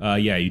that?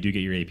 Yeah, you do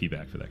get your AP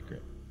back for that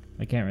crit.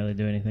 I can't really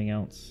do anything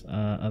else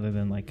other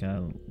than like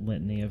a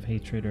litany of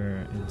hatred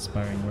or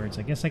inspiring words.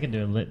 I guess I can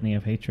do a litany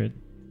of hatred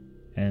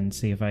and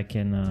see if I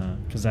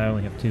can, because I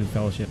only have 2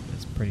 fellowship.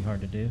 It's pretty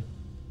hard to do.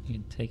 You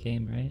can take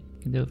aim, right?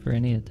 You can do it for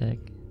any attack.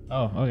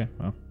 Oh, okay.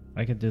 Well,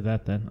 I could do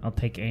that then. I'll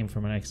take aim for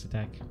my next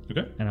attack,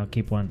 Okay. and I'll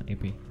keep 1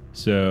 AP.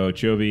 So,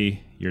 Jovi,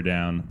 you're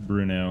down.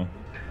 Bruno's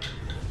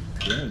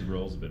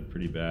rolls have been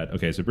pretty bad.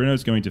 Okay, so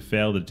Bruno's going to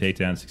fail the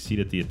takedown, succeed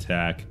at the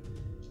attack.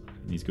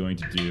 And he's going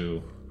to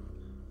do...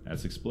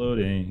 That's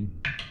exploding.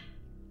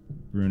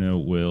 Bruno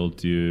will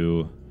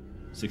do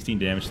 16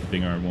 damage to the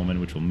big armed woman,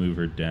 which will move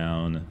her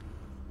down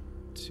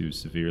to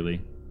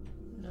severely.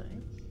 Nice.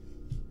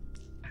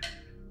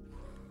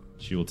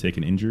 She will take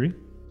an injury.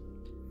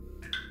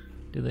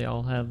 Do they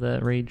all have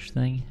that rage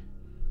thing?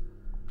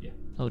 Yeah.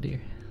 Oh dear.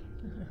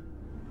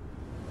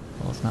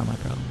 Well, it's not my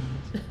problem.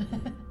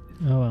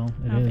 Oh well,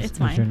 it Oh, is it's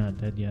because you're fine. not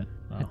dead yet.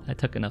 Oh. I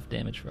took enough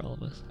damage for all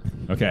of us.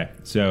 Okay,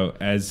 so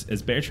as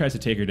Bear tries to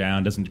take her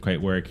down, doesn't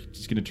quite work.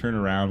 She's going to turn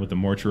around with the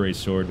mortuary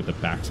sword, with the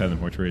backside of the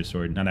mortuary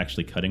sword, not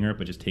actually cutting her,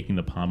 but just taking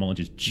the pommel and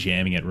just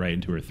jamming it right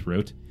into her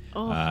throat.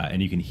 Oh.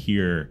 And you can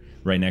hear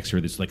right next to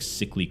her this like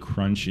sickly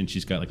crunch, and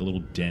she's got like a little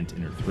dent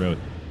in her throat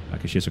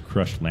because she has a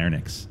crushed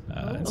larynx,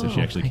 and so she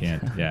Oh actually my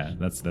can't. God. Yeah,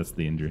 that's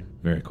the injury.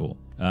 Very cool.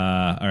 All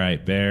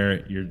right,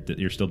 Bear,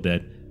 you're still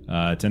dead.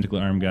 Tentacle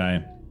arm guy.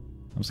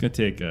 I'm just gonna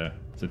take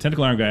so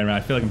tentacle arm guy.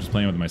 I feel like I'm just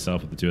playing with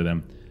myself with the two of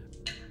them.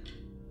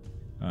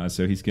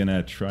 So he's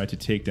gonna try to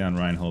take down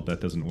Reinhold. That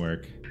doesn't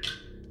work.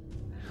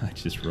 I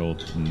just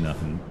rolled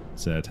nothing.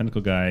 So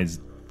tentacle guy's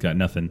got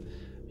nothing.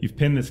 You've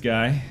pinned this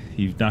guy.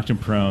 You've knocked him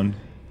prone.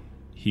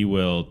 He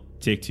will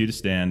take 2 to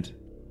stand.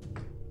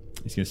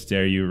 He's gonna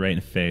stare you right in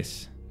the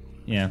face.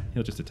 Yeah,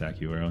 he'll just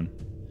attack you, Erwin.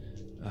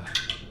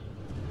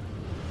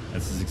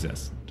 That's a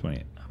success.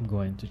 28. I'm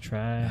going to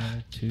try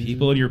to.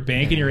 People in your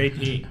bank and your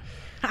AP.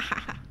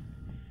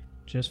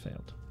 Just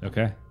failed.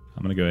 Okay.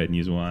 I'm going to go ahead and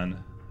use one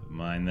of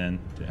mine then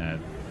to add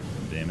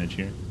some damage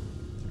here.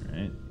 All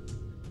right.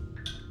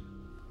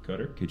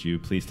 Coder, could you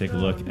please take a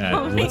look at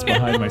Oh, what's man.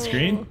 behind my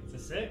screen?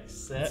 It's a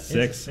 6.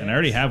 6. And I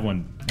already have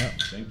one. Yep.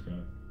 Thanks, bro.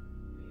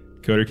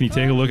 Coder, can you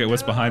take a look at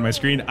what's behind my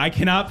screen? I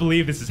cannot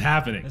believe this is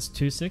happening. That's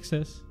 2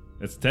 6s.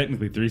 That's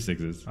technically 3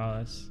 6s. Oh,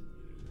 that's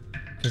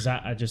because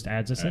that just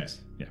adds a All right.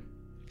 6. Yeah.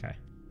 Okay.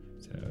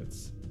 So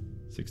it's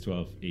 6,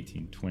 12,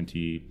 18,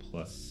 20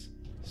 plus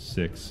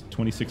 6,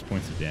 26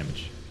 points of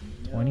damage.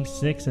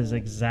 26 is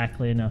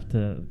exactly enough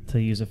to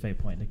use a fate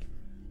point.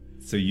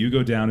 So you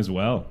go down as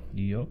well.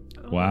 Yup.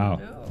 Wow.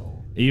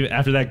 No. Even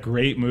after that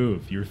great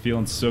move, you were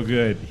feeling so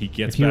good. He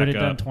gets If you would back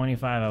have done up.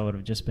 25, I would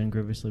have just been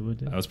grievously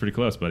wounded. That was pretty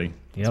close, buddy.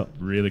 Yep.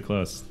 Really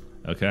close.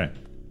 Okay.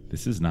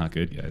 This is not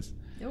good, guys.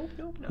 Nope,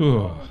 nope, nope.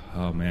 Whew.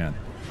 Oh, man.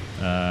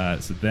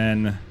 So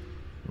then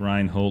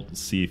Reinhold will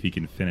see if he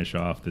can finish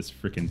off this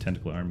freaking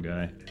tentacle arm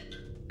guy.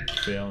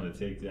 Failing the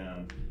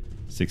takedown.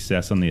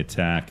 Success on the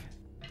attack.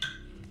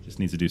 Just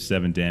needs to do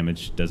 7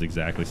 damage. Does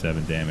exactly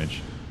 7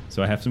 damage.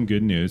 So I have some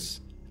good news.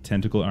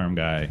 Tentacle arm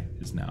guy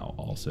is now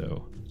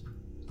also...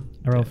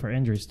 I roll for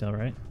injury still,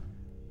 right?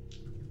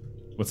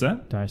 What's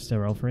that? Do I still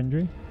roll for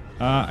injury?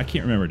 I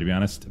can't remember, to be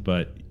honest,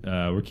 but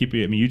we're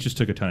keeping... I mean, you just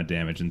took a ton of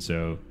damage, and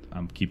so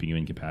I'm keeping you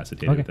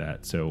incapacitated Okay. with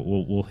that. So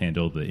we'll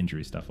handle the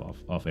injury stuff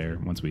off air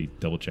once we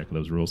double-check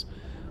those rules.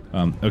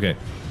 Okay.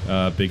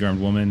 Big-armed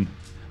woman.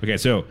 Okay,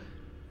 so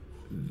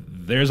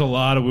there's a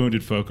lot of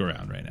wounded folk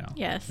around right now.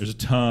 Yes. There's a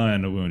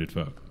ton of wounded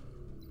folk.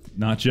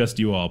 Not just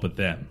you all, but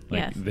them. Like,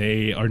 Yes.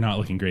 they are not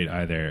looking great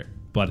either.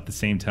 But at the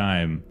same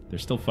time, they're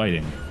still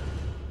fighting.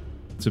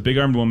 So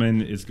big-armed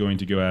woman is going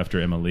to go after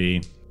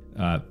Emily.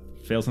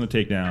 Fails on the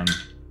takedown.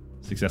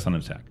 Success on an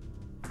attack.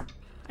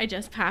 I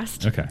just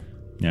passed. Okay.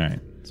 All right.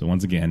 So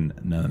once again,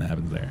 nothing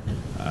happens there.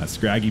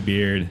 Scraggy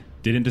Beard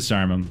didn't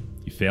disarm him.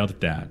 You failed at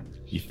that.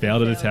 You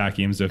failed at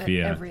attacking him, At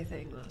Sophia.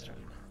 everything last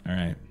round. All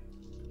right.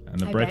 And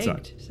the I bright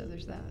banked, side, so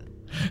there's that.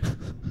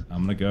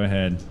 I'm going to go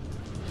ahead,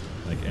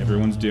 like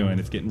everyone's doing.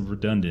 It's getting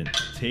redundant.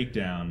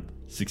 Takedown.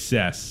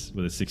 Success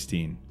with a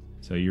 16.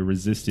 So you're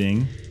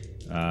resisting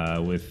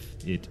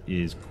with it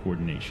is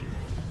coordination.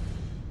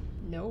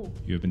 No.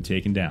 You have been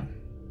taken down.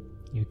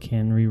 You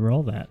can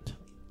re-roll that.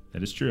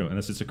 That is true.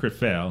 Unless it's a crit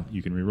fail,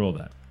 you can re-roll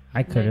that.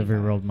 I could have 95.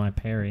 re-rolled my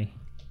parry,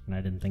 and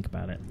I didn't think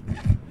about it.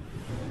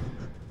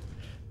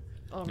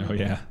 Oh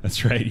yeah,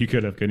 that's right. You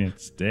could have, couldn't you?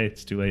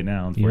 It's too late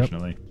now,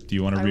 unfortunately. Do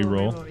you want to I will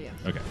re-roll? re-roll, yeah.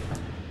 Okay.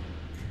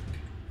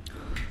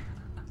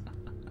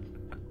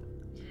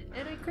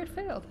 And I crit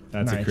failed.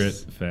 That's a Nice. crit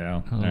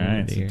fail. Oh, All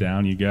right, so dear.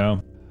 down you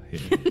go.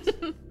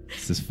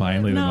 This is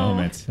finally the No.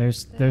 moment.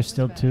 There's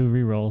still 2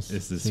 re-rolls.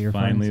 This is so you're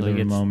fine. finally So the he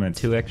gets moment.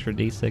 2 extra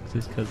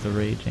d6s because the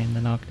rage and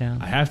the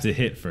knockdown. I have to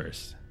hit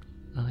first.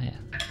 Oh yeah.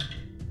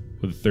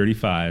 With a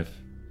 35,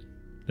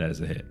 that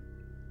is a hit.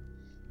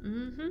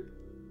 Mm-hmm.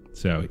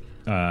 So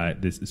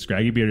this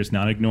Scraggy Beard is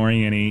not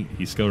ignoring any.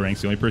 He's skill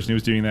ranks. The only person who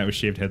was doing that was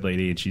Shaved Head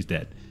Lady, and she's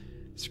dead.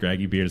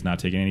 Scraggy Beard is not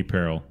taking any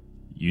peril.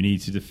 You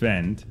need to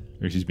defend,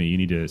 or excuse me, you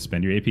need to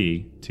spend your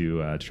AP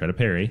to try to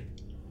parry.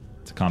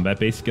 It's a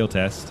combat-based skill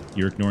test.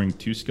 You're ignoring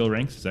 2 skill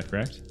ranks. Is that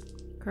correct?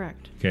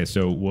 Correct. Okay,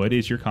 so what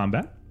is your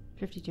combat?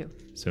 52.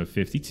 So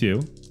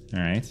 52. All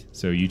right.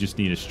 So you just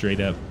need a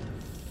straight up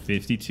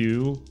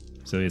 52.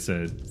 So it's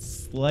a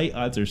slight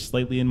odds are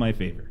slightly in my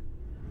favor.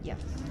 Yes.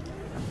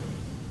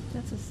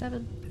 That's a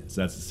 7. So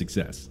that's a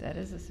success. That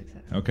is a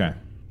success. Okay.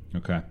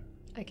 Okay.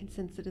 I can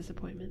sense the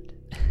disappointment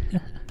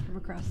from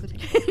across the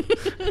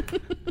table.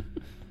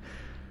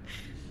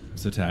 I'm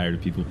so tired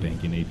of people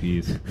banking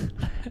APs.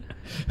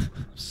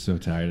 I'm so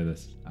tired of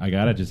this. I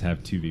gotta just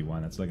have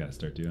 2v1. That's what I gotta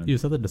start doing. You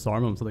just have to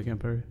disarm them so they can't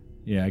parry.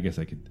 Yeah, I guess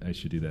I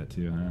should do that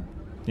too, huh?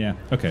 Yeah,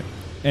 okay.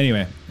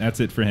 Anyway,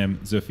 that's it for him.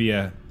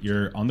 Zofia,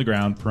 you're on the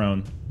ground,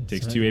 prone.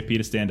 Takes right. 2 AP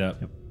to stand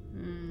up.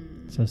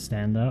 So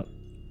stand up.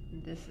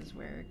 This is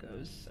where it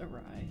goes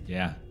awry.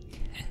 Yeah.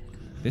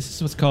 This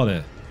is what's called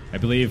I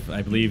believe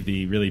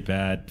the really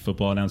bad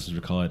football announcers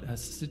would call it,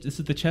 this is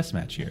the chess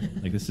match here.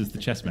 Like, this is the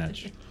chess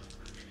match.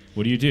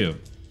 What do you do?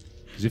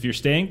 Because if you're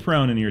staying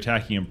prone and you're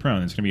attacking him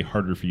prone, it's going to be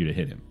harder for you to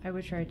hit him. I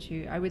would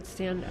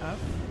stand up.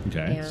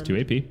 Okay, it's and 2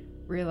 AP.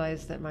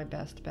 Realize that my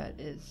best bet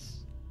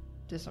is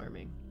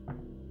disarming.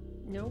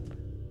 Nope.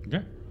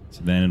 Okay.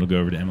 So then it'll go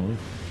over to Emily.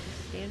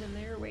 Standing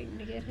there waiting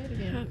to get hit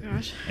Oh again.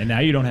 gosh. And now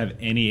you don't have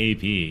any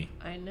AP,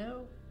 I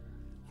know.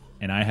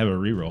 and I have a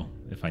reroll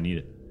if I need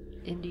it.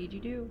 Indeed you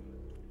do.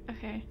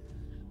 Okay.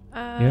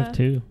 You have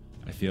 2.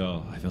 I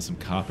feel some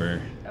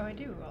copper Oh, I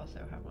do also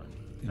have one.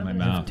 in my gonna-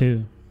 mouth. You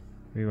have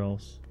 2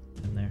 rerolls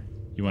in there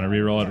You want to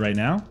reroll it right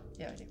now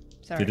Yeah, I do.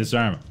 Sorry. to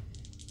disarm him?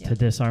 Yeah. to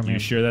disarm him. You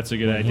sure that's a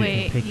good idea?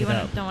 Wait, pick you it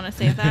up. don't want to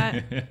save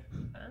that?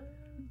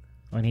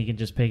 When he can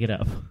just pick it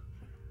up.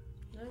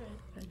 All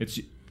right. It's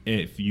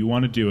if you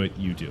want to do it,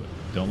 you do it.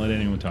 Don't let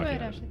anyone talk Go you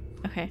ahead, out of it.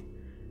 Ashley. Okay.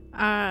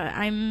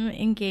 I'm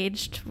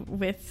engaged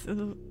with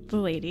the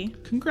lady.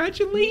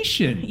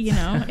 Congratulations! You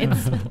know,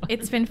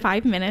 it's been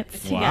 5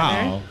 minutes together.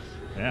 Wow.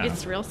 Yeah.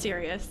 It's real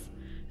serious.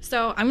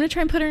 So I'm gonna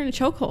try and put her in a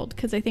chokehold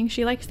because I think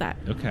she likes that.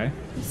 Okay.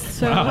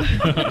 So Wow.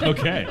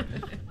 Okay.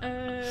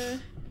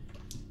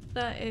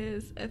 that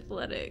is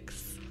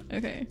athletics.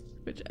 Okay,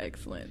 which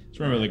excellent.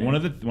 So remember, like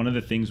one of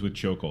the things with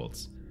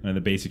chokeholds, one of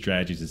the basic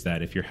strategies is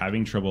that if you're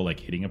having trouble like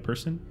hitting a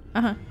person,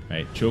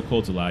 right,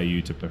 chokeholds allow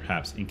you to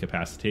perhaps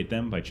incapacitate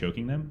them by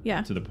choking them.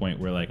 Yeah. To the point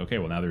where like, okay,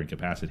 well now they're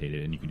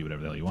incapacitated and you can do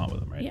whatever the hell you want with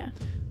them, right? Yeah.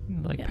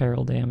 Like Yeah.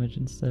 peril damage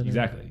instead.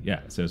 Exactly.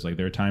 Yeah. So it's like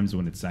there are times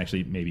when it's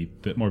actually maybe a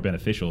bit more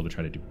beneficial to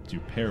try to do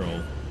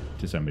peril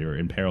to somebody or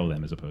imperil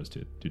them as opposed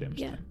to do damage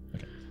Yeah. to them.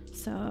 Okay.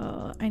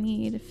 So I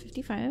need a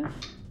 55, and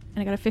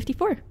I got a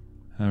 54.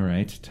 All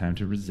right. Time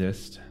to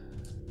resist.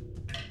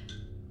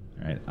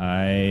 All right.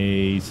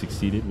 I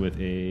succeeded with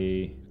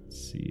a,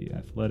 let's see,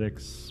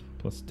 athletics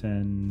plus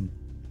 10.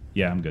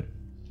 Yeah, I'm good.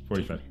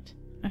 45.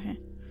 Okay.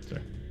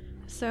 Sorry.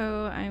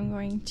 So I'm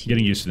going to.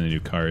 Getting used to the new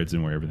cards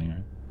and where everything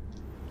are.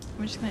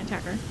 I'm just gonna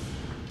attack her,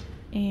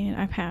 and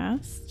I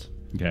passed.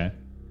 Okay.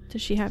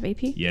 Does she have AP?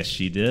 Yes,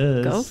 she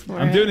does. Go for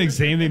I'm it. doing the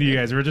same thing to you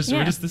guys. We're just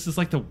Yeah. this is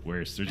like the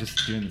worst. We're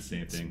just doing the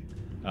same thing.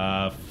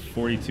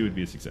 42 would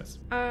be a success.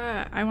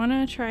 I want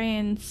to try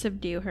and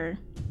subdue her.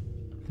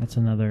 That's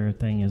another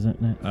thing,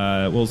 isn't it?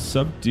 Well,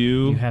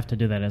 subdue. You have to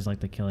do that as like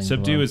the killing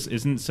Subdue blow.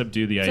 isn't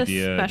subdue the It's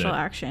idea a special that,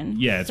 action.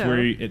 Yeah, it's So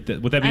where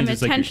what that means I'm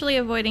is like you're- intentionally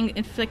avoiding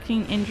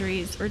inflicting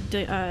injuries or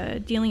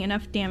dealing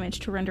enough damage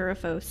to render a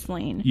foe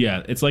slain.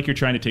 yeah, it's like you're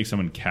trying to take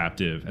someone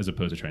captive as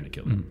opposed to trying to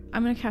kill them.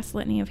 I'm gonna cast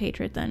Litany of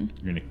Hatred then.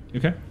 You're gonna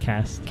okay.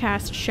 Cast.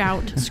 Cast,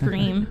 shout,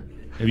 scream.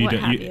 Have you what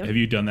done? have you. Have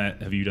you done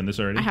that? Have you done this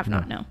already? I have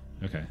not, no.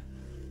 Okay.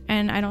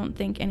 And I don't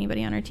think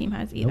anybody on our team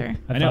has either. Nope.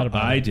 I I know thought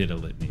about I it. did a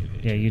litany of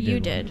hate. Yeah, you did. You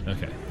one. did.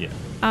 Okay.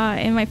 Yeah.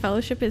 And my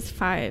fellowship is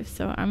 5,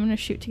 so I'm gonna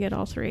shoot to get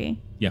all 3.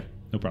 Yeah.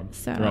 No problem.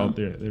 So-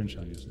 They're in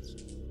shot distance.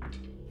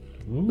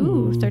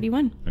 Ooh,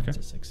 31. Okay. That's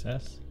a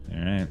success.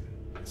 All right.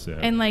 So.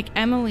 And like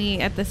Emily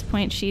at this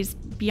point, she's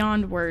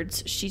beyond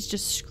words. She's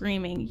just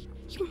screaming,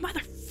 "You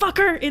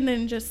motherfucker!" and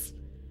then just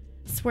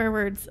swear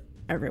words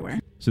everywhere.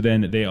 So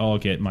then they all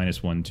get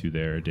 -1 to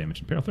their damage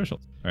and peril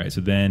thresholds. All right,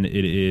 so then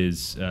it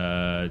is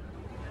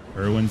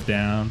Erwin's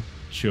down,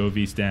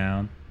 Chovy's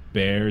down,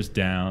 Bear's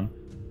down.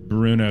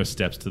 Bruno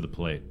steps to the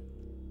plate.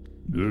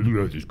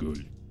 This is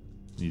good.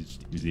 He's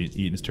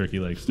eating his turkey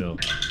leg still.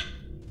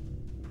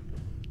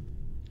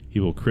 He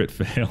will crit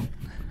fail.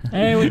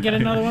 Hey, we get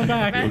another one He will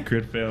back.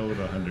 crit fail with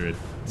 100.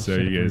 So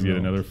Should've you guys get rerolled.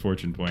 another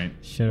fortune point.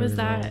 Should've Was rerolled.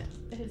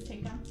 that his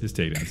takedown? His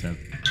takedown sound.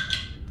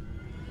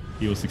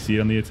 He will succeed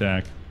on the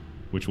attack,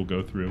 which will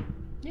go through.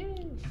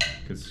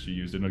 Because she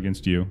used it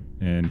against you.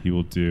 And he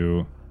will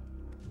do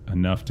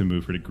enough to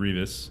move her to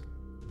Grievous.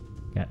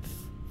 Got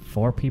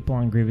 4 people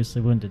on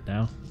grievously wounded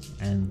now,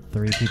 and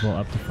 3 people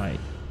up to fight.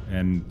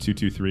 And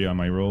 2-2-3 on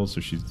my roll,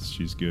 so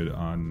she's good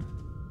on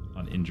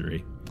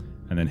injury.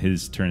 And then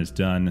his turn is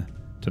done.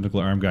 Tentacle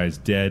arm guy is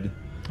dead.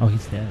 Oh,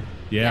 he's dead.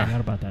 Yeah. I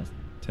forgot about that.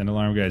 Tentacle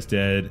arm guy's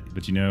dead.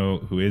 But you know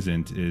who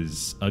isn't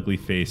is ugly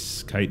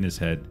face kite in his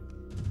head.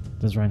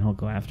 Does Reinhold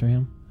go after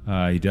him?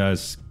 He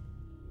does.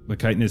 The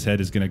kite in his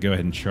head is going to go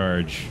ahead and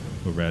charge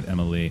over at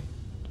Emily.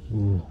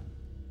 Ooh.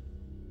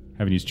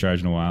 Haven't used charge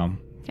in a while.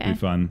 Okay. Pretty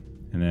fun.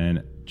 And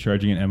then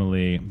charging at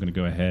Emily, I'm going to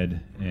go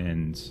ahead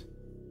and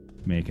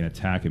make an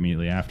attack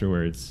immediately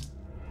afterwards.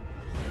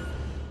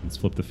 Let's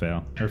flip to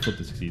fail. Or flip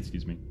to succeed,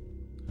 excuse me.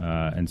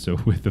 And so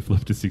with the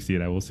flip to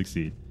succeed, I will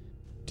succeed.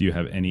 Do you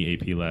have any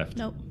AP left?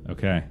 Nope.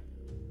 Okay.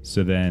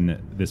 So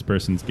then this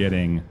person's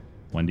getting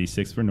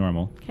 1d6 for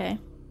normal, Okay.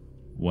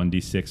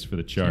 1d6 for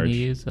the charge. Can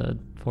you use a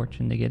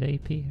fortune to get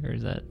AP, or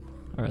is that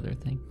our other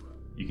thing?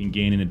 You can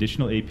gain an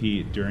additional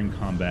AP during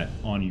combat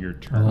on your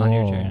turn. On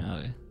your Oh. turn.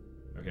 Okay.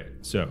 Okay,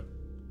 so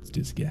let's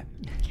do this again.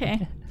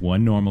 Okay.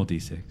 1 normal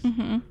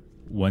d6.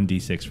 1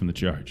 d6 from the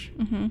charge.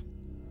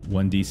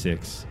 1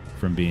 d6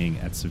 from being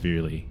at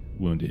severely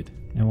wounded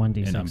And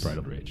 1d6. and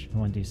unbridled rage.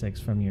 1d6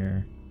 from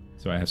your.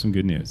 So I have some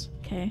good news.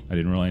 Okay. I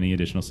didn't roll any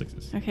additional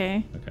 6s.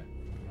 Okay. Okay.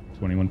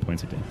 21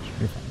 points of damage.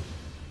 You're fine.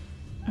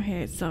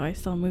 Okay, so I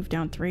still moved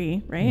down 3,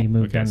 You right?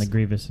 move Okay, down the so-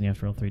 Grievous and you have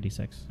to roll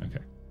 3d6. Okay.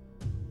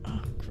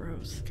 Oh,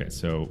 gross. Okay,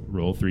 so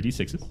roll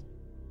 3d6s. It's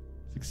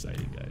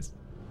exciting, guys.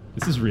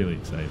 This is really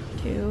exciting.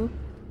 2.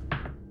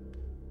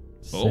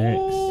 6.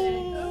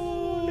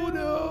 Oh,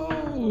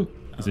 no.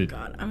 Is Oh, it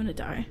God, I'm going to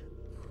die.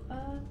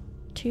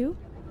 2?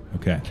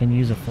 okay? Can you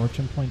use a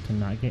fortune point to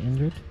not get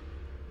injured?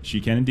 She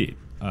can indeed.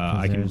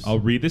 there's- I'll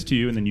read this to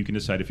you, and then you can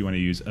decide if you want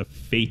to use a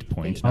fate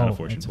point, not a Oh,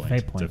 fortune it's a point.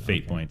 fate point, It's a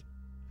fate okay. point.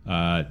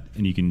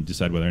 And you can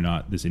decide whether or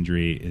not this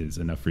injury is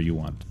enough for you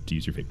want to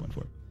use your fate point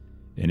for.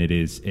 And it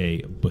is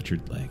a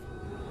butchered leg.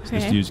 So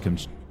this Okay. dude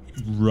comes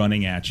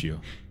running at you,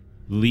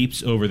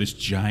 leaps over this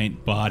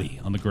giant body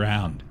on the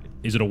ground.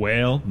 Is it a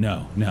whale?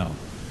 No.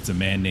 It's a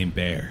man named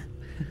Bear.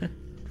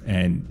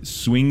 And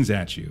swings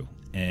at you.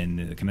 And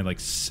kind of like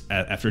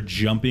after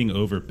jumping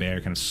over Bear,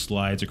 kind of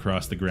slides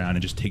across the ground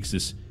and just takes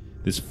this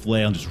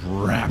flail and just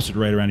wraps it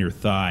right around your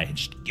thigh and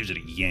just gives it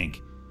a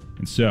yank.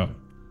 And so,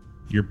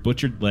 your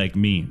butchered leg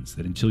means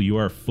that until you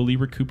are fully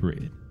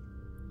recuperated,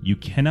 you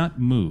cannot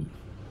move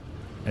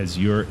as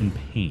you're in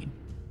pain.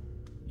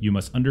 You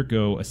must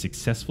undergo a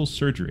successful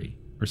surgery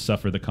or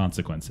suffer the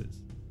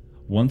consequences.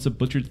 Once a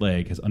butchered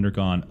leg has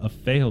undergone a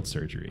failed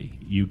surgery,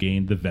 you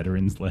gain the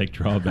veteran's leg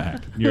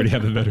drawback. You already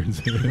have the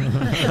veteran's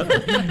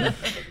leg.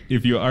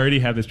 If you already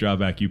have this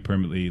drawback, you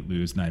permanently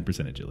lose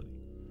 9% agility.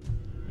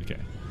 Okay.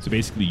 So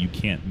basically, you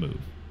can't move.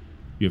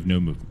 You have no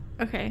movement.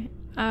 Okay.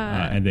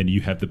 And then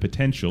you have the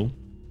potential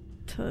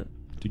To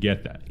to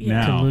get that.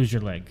 Yeah. Now, To lose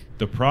your leg.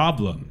 the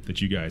problem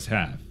that you guys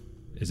have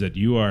is that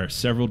you are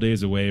several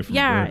days away from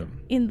yeah, Verdum.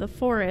 in the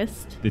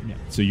forest.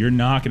 So you're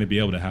not going to be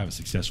able to have a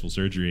successful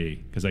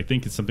surgery because I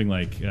think it's something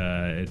like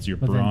it's your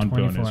Within brawn 24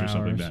 bonus or hours,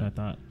 something I like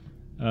thought.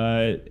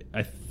 that.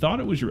 I thought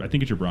it was I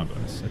think it's your brawn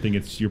bonus. I think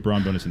it's your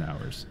brawn bonus in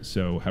hours.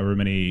 So however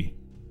many,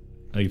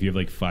 like if you have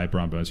like 5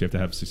 brawn bonus, you have to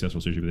have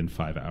successful surgery within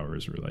 5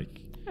 hours or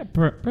like. Yeah,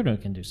 Bruno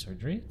can do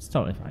surgery. It's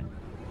totally fine.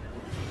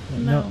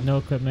 No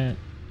equipment.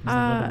 He's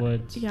in the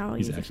woods. Yeah, I'll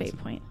He's use a accessing. fate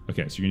point.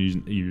 Okay, so you're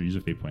gonna use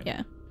a fate point.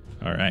 Yeah.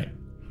 All right.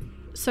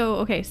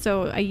 So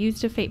I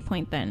used a fate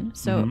point then.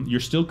 So You're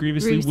still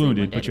grievously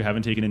wounded, but you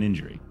haven't taken an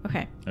injury.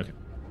 okay. Okay.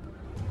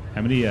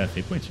 How many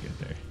fate points you get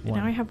there? And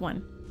now I have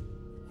 1.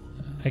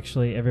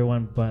 Actually,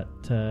 everyone but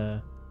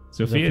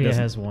Sophia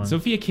doesn't- has 1.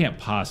 Sophia can't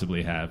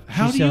possibly have.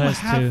 How do still you has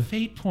have 2.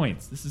 fate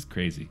points? This is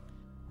crazy.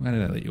 Why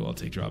did I let you all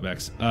take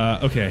drawbacks?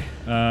 Okay.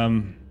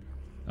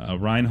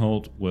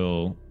 Reinhold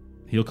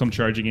he'll come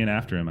charging in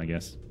after him, I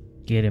guess.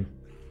 Get him.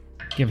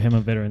 Give him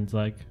a veteran's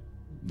leg.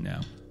 No.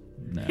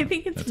 I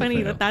think it's that's a funny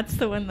fail. that that's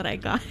the one that I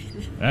got.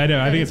 I know.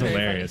 I think it's Very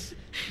funny. hilarious.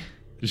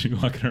 Just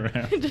walking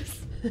around.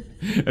 Just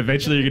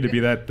Eventually, you're going to be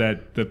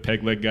the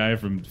peg leg guy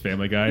from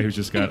Family Guy who's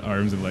just got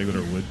arms and legs that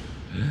are wood.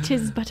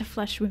 'tis but a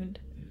flesh wound.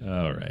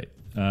 All right.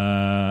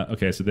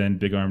 Okay, so then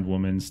big armed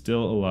woman,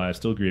 still alive,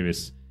 still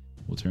grievous.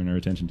 We'll turn her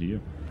attention to you.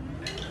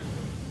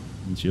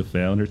 And she'll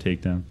fail in her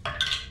takedown.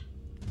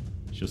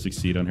 She'll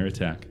succeed on her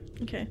attack.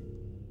 Okay.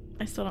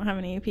 I still don't have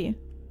any AP.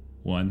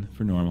 1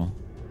 for normal.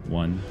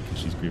 1 because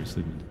she's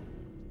grievously wounded.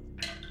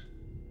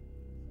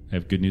 I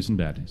have good news and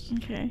bad news.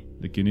 Okay.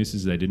 The good news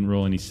is that I didn't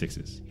roll any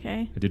 6s.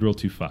 Okay. I did roll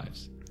 2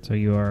 5s. So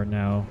you are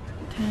now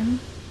 10.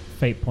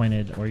 fate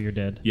pointed or you're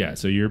dead. Yeah,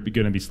 so you're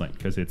going to be slain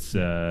because it's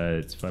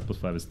 5 plus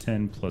 5 is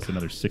 10 plus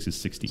another 6 is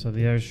 16. So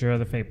there's your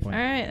other fate point.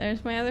 All right,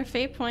 there's my other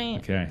fate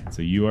point. Okay,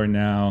 so you are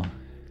now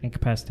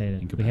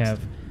Incapacitated. We have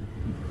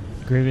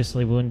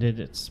grievously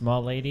wounded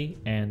small lady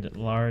and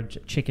large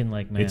chicken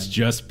leg man. It's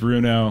just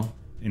Bruno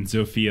and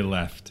Sophia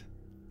left.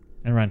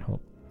 and Reinhold.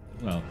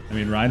 Well, I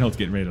mean, Reinhold's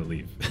getting ready to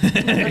leave.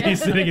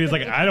 He's sitting and he's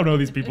like, I don't know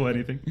these people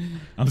anything.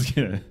 I'm just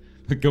going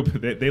to go.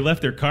 They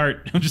left their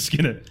cart. I'm just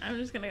going to.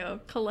 Go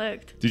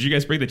collect. Did you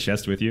guys bring the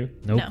chest with you?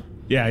 Nope. No.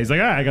 Yeah, he's like,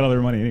 I got all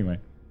their money anyway.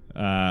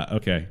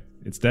 Okay.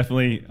 I'm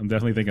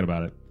definitely thinking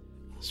about it.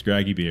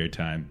 Scraggy beard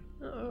time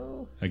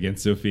Oh,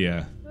 against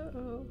Sophia,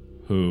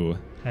 who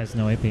Has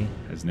no AP.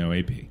 has no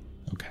AP.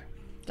 Okay.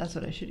 that's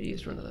what I should have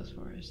used one of those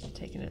for, is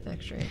taking an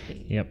extra AP.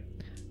 Yep.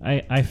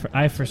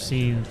 I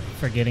foresee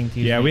forgetting to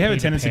use Yeah, we have a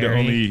AP tendency to parry,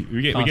 only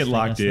we get costing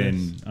locked us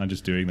in this. on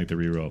just doing like the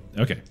reroll.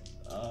 Okay.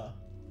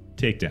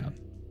 Takedown.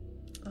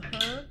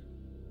 Uh-huh.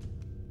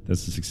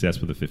 That's a success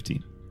with a 15.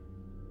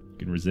 You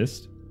can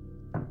resist.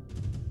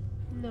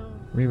 No.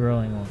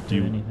 Rerolling won't Do do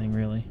you- anything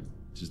really.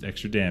 Just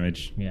extra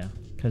damage. Yeah,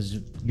 because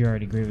you're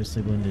already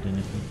grievously wounded, and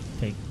if you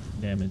take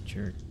damage,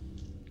 you're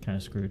kind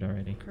of screwed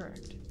already.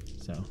 Correct.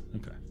 So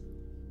Okay.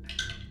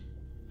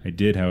 I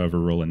did, however,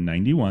 roll a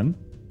 91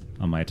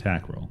 on my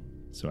attack roll,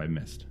 so I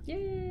missed.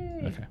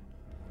 Yay! Okay.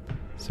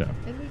 So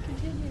And we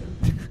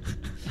continue.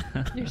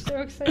 You're so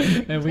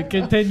excited. And we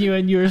continue,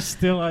 and you're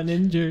still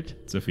uninjured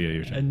Sophia,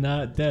 your turn. and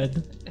not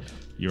dead.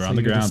 You're So on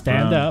the you're gonna ground.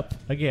 stand prone. up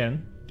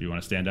again. Do you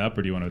want to stand up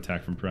or do you want to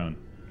attack from prone?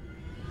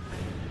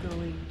 I'm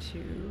going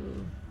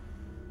to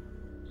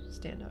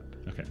stand up,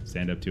 Okay,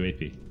 stand up 2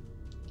 AP.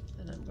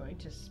 and I'm going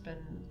to spend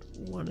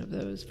one of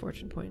those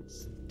fortune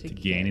points to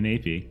Gain get an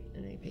AP.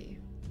 an AP.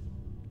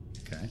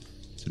 Okay.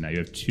 So now you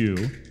have 2.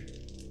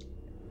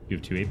 You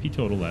have 2 AP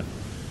total left.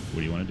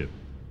 What do you want to do?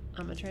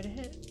 I'm gonna try to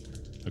hit,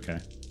 Okay.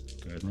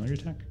 Go ahead and roll your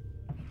attack.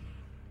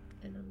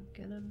 and I'm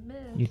gonna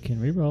miss. You can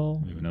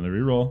reroll. We have another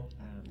reroll.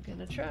 I'm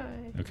gonna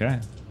try. Okay.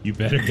 You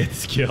better get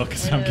this kill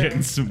because I I'm know,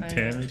 getting some I know.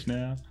 damage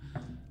now.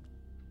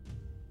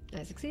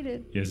 I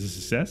succeeded. Is this a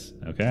success?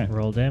 Okay.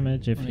 Roll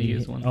damage if I'm gonna you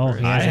use one Oh, first.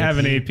 he I has have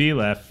an AP. AP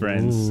left,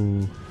 friends.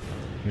 Ooh,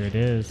 here it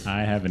is.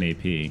 I have an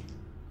AP.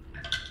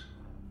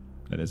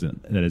 That is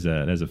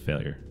a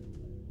failure.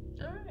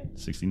 All right.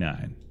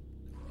 69.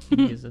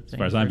 Use the As thing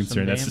far as I'm for some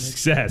concerned, that's a damage.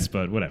 success,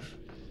 but whatever.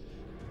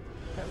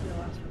 That would be the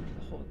last one for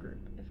the whole group.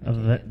 If I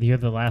Oh, take it. you're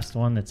the last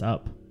one that's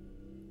up,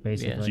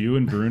 basically. It's you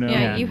and Bruno.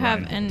 Yeah, and you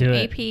have Ryan. an Do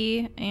it.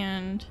 AP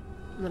and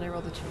And then I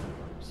rolled a 2.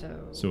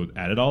 So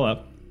add it all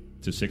up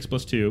to 6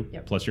 plus 2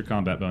 Yep. plus your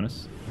combat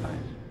bonus. 5.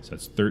 So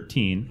that's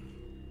 13,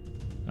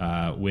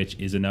 which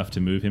is enough to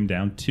move him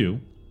down 2.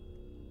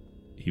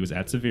 He was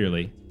at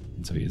severely,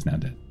 and so he is now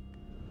dead.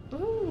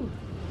 Ooh.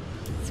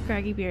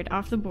 Scraggy Beard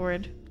off the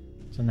board.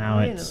 So now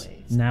Finally. it's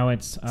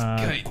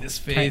Kite in his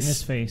Kite in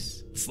his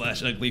face,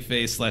 slash ugly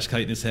face slash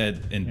kite in his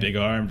head and big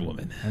armed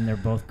woman. and they're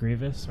both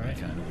Grievous, right?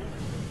 Kind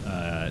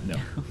of.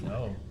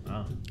 No,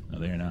 Oh, no,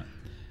 they are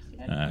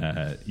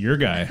not. Your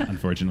guy,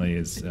 unfortunately,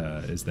 is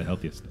the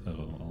healthiest of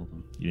all of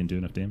them. You didn't do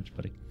enough damage,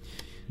 buddy.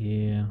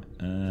 yeah.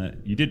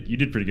 You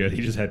did pretty good.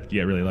 He just had to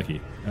get really lucky.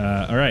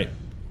 All right,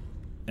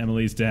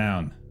 Emily's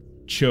down.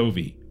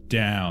 Chovy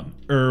down.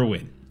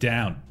 Irwin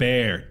down.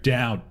 Bear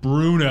down.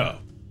 Bruno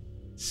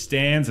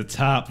stands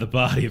atop the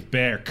body of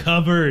Bear,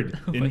 covered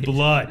in Wait.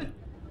 blood.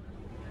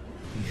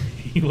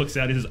 He looks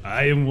out. He says,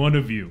 "I am one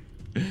of you.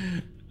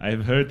 I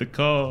have heard the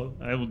call.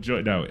 I will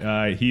join."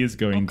 No, he is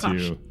going Oh,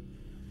 gosh. to.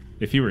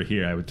 If he were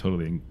here, I would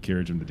totally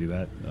encourage him to do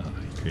that. Oh,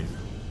 he's crazy.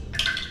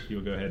 He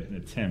will go ahead and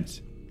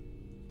attempt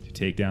to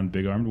take down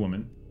Big Armed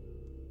Woman.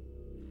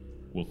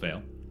 Will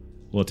fail.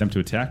 Will attempt to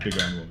attack Big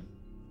Armed Woman.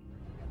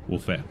 Will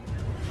fail.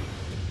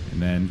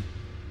 And then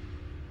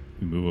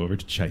we move over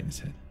to Chitin's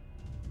Head,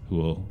 who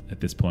will, at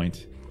this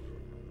point,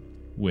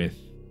 with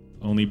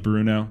only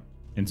Bruno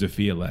and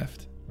Zofia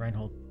left,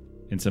 Reinhold.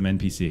 and some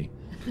NPC.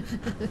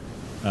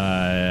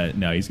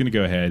 No, he's going to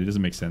go ahead. It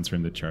doesn't make sense for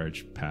him to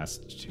charge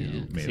past 2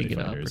 Yeah, melee take an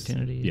fighters.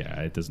 opportunity.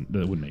 Yeah, it doesn't. That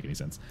wouldn't make any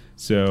sense.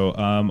 So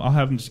I'll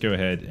have him just go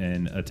ahead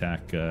and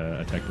attack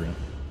Bruno.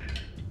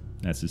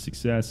 That's a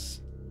success.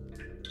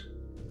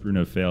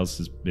 Bruno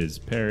fails his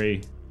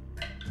parry,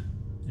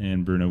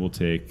 and Bruno will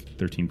take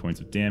 13 points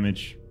of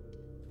damage.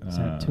 Is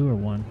that 2 or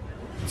 1?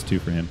 It's 2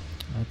 for him.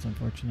 That's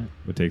unfortunate.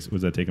 What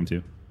does that take him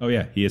to? Oh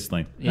yeah, he is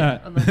slain. Yeah.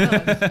 Unless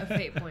that was a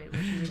fate point.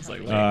 Which is like,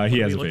 He What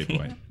has are a we fate looking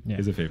point. at? He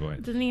has a fate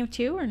point. Doesn't he have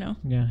 2 or no?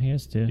 Yeah, he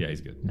has 2. Yeah,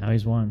 he's good. Now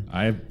he's 1.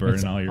 I have burned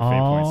It's all your fate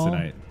points all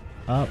tonight.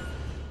 Up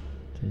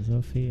to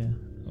Zofia.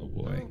 Oh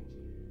boy.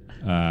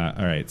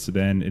 All right, so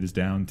then it is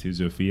down to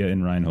Zofia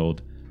and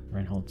Reinhold.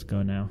 Reinhold's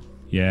go now.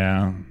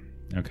 Yeah.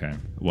 Okay.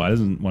 Why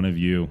doesn't one of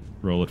you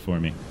roll it for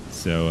me?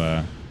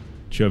 So,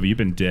 Chovy, you've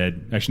been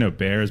dead. Actually, no,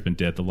 Bear has been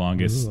dead the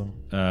longest. Ooh.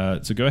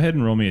 So go ahead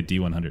and roll me a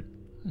D100.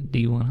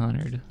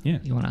 D100. Yeah.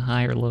 You want a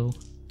high or low?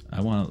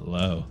 I want it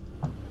low.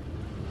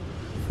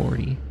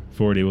 40.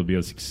 40 will be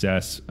a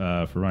success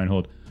for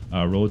Reinhold.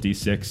 Roll a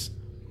D6.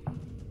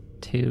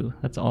 2.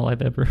 That's all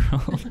I've ever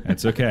rolled.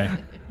 That's okay.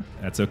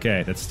 That's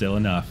okay. That's still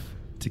enough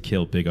to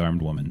kill Big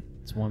Armed Woman.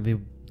 It's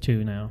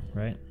 1v2 now,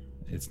 right?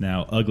 It's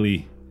now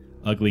ugly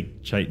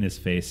chitinous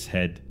face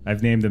head.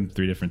 I've named them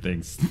 3 different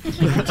things.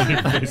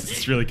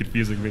 It's really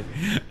confusing me.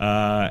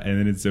 And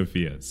then it's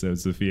Sophia. So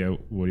Sophia,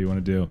 what do you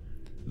want to do?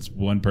 There's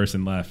one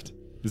person left.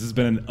 This has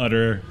been an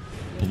utter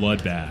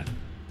bloodbath.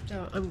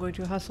 So I'm going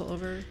to hustle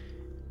over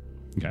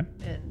Okay.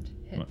 and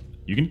hit. Well,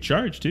 you can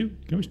charge too. You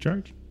can always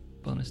charge.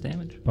 Bonus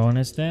damage.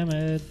 Bonus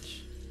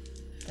damage.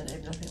 Then I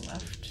have nothing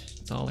left.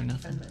 It's all or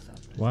nothing. Defend myself.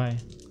 Why?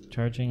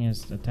 Charging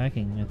is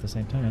attacking at the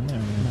same time, isn't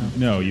it?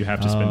 No, you have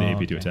to spend the Oh, AP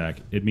to okay.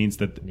 attack. It means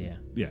that.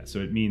 Yeah. So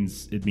it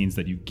means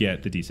that you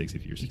get the D6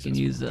 if you're You successful. can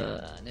use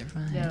never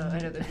mind. No, I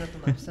know there's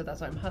nothing left, so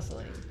that's why I'm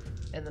hustling,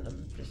 and then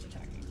I'm just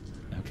attacking.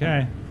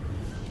 Okay.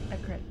 I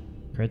crit.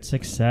 Crit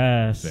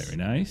success. Very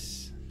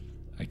nice.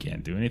 I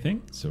can't do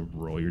anything, so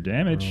roll your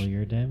damage. Roll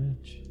your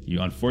damage.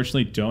 You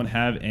unfortunately don't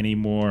have any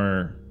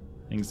more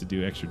things to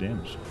do extra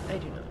damage. I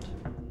do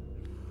not.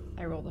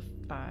 I rolled a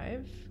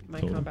 5. My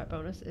Total. combat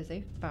bonus is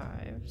a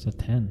 5. So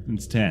 10.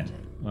 It's 10.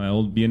 Well,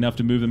 it'll be enough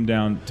to move them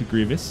down to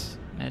Grievous.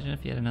 Imagine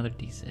if you had another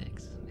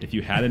D6. If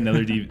you had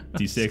another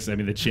D6, I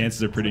mean, the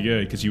chances are pretty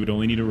good because you would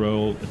only need to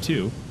roll a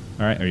 2.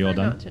 All right, are you all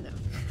Not done? to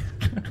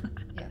know.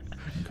 Yes.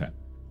 Okay.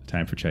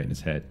 Time for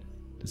Chitin's head.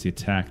 Does he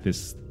attack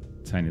this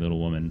tiny little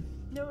woman?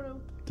 No.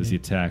 Does he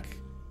attack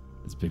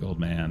this big old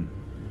man?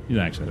 He's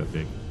not actually that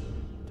big.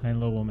 Tiny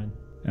little woman.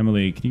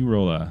 Emily, can you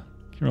roll a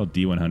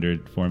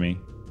D100 for me?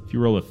 If you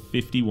roll a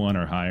 51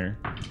 or higher,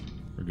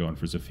 we're going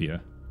for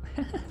Zofia.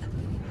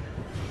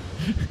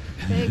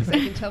 Thanks, I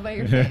can tell by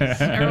your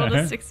face. I rolled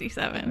a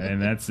 67.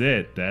 And that's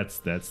it. That's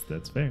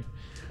fair.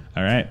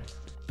 All right.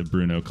 The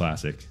Bruno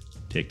Classic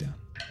takedown.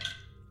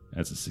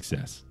 That's a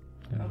success.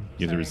 Oh, You have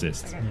to sorry.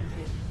 resist. I got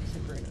confused. You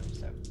said Bruno,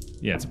 so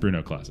Yeah, it's a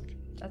Bruno Classic.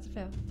 that's a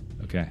fail.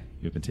 Okay.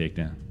 You have been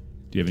takedown.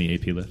 Do you have any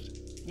AP lift?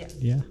 Yes.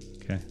 Yeah.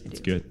 Okay. That's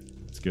do. good.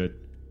 That's good.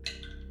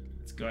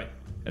 That's good.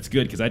 That's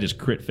good because I just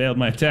crit failed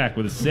my attack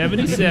with a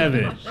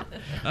 77.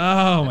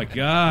 Oh my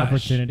gosh.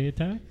 Opportunity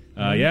attack?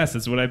 Yes,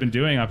 that's what I've been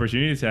doing.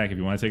 Opportunity attack. If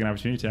you want to take an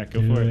opportunity attack,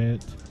 go Do for it.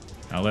 it.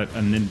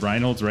 And then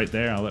Reinhold's right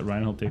there. I'll let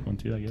Reinhold take one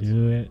too, I guess.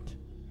 Do it.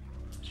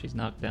 She's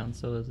knocked down,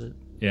 so is it?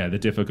 Yeah, the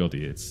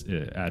difficulty, it's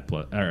at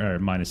plus, or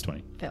minus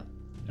 20. Fail.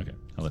 Okay.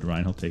 I'll let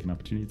Reinhold take an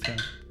opportunity attack.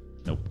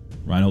 Nope.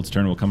 Reinhold's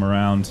turn will come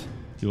around.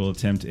 He will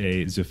attempt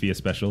a Zofia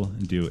special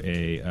and do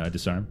a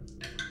disarm.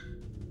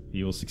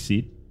 He will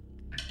succeed.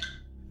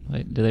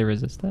 Wait, do they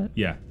resist that?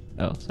 Yeah.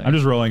 Oh, sorry. I'm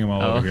just rolling them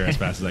all over okay. here as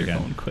fast as I You're can.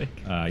 going quick.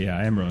 Yeah,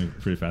 I am rolling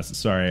pretty fast.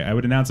 Sorry, I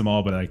would announce them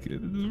all, but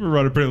we're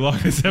running pretty long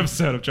this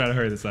episode. I'm trying to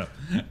hurry this up.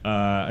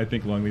 I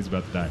think Longley's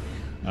about to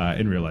die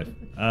in real life.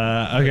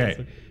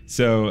 Okay,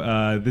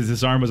 so this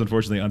disarm was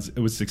unfortunately it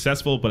was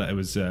successful, but it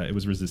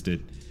was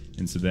resisted,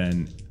 and so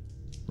then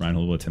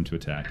Reinhold will attempt to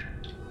attack.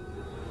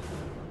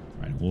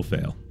 Reinhold will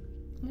fail.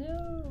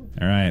 No.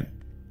 All right,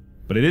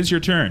 but it is your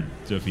turn,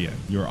 Zofia.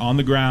 You're on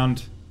the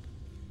ground.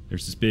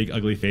 There's this big,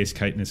 ugly face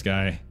chitinous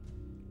guy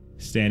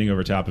standing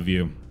over top of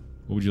you.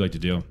 What would you like to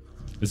do?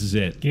 This is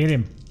it. Get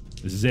him.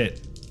 This is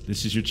it.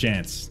 This is your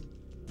chance.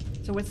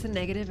 So what's the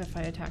negative if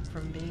I attack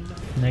from being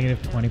knocked? Negative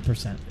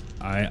 20%.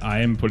 I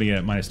am putting it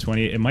at minus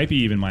 20. It might be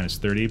even minus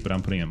 30, but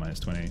I'm putting it at minus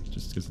 20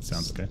 just because it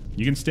sounds okay.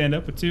 You can stand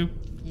up with 2.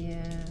 Yeah.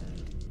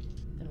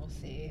 And we'll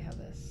see how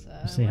this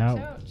See works how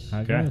out. it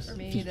Okay. goes. For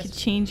me, You could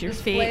change your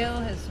this fate. flail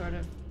has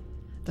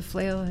the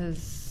flail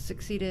has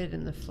succeeded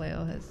and the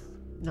flail has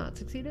not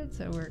succeeded,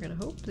 so we're gonna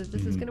hope that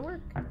this is gonna work.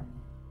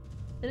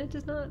 And it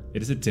does not.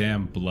 It is a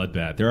damn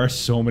bloodbath. There are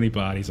so many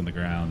bodies on the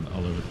ground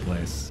all over the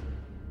place.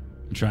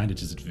 I'm trying to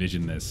just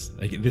envision this.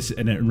 Like this,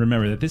 and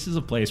remember that this is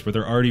a place where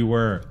there already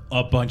were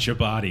a bunch of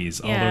bodies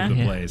all Yeah. over the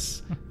Yeah.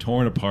 place,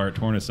 torn apart,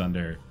 torn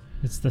asunder.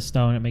 It's the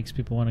stone. It makes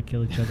people want to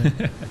kill each other.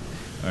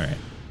 All right,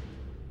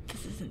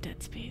 This isn't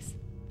Dead Space.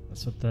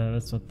 That's what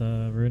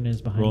the rune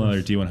is behind roll us.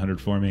 another D100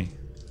 for me.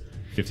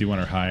 51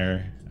 or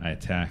higher, I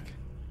attack.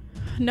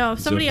 No,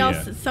 somebody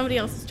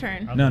Sophia. else's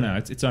turn. No,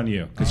 it's on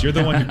you because you're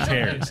the one who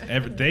cares.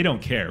 They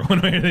don't care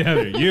one way or the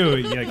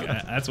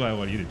other. That's why I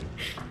want you to do.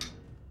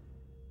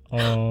 Oh.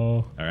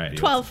 All right,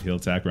 12. He'll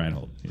attack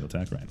Reinhold. He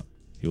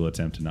will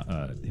attempt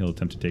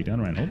to take down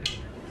Reinhold.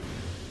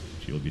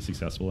 She will be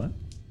successful at.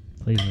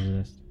 Please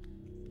resist.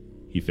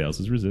 He fails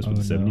his resist Oh, with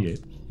a no. 78.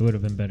 It would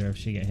have been better if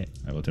she got hit.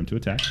 I will attempt to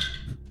attack.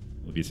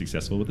 Will be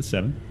successful with a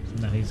 7,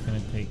 So now he's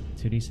going to take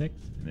 2d6.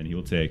 and then he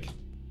will take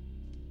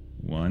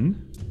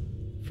 1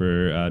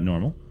 for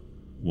normal,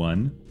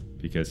 1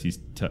 because he's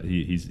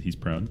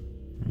prone,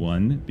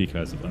 1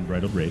 because of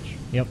unbridled rage.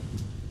 Yep.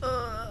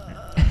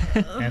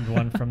 And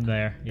one from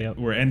there. Yep.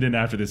 We're ending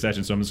after this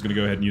session, so I'm just going to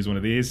go ahead and use one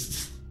of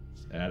these.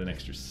 Add an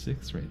extra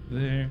 6 right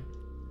there.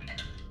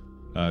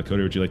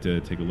 Cody, would you like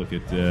to take a look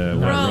at what I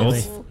Not rolled?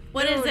 really.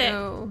 What is it?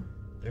 No.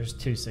 There's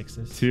 2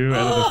 6s. 2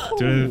 out of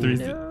the 3.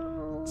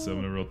 No. So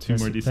I'm going to roll 2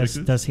 more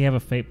d6s. Does he have a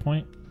fate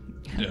point?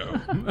 No.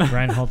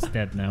 Reinhold's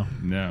dead now.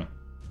 No.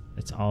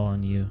 It's all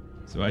on you.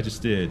 So I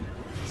just did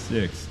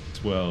 6,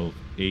 12,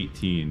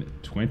 18,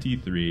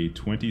 23,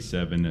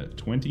 27,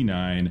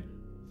 29,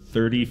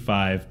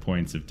 35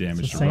 points of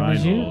damage It's to the same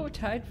as you? Oh, Reinhold,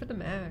 tied for the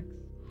max.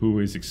 who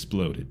is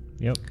exploded.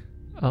 Yep.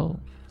 Oh,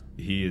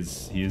 He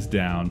is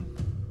down.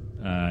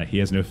 He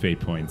has no fate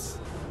points.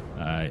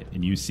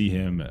 And you see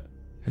him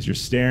as you're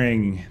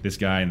staring this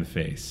guy in the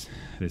face.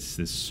 This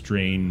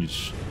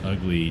strange,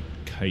 ugly,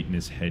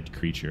 chitinous head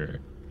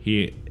creature.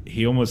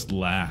 He almost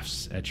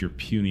laughs at your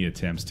puny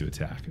attempts to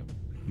attack him.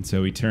 And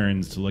so he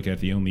turns to look at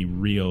the only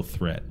real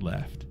threat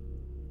left.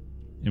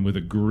 And with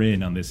a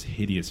grin on this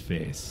hideous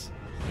face,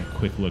 and a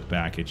quick look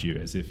back at you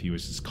as if he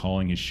was just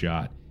calling his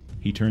shot,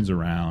 he turns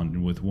around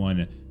and with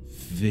one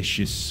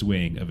vicious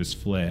swing of his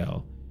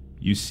flail,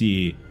 you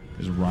see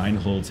as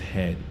Reinhold's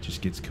head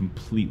just gets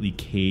completely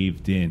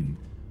caved in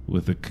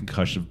with a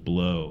concussive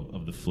blow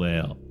of the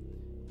flail.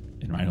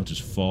 And Reinhold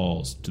just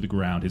falls to the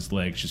ground, his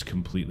legs just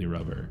completely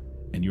rubber.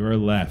 And you are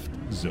left,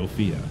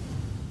 Zofia,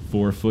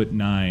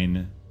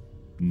 4'9",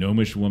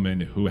 gnomish woman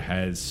who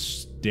has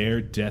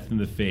stared death in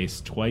the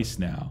face twice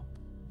now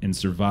and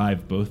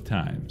survived both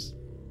times,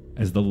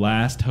 as the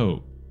last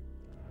hope,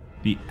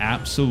 the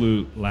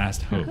absolute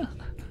last hope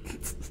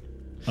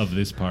of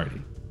this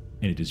party.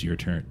 And it is your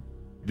turn.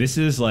 This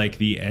is like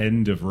the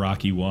end of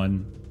Rocky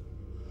 1,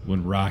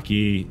 when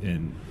Rocky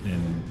and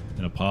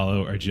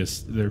Apollo are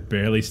they're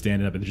barely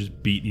standing up and they're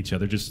just beating each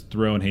other, just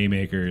throwing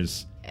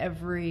haymakers.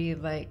 Every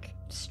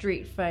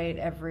street fight,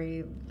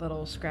 every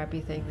little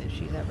scrappy thing that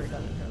she's ever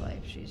done in her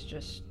life, she's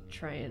just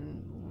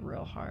trying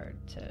real hard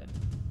to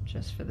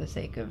just for the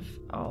sake of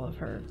all of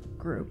her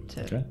group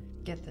to Okay.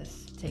 get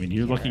this taken I mean,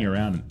 you're care looking of.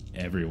 around and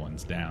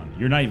everyone's down.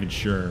 You're not even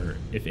sure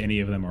if any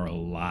of them are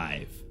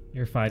alive.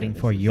 You're fighting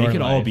for your They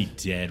could life. all be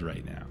dead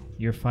right now.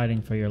 You're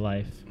fighting for your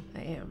life.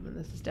 I am, and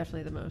this is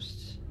definitely the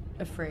most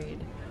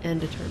afraid and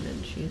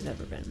determined she has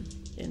ever been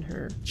in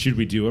her. Should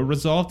we do a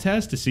resolve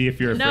test to see if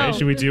you're afraid? No.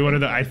 Should we do one of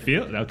the? I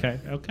feel okay.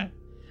 All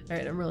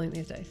right, I'm rolling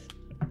these dice.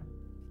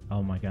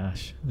 Oh my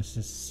gosh, this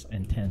is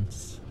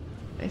intense.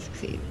 I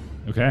succeed,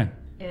 Okay.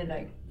 and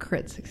I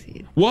crit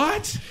succeed.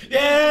 What?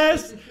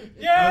 Yes! I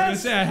was gonna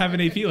say I have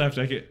an AP left.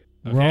 I could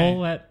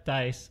Roll that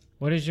dice.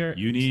 What is your...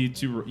 You need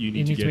to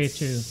need to get be a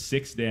 2.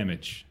 6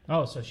 damage.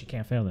 Oh, so she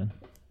can't fail then.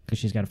 Because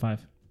she's got a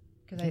 5.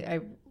 Because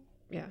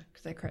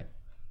I crit.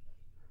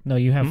 No,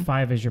 you have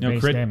 5 as your No, base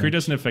crit damage.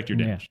 doesn't affect your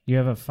damage. Yeah. You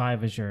have a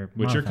 5 as your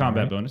What's your modifier,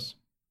 combat right? bonus?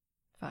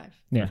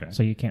 5, Yeah, Okay.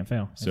 so you can't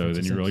fail. if So it's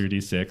then a you roll 6.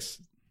 your d6.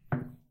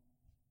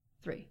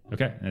 3.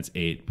 Okay, that's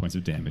 8 points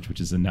of damage, which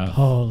is enough.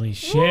 Holy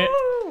shit.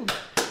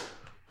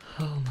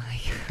 Oh my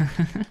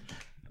god.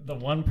 The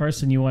one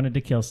person you wanted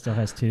to kill still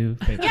has 2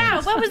 fate Yeah,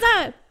 points. what was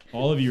that?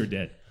 All of you are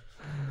dead.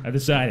 I've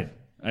decided.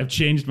 I've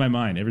changed my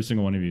mind. Every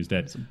single one of you is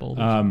dead. bold.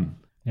 Yep.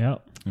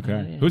 Okay.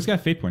 Oh, yeah. Who's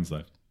got fate points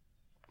left?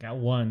 Got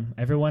 1.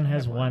 Everyone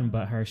has have 1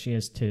 but her. She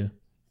has 2.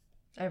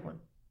 I have 1.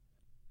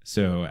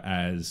 So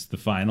as the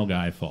final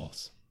guy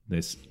falls,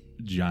 this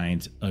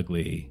giant,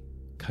 ugly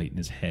kite in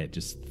his head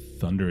just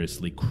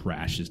thunderously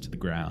crashes to the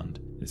ground.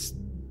 This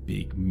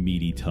big,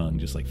 meaty tongue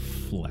just like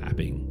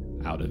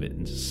flapping out of it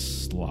and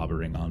just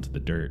slobbering onto the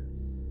dirt.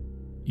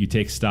 You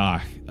take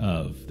stock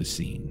of the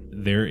scene.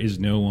 There is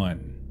no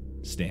one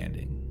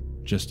standing,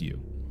 just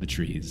you, the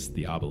trees,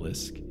 the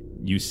obelisk.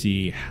 You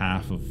see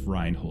half of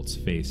Reinhold's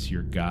face.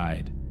 Your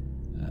guide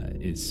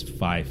is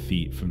 5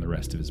 feet from the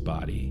rest of his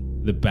body.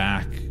 The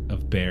back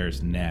of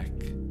Bear's neck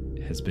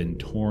has been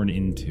torn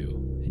into,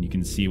 and you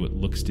can see what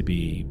looks to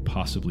be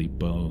possibly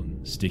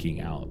bone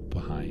sticking out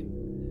behind.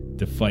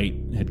 The fight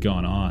had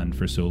gone on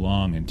for so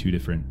long in two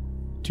different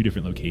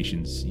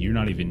locations. You're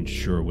not even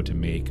sure what to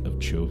make of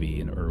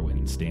Chovy and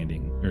Erwin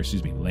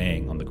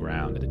laying on the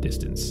ground at a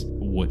distance,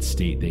 what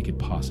state they could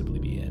possibly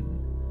be in.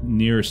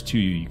 Nearest to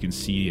you, you can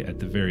see at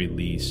the very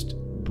least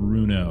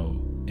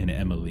Bruno and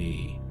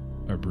Emily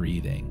are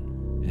breathing.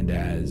 And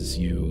as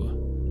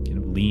you kind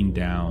of lean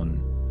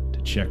down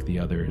to check the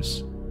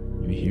others,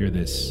 you hear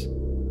this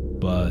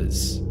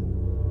buzz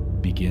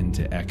begin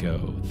to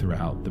echo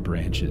throughout the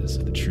branches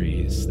of the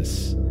trees.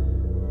 This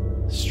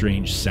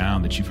strange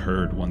sound that you've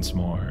heard once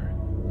more.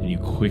 And you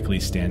quickly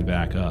stand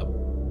back up,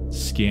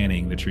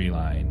 scanning the tree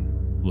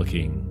line,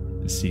 looking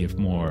to see if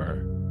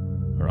more